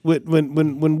proven.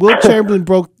 When Will Chamberlain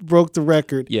broke the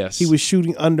record, yes, he was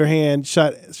shooting underhand,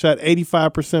 shot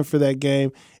 85% for that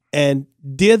game, and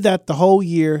did that the whole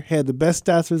year. Had the best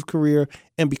stats of his career,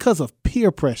 and because of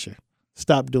peer pressure,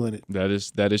 stopped doing it. That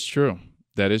is true.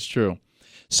 That is true.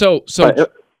 So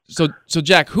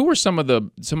Jack, who are some of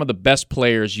the best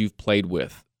players you've played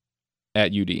with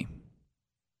at UD?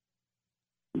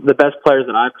 The best players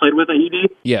that I've played with at UD?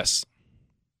 Yes.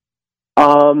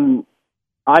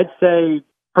 I'd say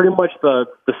pretty much the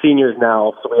seniors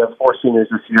now. So we have 4 seniors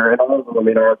this year, and all of them,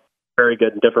 are very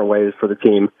good in different ways for the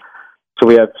team. So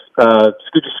we have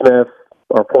Scooter Smith,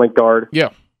 our point guard.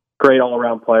 Yeah. Great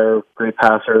all-around player, great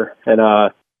passer. And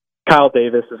Kyle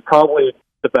Davis is probably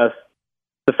the best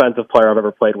defensive player I've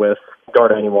ever played with,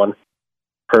 guard anyone,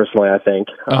 personally, I think.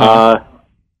 Uh-huh.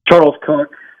 Charles Cook,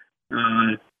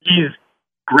 he's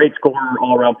great scorer,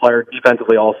 all-around player,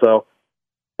 defensively also.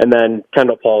 And then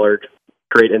Kendall Pollard,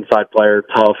 great inside player,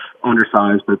 tough,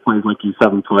 undersized, but plays like he's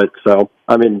 7 foot. So,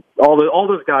 I mean, all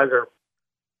those guys are,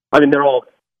 I mean, they're all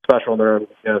special in their own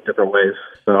different ways.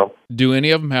 So, do any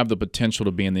of them have the potential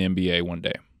to be in the NBA one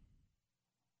day?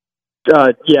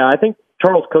 Yeah, I think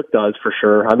Charles Cook does for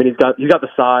sure. I mean, he's got the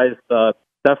size,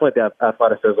 definitely the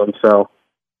athleticism. So,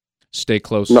 stay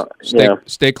close.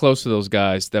 Stay close to those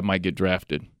guys that might get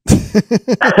drafted.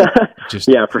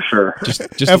 Yeah, for sure. Just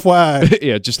FYI.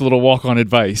 Yeah, just a little walk-on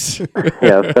advice.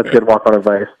 Yeah, that's good walk-on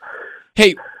advice.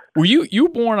 Hey, you were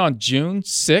born on June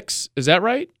 6th? Is that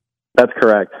right? That's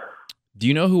correct. Do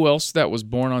you know who else that was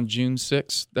born on June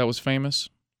 6th that was famous?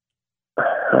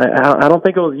 I don't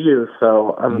think it was you,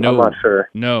 so I'm not sure.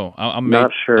 No, I'm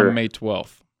not sure. I'm May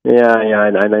 12th. Yeah, I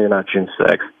know you're not June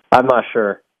 6th. I'm not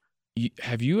sure.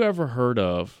 Have you ever heard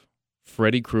of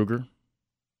Freddy Krueger?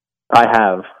 I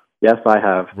have. Yes, I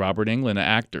have. Robert Englund, an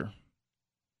actor.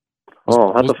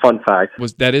 Oh, that's a fun fact.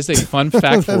 That is a fun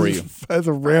fact for you. That's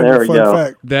a random fun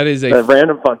fact. That is a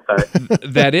random fun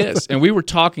fact. That is. And we were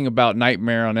talking about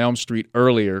Nightmare on Elm Street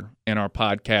earlier in our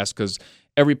podcast because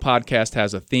every podcast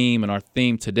has a theme, and our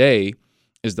theme today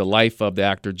is the life of the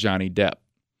actor Johnny Depp.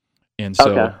 And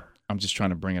so I'm just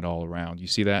trying to bring it all around. You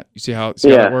see that? You see how it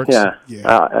works? Yeah.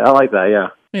 I like that, yeah.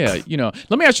 Yeah,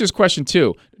 let me ask you this question,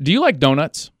 too. Do you like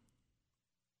donuts?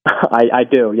 I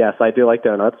do, yes. I do like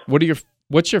donuts.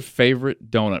 What's your favorite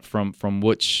donut from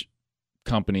which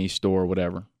company, store,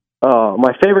 whatever? Oh,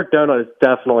 my favorite donut is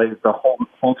definitely the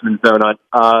Holtzman donut,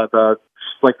 the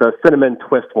cinnamon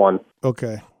twist one.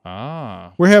 Okay.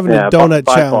 Ah. We're having a donut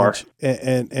challenge,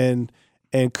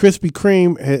 and Krispy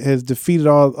Kreme has defeated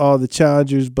all the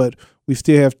challengers, but we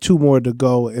still have 2 more to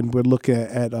go, and we're looking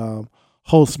at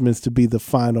Holtzman's to be the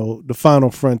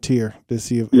final frontier to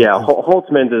see if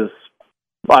Holtzman's is,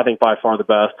 I think, by far the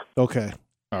best. Okay.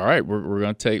 All right, we're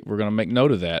gonna make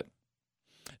note of that.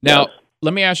 Now,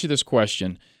 Let me ask you this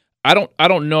question. I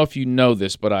don't know if you know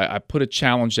this, but I put a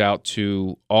challenge out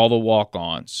to all the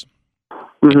walk-ons,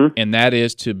 and that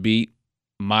is to beat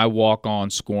my walk-on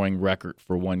scoring record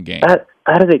for one game. That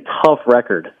is a tough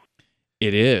record.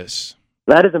 It is.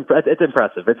 That is it's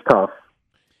impressive. It's tough.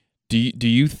 Do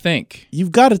you think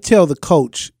you've got to tell the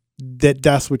coach that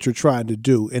that's what you're trying to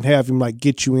do, and have him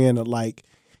get you in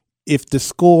if the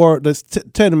score, let's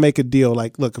tell him to make a deal.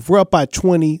 Look, if we're up by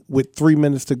 20 with 3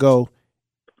 minutes to go,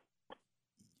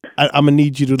 I'm gonna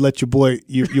need you to let your boy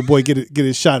get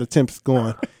his shot attempts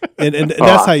going, and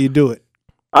that's how you do it.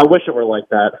 I wish it were like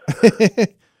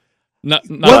that.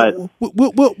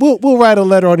 We'll write a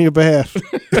letter on your behalf.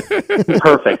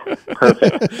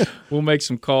 Perfect. We'll make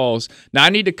some calls. Now I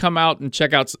need to come out and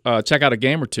check out a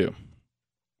game or two.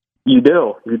 You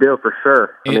do for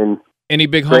sure. Any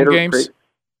big home games?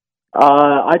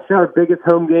 I'd say our biggest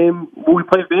home game. We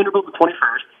play Vanderbilt the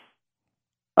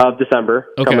 21st of December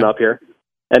coming up here,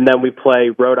 and then we play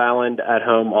Rhode Island at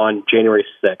home on January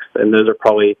 6th, and those are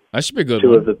probably that should be a good two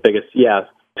one. of the biggest. Yeah.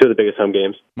 2 of the biggest home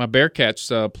games. My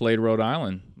Bearcats played Rhode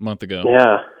Island a month ago.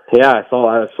 Yeah, I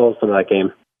saw some of that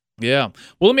game. Yeah.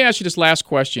 Well, let me ask you this last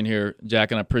question here,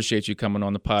 Jack, and I appreciate you coming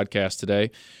on the podcast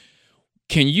today.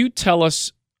 Can you tell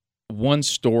us one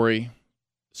story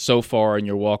so far in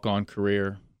your walk-on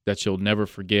career that you'll never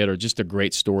forget, or just a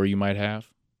great story you might have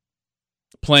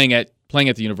playing at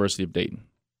the University of Dayton?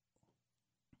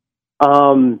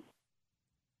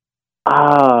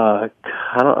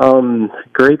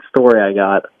 Great story I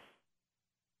got.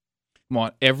 Come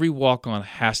on, every walk-on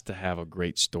has to have a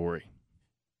great story.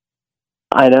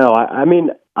 I know. I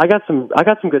mean, I got some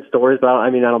good stories, but I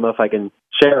don't know if I can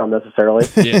share them necessarily.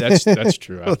 Yeah, that's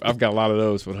true. I've got a lot of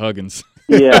those with Huggins.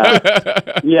 Yeah,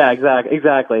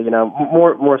 exactly.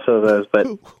 More so those, but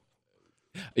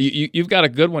you've got a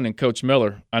good one in Coach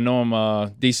Miller. I know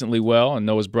him decently well, and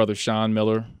know his brother Sean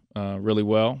Miller really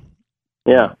well.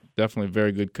 Yeah, definitely a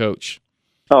very good coach.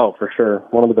 Oh, for sure,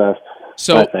 one of the best.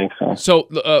 So I think so. So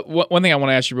one thing I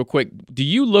want to ask you real quick: do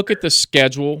you look at the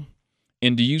schedule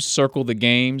and do you circle the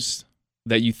games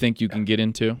that you think you can get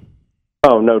into?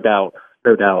 Oh, no doubt.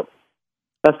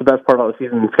 That's the best part about the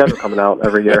season schedule coming out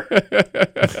every year.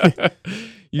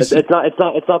 It's not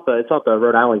the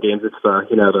Rhode Island games. It's the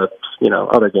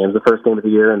other games, the first game of the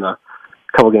year and the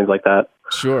couple games like that.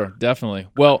 Sure, definitely.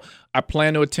 Well, I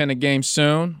plan to attend a game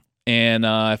soon, and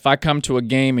if I come to a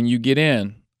game and you get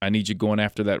in, I need you going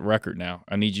after that record now.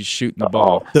 I need you shooting the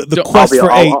ball. The quest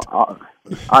for 8.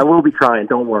 I will be trying.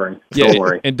 Don't worry. Yeah, Don't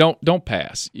worry. and don't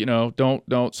pass.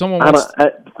 Don't. Someone I wants.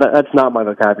 that's not my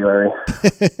vocabulary.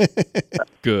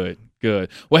 Good.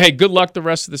 Well, hey, good luck the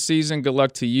rest of the season. Good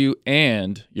luck to you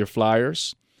and your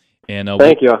Flyers. And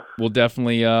Thank you. We'll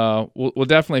definitely, we'll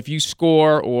definitely, if you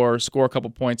score a couple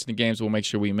points in the games, we'll make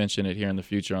sure we mention it here in the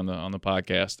future on the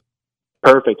podcast.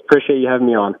 Perfect. Appreciate you having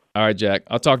me on. All right, Jack.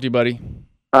 I'll talk to you, buddy.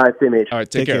 All right, see you, Mitch. All right,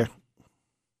 take care.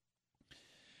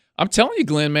 I'm telling you,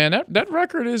 Glenn, man, that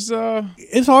record is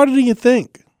It's harder than you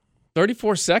think.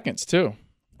 34 seconds too.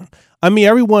 I mean,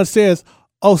 everyone says,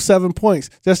 7 points.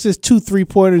 That's just 2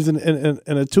 3-pointers and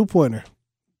a 2-pointer,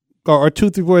 or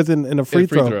 2 3-pointers and a free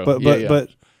throw. But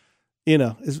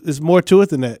it's more to it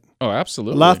than that. Oh,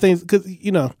 absolutely. A lot of things, because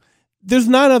there's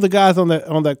 9 other guys on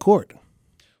that court.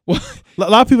 Well, a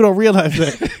lot of people don't realize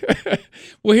that.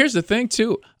 Well, here's the thing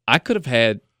too. I could have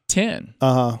had 10.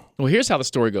 Well, here's how the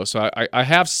story goes. So I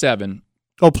have 7.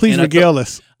 Oh, please regale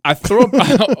us. I throw.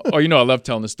 I love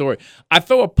telling the story. I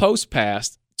throw a post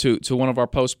pass to one of our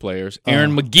post players,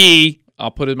 Aaron McGee.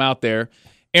 I'll put him out there.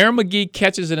 Aaron McGee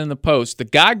catches it in the post. The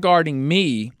guy guarding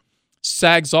me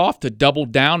sags off to double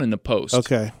down in the post.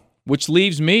 Okay. Which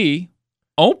leaves me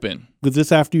open. Was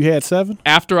this after you had 7?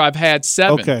 After I've had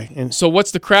 7. Okay. And so what's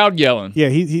the crowd yelling? Yeah,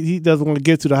 he doesn't want to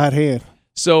get to the hot hand.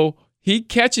 So he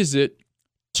catches it,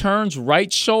 turns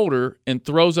right shoulder, and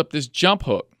throws up this jump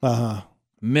hook.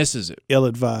 Misses it.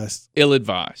 Ill-advised.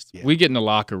 Yeah. We get in the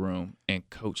locker room, and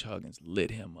Coach Huggins lit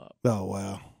him up. Oh,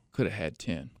 wow. Could have had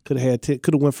 10. Could have had 10.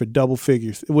 Could have went for double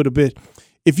figures. It would have been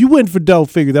 – if you went for double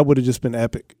figures, that would have just been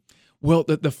epic. Well,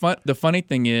 the funny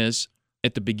thing is,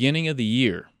 at the beginning of the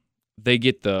year, they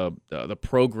get the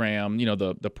program,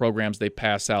 the programs they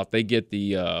pass out, they get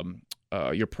the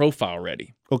your profile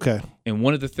ready. Okay. And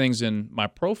one of the things in my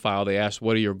profile, they asked,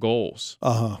 what are your goals?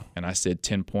 And I said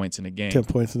 10 points in a game. 10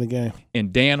 points in a game.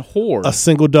 And Dan Horde. A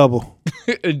single double.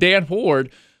 Dan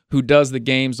Horde, who does the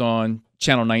games on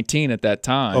Channel 19 at that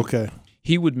time. Okay.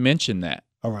 He would mention that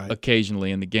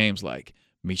occasionally in the games, like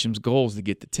Meacham's goal is to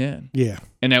get to 10. Yeah.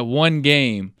 And that one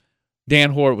game,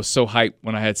 Dan Horde was so hyped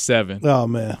when I had 7. Oh,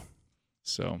 man.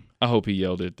 So I hope he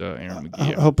yelled at Aaron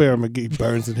McGee. I hope Aaron McGee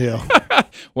burns in hell.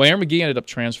 Well, Aaron McGee ended up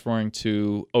transferring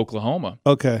to Oklahoma.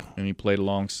 Okay. And he played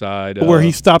alongside. Where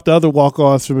he stopped the other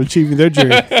walk-ons from achieving their dream.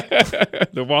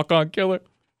 The walk-on killer.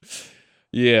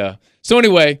 Yeah. So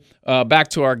anyway, back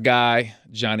to our guy,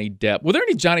 Johnny Depp. Were there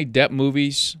any Johnny Depp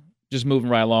movies, just moving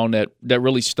right along, that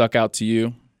really stuck out to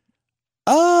you?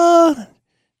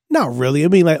 Not really. I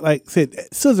mean, like I said,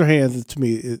 Scissorhands to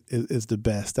me is the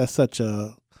best. That's such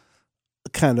a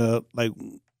kind of like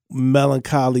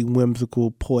melancholy,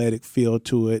 whimsical, poetic feel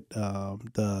to it.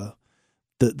 The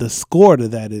score to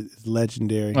that is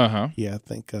legendary. Yeah, I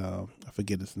think I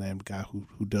forget his name, the guy who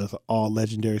does all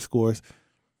legendary scores.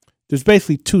 There's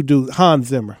basically 2 dudes, Hans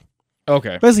Zimmer.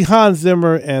 Okay. Basically, Hans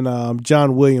Zimmer and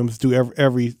John Williams do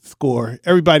every score.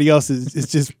 Everybody else is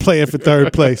just playing for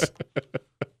third place.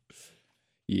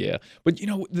 Yeah. But,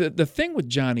 the thing with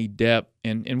Johnny Depp,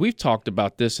 and we've talked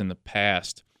about this in the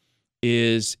past,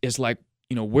 is like,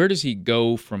 where does he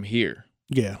go from here?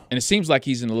 Yeah. And it seems like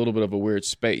he's in a little bit of a weird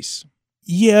space.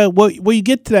 Yeah. Well, you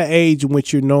get to that age in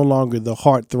which you're no longer the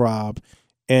heartthrob,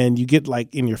 and you get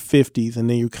like in your 50s, and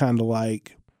then you're kind of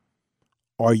like,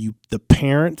 are you the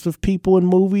parents of people in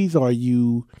movies? Are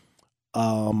you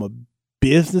a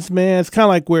businessman? It's kind of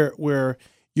like where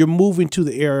you're moving to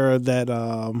the era that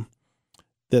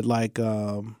like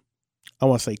I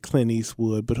want to say Clint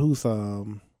Eastwood, but who's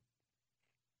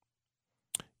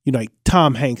like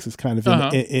Tom Hanks is kind of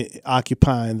in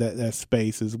occupying that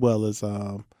space, as well as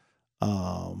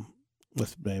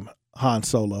what's his name? Han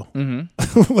Solo.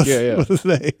 Mm-hmm. What's his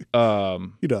name? You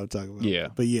know what I'm talking about. Yeah.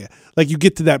 But yeah, like you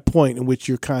get to that point in which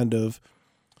you're kind of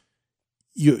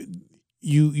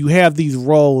you have these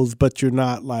roles, but you're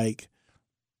not like,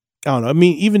 I don't know. I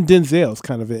mean, even Denzel's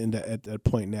kind of at that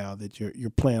point now that you're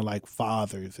playing like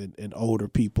fathers and older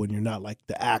people, and you're not like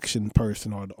the action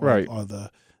person or the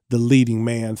leading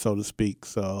man, so to speak.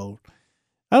 So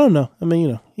I don't know. I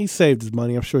mean, he saved his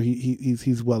money. I'm sure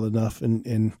he's well enough,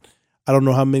 and I don't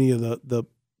know how many of the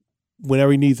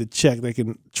whenever he needs a check, they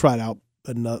can trot out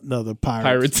another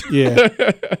Pirates. Yeah.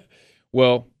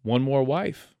 Well, one more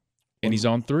wife, and he's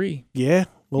on 3. Yeah.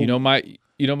 Well,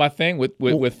 my thing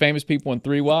with famous people and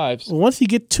 3 wives. Well, once you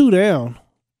get 2 down,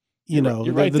 you're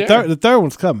right there. The third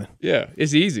one's coming. Yeah,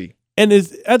 it's easy. And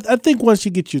I think once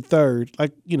you get your third,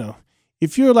 like,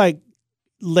 if you're like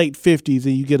late 50s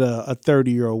and you get a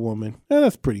 30-year-old woman,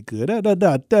 that's pretty good.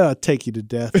 That'll take you to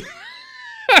death.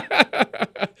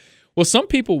 Well, some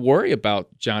people worry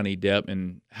about Johnny Depp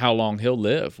and how long he'll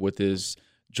live with his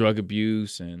drug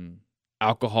abuse and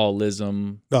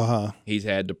alcoholism. Uh-huh. He's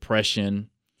had depression.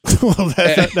 Well,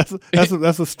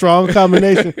 that's a strong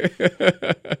combination.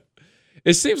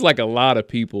 It seems like a lot of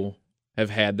people have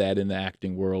had that in the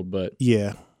acting world, but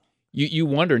Yeah. you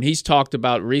wonder, and he's talked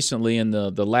about recently in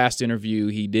the last interview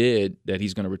he did that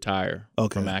he's going to retire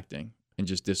from acting and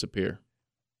just disappear.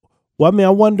 Well, I mean,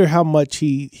 I wonder how much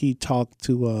he talked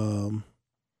to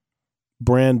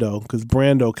Brando, because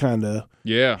Brando kind of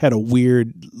had a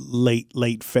weird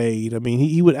late fade. I mean,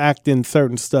 he would act in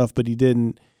certain stuff, but he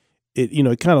didn't.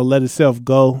 It kind of let itself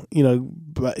go.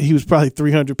 But he was probably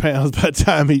 300 pounds by the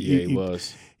time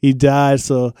he died.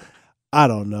 So I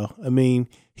don't know. I mean,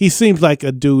 he seems like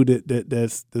a dude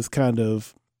that's kind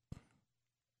of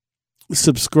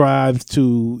subscribes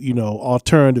to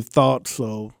alternative thoughts.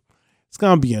 So it's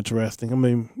gonna be interesting. I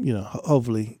mean,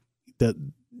 hopefully that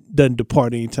doesn't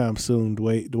depart anytime soon. The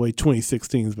way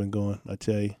 2016 has been going, I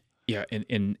tell you. Yeah,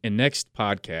 and next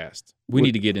podcast we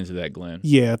need to get into that, Glenn.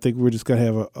 Yeah, I think we're just gonna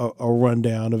have a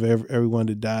rundown of everyone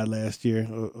that died last year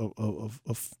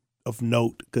of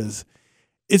note, because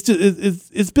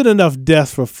it's been enough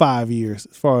deaths for 5 years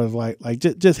as far as like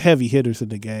just heavy hitters in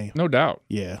the game. No doubt.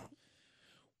 Yeah.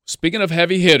 Speaking of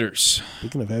heavy hitters,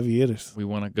 we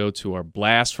want to go to our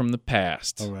blast from the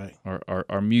past. All right.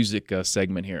 Our music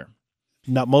segment here.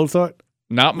 Not Mozart.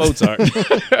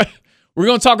 We're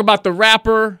going to talk about the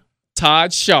rapper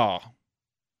Todd Shaw,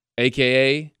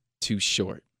 a.k.a. Too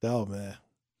Short. Oh, man.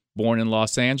 Born in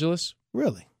Los Angeles.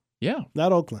 Really? Yeah.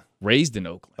 Not Oakland. Raised in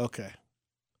Oakland. Okay.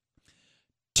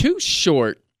 Too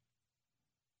Short,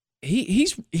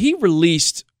 he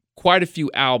released quite a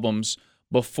few albums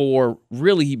before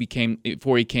he came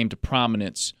to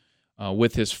prominence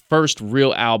with his first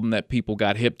real album that people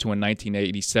got hip to in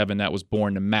 1987. That was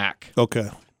Born to Mac. Okay.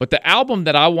 But the album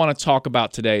that I want to talk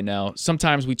about today, now,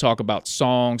 sometimes we talk about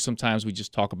songs, sometimes we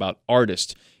just talk about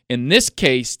artists. In this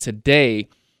case, today,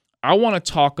 I want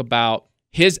to talk about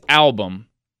his album,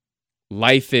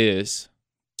 Life Is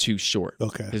Too Short.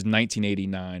 Okay. His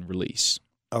 1989 release.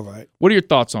 All right. What are your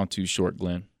thoughts on Too Short,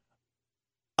 Glenn?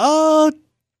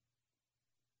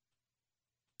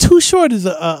 Too Short is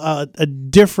a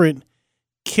different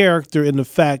character in the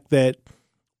fact that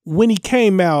when he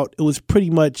came out, it was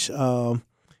pretty much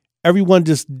everyone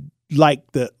just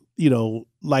liked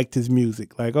his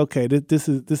music. Like, okay, this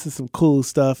is some cool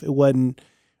stuff. It wasn't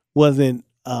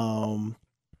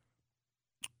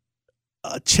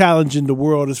challenging the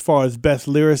world as far as best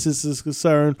lyricist is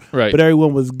concerned. Right. But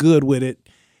everyone was good with it.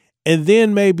 And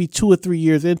then maybe 2 or 3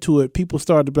 years into it, people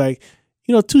started to be like,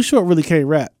 Too Short really can't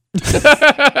rap.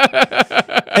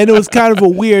 And it was kind of a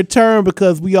weird term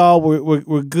because we all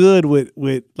were good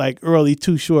with like early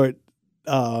Too Short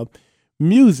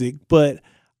music, but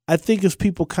I think as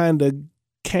people kind of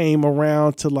came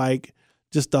around to like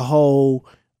just the whole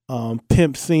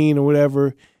pimp scene or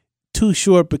whatever, Too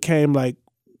Short became like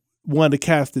one of the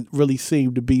cats that really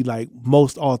seemed to be like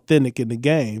most authentic in the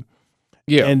game.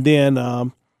 Yeah, and then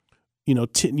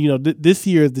this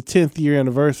year is the 10th year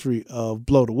anniversary of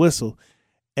Blow the Whistle.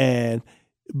 And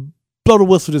Blow the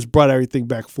Whistle just brought everything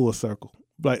back full circle.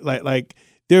 Like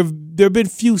there have been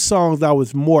few songs I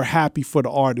was more happy for the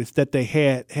artist that they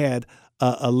had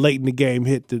a late in the game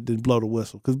hit than Blow the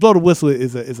Whistle, because Blow the Whistle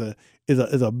is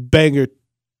a banger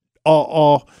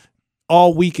all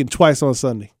week and twice on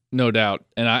Sunday. No doubt.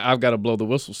 And I've got a Blow the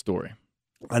Whistle story.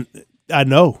 I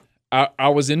know. I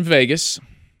was in Vegas,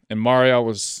 and Mario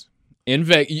was in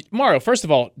Vegas. Mario, first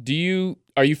of all,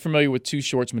 are you familiar with Too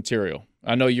Short's material?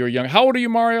 I know you're young. How old are you,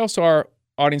 Mario, so our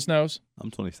audience knows?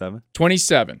 I'm 27.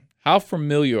 27. How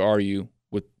familiar are you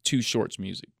with Too Short's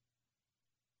music?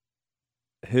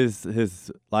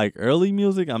 His like early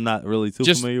music, I'm not really too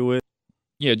familiar with.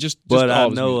 Yeah, just but all I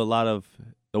his know music. a lot of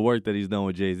the work that he's done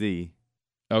with Jay-Z.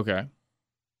 Okay.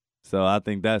 So I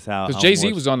think that's how. Because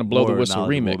Jay-Z was on the Blow the Whistle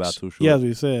remix. About Too Short. Yeah, that's what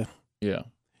he said. Yeah.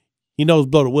 He knows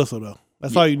Blow the Whistle though.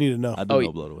 That's all you need to know. I do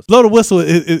know Blow the Whistle. Blow the Whistle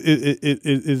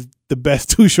is the best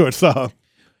Too Short song.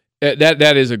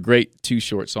 That is a great Too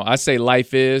Short song. I say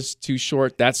Life Is Too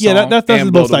Short. That song, yeah, that's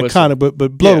his most iconic.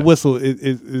 But Blow the Whistle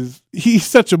is he's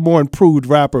such a more improved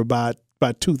rapper by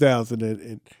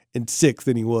 2006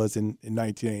 than he was in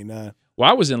 1989. Well,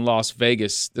 I was in Las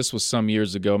Vegas. This was some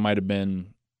years ago. Might have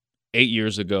been 8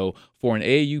 years ago for an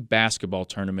AAU basketball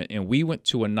tournament, and we went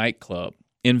to a nightclub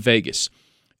in Vegas.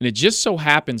 And it just so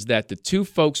happens that the two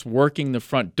folks working the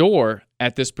front door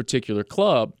at this particular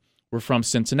club were from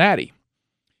Cincinnati.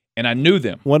 And I knew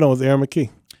them. One of them was Aaron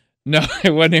McKee. No, it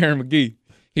wasn't Aaron McGee.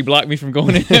 He blocked me from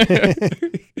going in.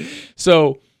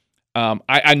 So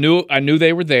I knew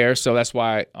they were there, so that's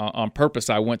why on purpose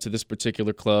I went to this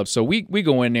particular club. So we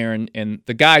go in there, and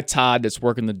the guy Todd that's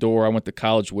working the door I went to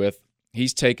college with,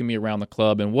 he's taking me around the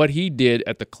club, and what he did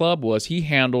at the club was he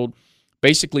handled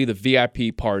basically the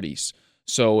VIP parties.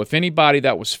 So if anybody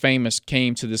that was famous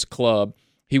came to this club,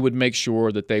 he would make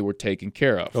sure that they were taken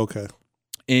care of. Okay.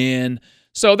 And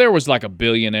so there was like a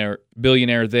billionaire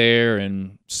there,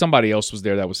 and somebody else was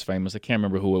there that was famous. I can't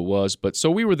remember who it was, but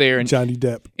so we were there, and Johnny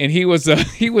Depp. And he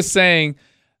was saying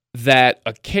that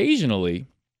occasionally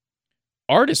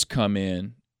artists come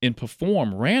in and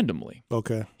perform randomly.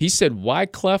 Okay. He said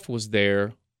Wyclef was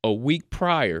there a week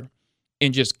prior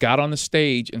and just got on the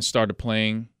stage and started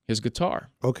playing his guitar.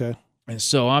 Okay. And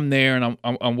so I'm there, and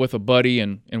I'm with a buddy,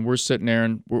 and we're sitting there,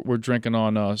 and we're drinking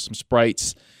on some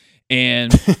Sprites.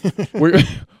 And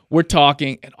we're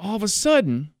talking, and all of a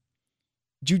sudden,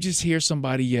 you just hear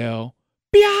somebody yell,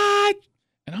 "Biatch!"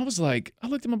 And I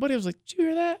looked at my buddy, I was like, "Did you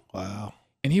hear that?" Wow.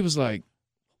 And he was like,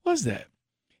 "What was that?"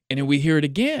 And then we hear it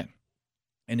again.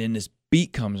 And then this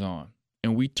beat comes on,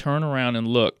 and we turn around and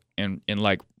look, and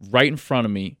like right in front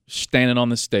of me, standing on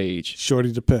the stage,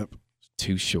 Shorty the Pimp.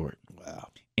 Too Short. Wow.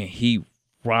 And he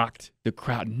rocked the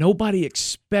crowd. Nobody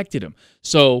expected him.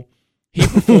 So he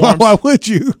performs. Why would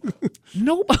you?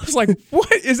 Nobody was like,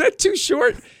 "What? Is that Too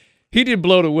Short?" He did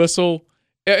blow the whistle.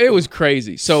 It was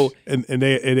crazy. So and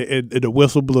the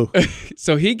whistle blew.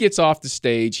 So he gets off the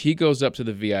stage. He goes up to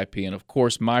the VIP, and of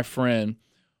course, my friend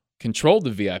controlled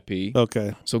the VIP.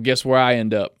 Okay. So guess where I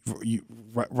end up? You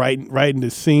right in the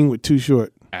scene with Too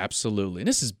Short. Absolutely. And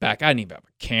this is back. I didn't even have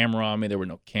a camera on me. There were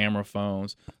no camera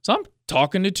phones. So I'm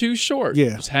talking to Too Short.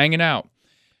 Yeah. Just hanging out.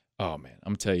 Oh man,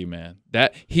 I'm telling you, man,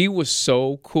 that he was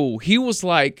so cool. He was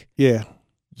like, yeah,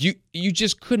 you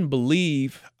just couldn't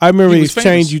believe. I remember the was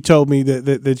exchange famous. you told me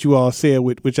that you all said,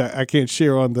 which I can't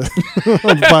share on the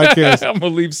on the podcast. I'm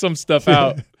gonna leave some stuff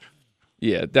out.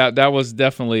 Yeah, that was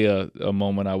definitely a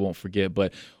moment I won't forget.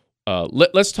 But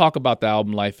let's talk about the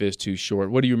album "Life Is Too Short."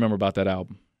 What do you remember about that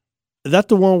album? Is that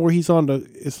the one where he's on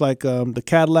it's like the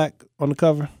Cadillac on the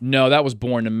cover? No, that was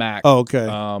Born to Mac. Oh, okay.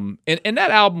 And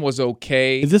that album was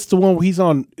okay. Is this the one where he's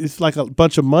on? It's like a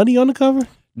bunch of money on the cover.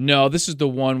 No, this is the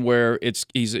one where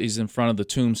he's in front of the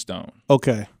tombstone.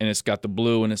 Okay. And it's got the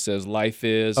blue and it says "Life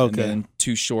Is," and then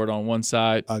 "Too Short" on one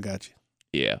side. I got you.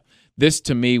 Yeah, this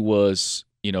to me was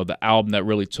the album that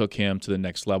really took him to the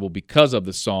next level because of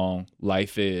the song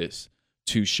 "Life Is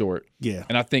Too Short." Yeah.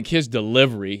 And I think his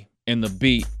delivery and the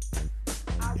beat.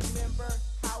 I remember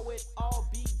how it all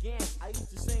began. I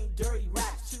used to sing dirty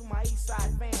raps to my East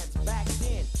Side fans. Back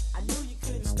then, I knew you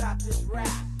couldn't stop this rap.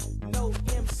 No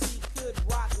MC could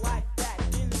rock like that.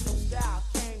 Then the new style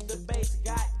came, the bass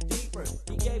got deeper.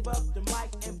 He gave up the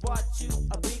mic and bought you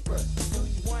a beeper. Do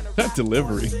you wanna That rap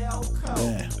delivery. or sell coke?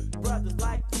 Yeah. Brothers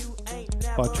like you ain't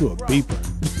never Bought you a broke.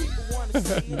 beeper. People wanna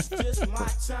see it's just my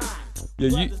time. Yeah,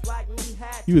 Brothers like me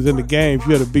had You was in the work game.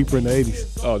 You had a beeper in the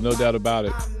 80s. Oh, no doubt about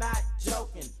it. I'm not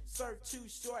joking. Sir, Too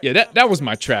Short. Yeah, that was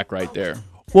my track right there.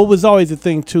 What was always the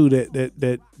thing too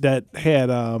that had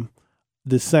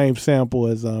the same sample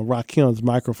as Rakim's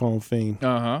Microphone Fiend.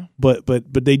 But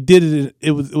they did it.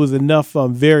 It was enough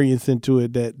variance into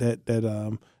it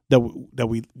that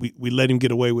we let him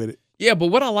get away with it. Yeah, but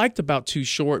what I liked about Too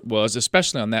Short was,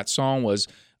 especially on that song, was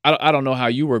I don't know how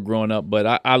you were growing up,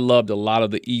 but I loved a lot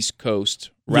of the East Coast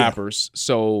rappers. Yeah.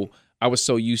 So I was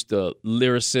so used to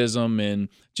lyricism and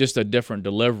just a different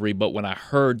delivery. But when I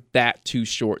heard that Too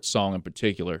Short song in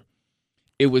particular,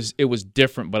 it was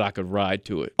different, but I could ride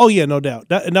to it. Oh yeah, no doubt.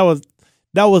 That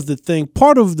was the thing.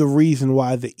 Part of the reason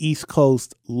why the East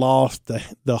Coast lost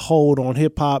the hold on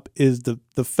hip hop is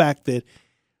the fact that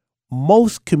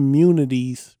most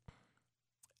communities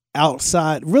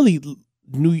outside, really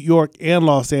New York and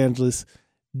Los Angeles,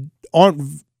 aren't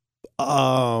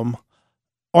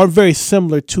very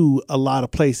similar to a lot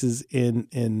of places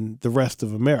in the rest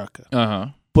of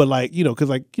America. But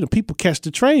because people catch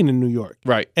the train in New York,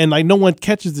 right? And no one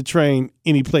catches the train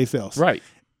anyplace else, right?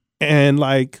 And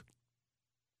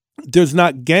there's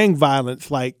not gang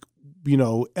violence LA,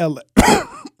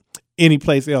 any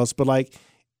place else, but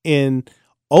in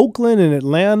Oakland and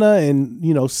Atlanta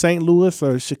and St. Louis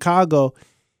or Chicago,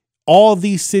 all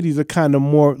these cities are kind of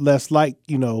more or less like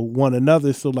one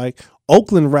another. So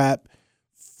Oakland rap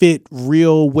fit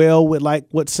real well with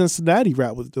what Cincinnati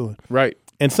rap was doing, right?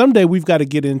 And someday we've got to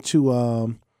get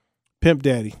into Pimp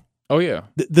Daddy. Oh yeah,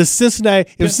 the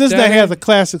Cincinnati. If Cincinnati has a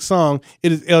classic song,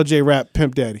 it is LJ Rap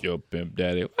Pimp Daddy. Yo, Pimp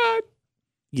Daddy. What?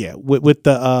 Yeah, with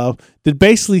the that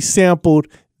basically sampled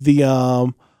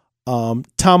the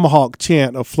Tomahawk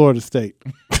chant of Florida State.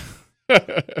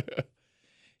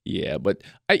 Yeah, but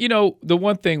the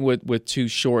one thing with Too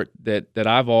Short that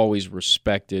I've always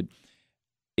respected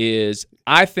is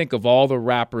I think of all the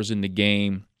rappers in the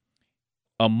game,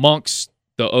 amongst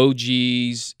the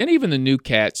OGs and even the new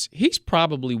cats, he's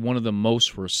probably one of the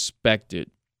most respected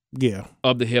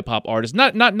of the hip hop artists.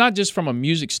 Not just from a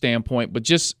music standpoint, but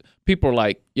just people are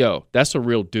like, yo, that's a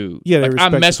real dude. Yeah, like, I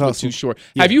mess with Too Short.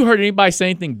 Yeah. Have you heard anybody say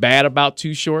anything bad about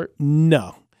Too Short?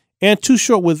 No. And Too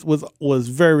Short was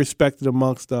very respected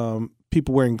amongst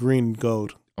people wearing green and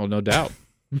gold. Oh, no doubt.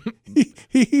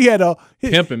 he had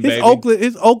pimping, baby.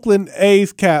 His Oakland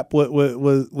A's cap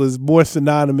was more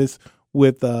synonymous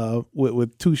with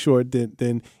Too Short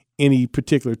than any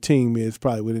particular team is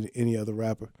probably with any other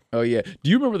rapper. Oh yeah. Do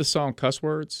you remember the song Cuss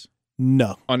Words?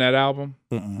 No. On that album?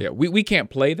 Yeah, we can't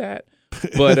play that.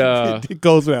 But it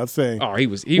goes without saying. Oh, he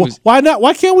was. Why not?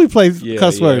 Why can't we play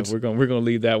Cuss Words? We're gonna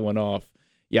leave that one off.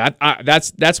 Yeah,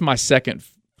 that's my second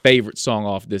favorite song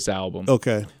off this album.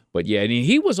 Okay. But yeah, and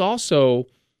he was also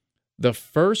the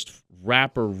first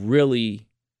rapper really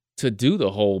to do the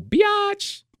whole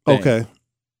biatch thing. Okay.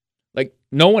 Like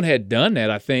no one had done that,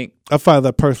 I think. I find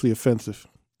that personally offensive.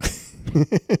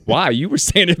 Why? You were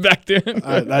saying it back then?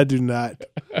 I do not.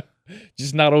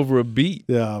 Just not over a beat.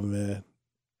 Yeah, man.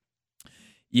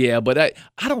 Yeah, but I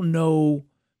don't know,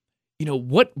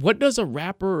 what does a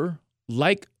rapper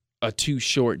like a Too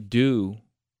Short do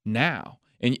now?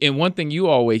 And one thing you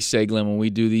always say, Glenn, when we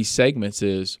do these segments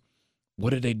is,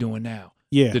 what are they doing now?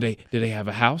 Yeah. Do they have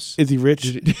a house? Is he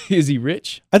rich? Is he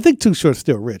rich? I think Too Short's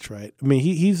still rich, right? I mean,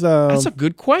 he's That's a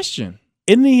good question.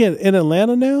 Isn't he in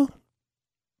Atlanta now?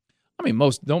 I mean,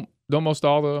 most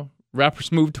all the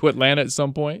rappers move to Atlanta at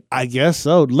some point? I guess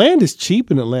so. Land is cheap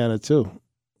in Atlanta too.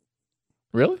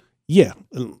 Really? Yeah.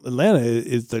 Atlanta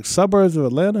is the suburbs of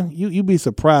Atlanta. You'd be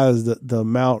surprised the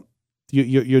amount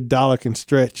your dollar can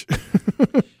stretch.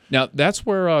 Now, that's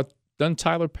where doesn't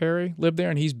Tyler Perry live there,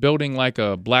 and he's building like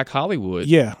a Black Hollywood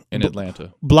in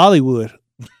Atlanta. Blollywood.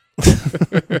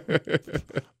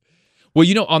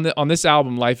 Well, on this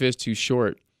album, Life Is Too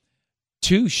Short,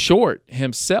 Too Short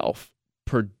himself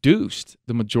produced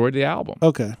the majority of the album.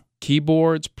 Okay.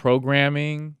 Keyboards,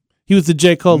 programming. He was the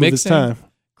J. Cole mixing. Of his time.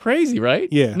 Crazy, right?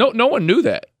 Yeah. No one knew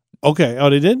that. Okay. Oh,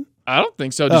 they didn't? I don't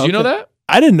think so. Did you know that?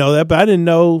 I didn't know that, but I didn't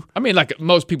know. I mean, like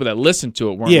most people that listened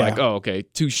to it weren't like, oh, okay,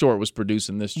 Too Short was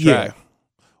producing this track. Yeah.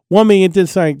 Well, I mean, it didn't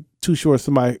sound like Too Short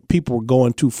people were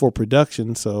going to for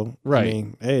production. So, right. I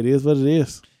mean, hey, it is what it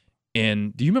is.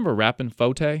 And do you remember Rappin'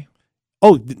 Fote?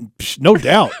 Oh, no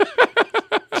doubt.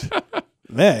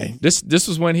 Man. This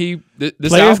was when this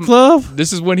Players album, Club?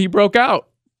 This is when he broke out.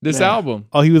 This album.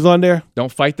 Oh, he was on there?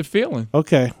 Don't Fight the Feeling.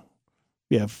 Okay.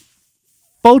 Yeah.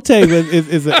 Fote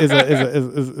is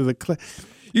a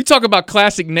you talk about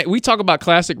classic. We talk about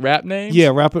classic rap names.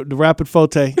 Yeah, Rapid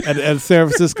Fote at San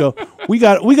Francisco. we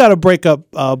got to break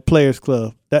up Players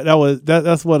Club.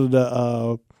 That's one of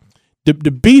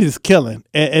the beat is killing,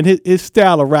 and his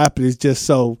style of rapping is just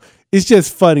so it's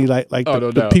just funny. Like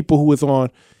the people who was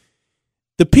on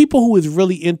the people who is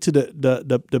really into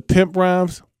the pimp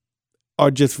rhymes are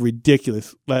just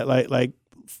ridiculous. Like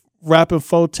Rappin'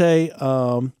 Fote.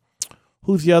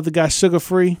 Who's the other guy? Sugar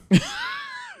Free.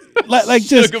 like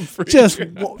just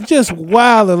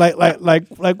wild and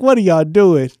like what are y'all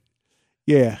doing?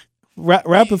 Yeah,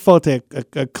 Rappin' Fote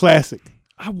a classic.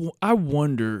 I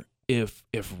wonder if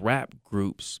rap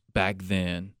groups back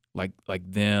then like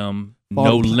them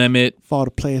No Limit for all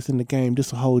the players in the game,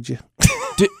 this will hold you.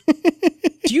 Do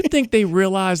you think they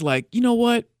realize like you know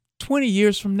what? 20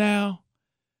 years from now,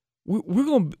 we're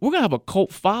gonna have a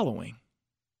cult following.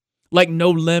 Like No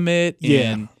Limit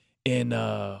and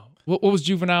what was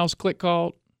Juvenile's clique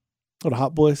called? Oh, the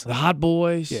Hot Boys. The Hot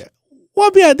Boys. Yeah. Well,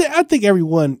 I mean, I think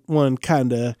everyone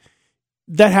kind of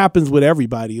that happens with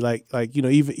everybody. Like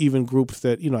even groups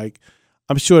that like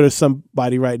I'm sure there's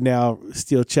somebody right now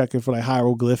still checking for like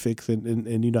hieroglyphics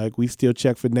and like we still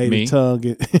check for native tongue.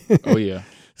 And oh yeah.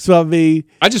 So I mean,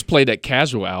 I just played that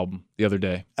Casual album the other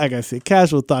day. Like I said,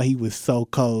 Casual thought he was so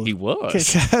cold. He was.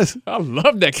 I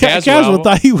love that Casual album.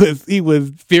 Thought he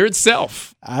was Fear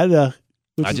Itself. I know.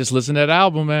 I just listened to that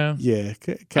album, man. Yeah,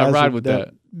 I ride with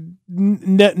that.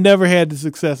 Never had the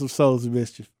success of Souls of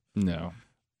Mischief. No.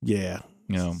 Yeah.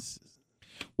 No.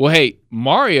 Well, hey,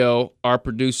 Mario, our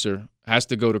producer, has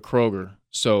to go to Kroger,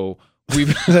 so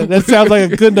that sounds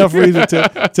like a good enough reason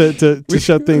to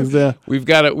shut things down. We've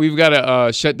got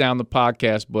to shut down the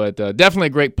podcast, but definitely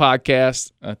a great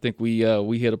podcast. I think we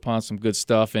hit upon some good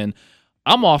stuff, and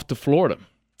I'm off to Florida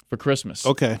for Christmas.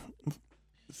 Okay.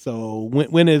 So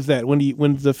when is that?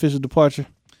 When's the official departure?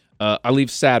 I leave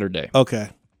Saturday. Okay.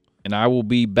 And I will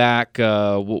be back.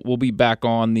 We'll be back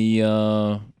on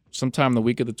the sometime the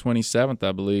week of the 27th,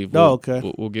 I believe.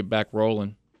 Okay. We'll get back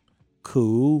rolling.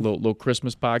 Cool. Little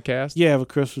Christmas podcast. Yeah, have a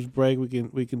Christmas break.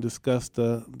 We can discuss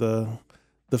the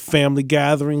family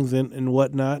gatherings and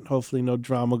whatnot. Hopefully, no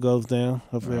drama goes down.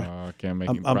 Hopefully, I can't make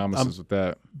any promises with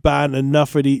that. Buying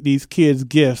enough of these kids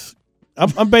gifts.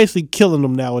 I'm basically killing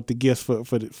them now with the gifts for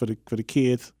the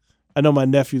kids. I know my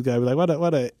nephew's got to be like,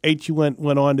 what a H you went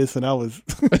on this, and I was.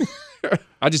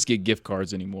 I just get gift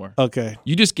cards anymore. Okay.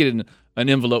 You just get an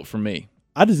envelope from me.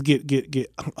 I just get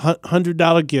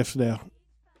 $100 gifts now.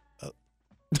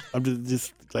 I'm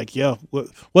just like, yo,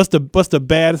 what's the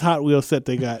baddest Hot Wheels set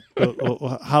they got?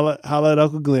 Holla at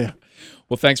Uncle Glenn.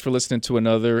 Well, thanks for listening to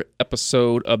another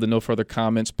episode of the No Further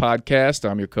Comments podcast.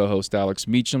 I'm your co-host, Alex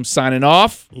Meacham, signing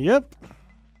off. Yep.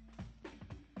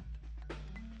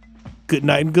 Good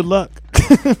night and good luck.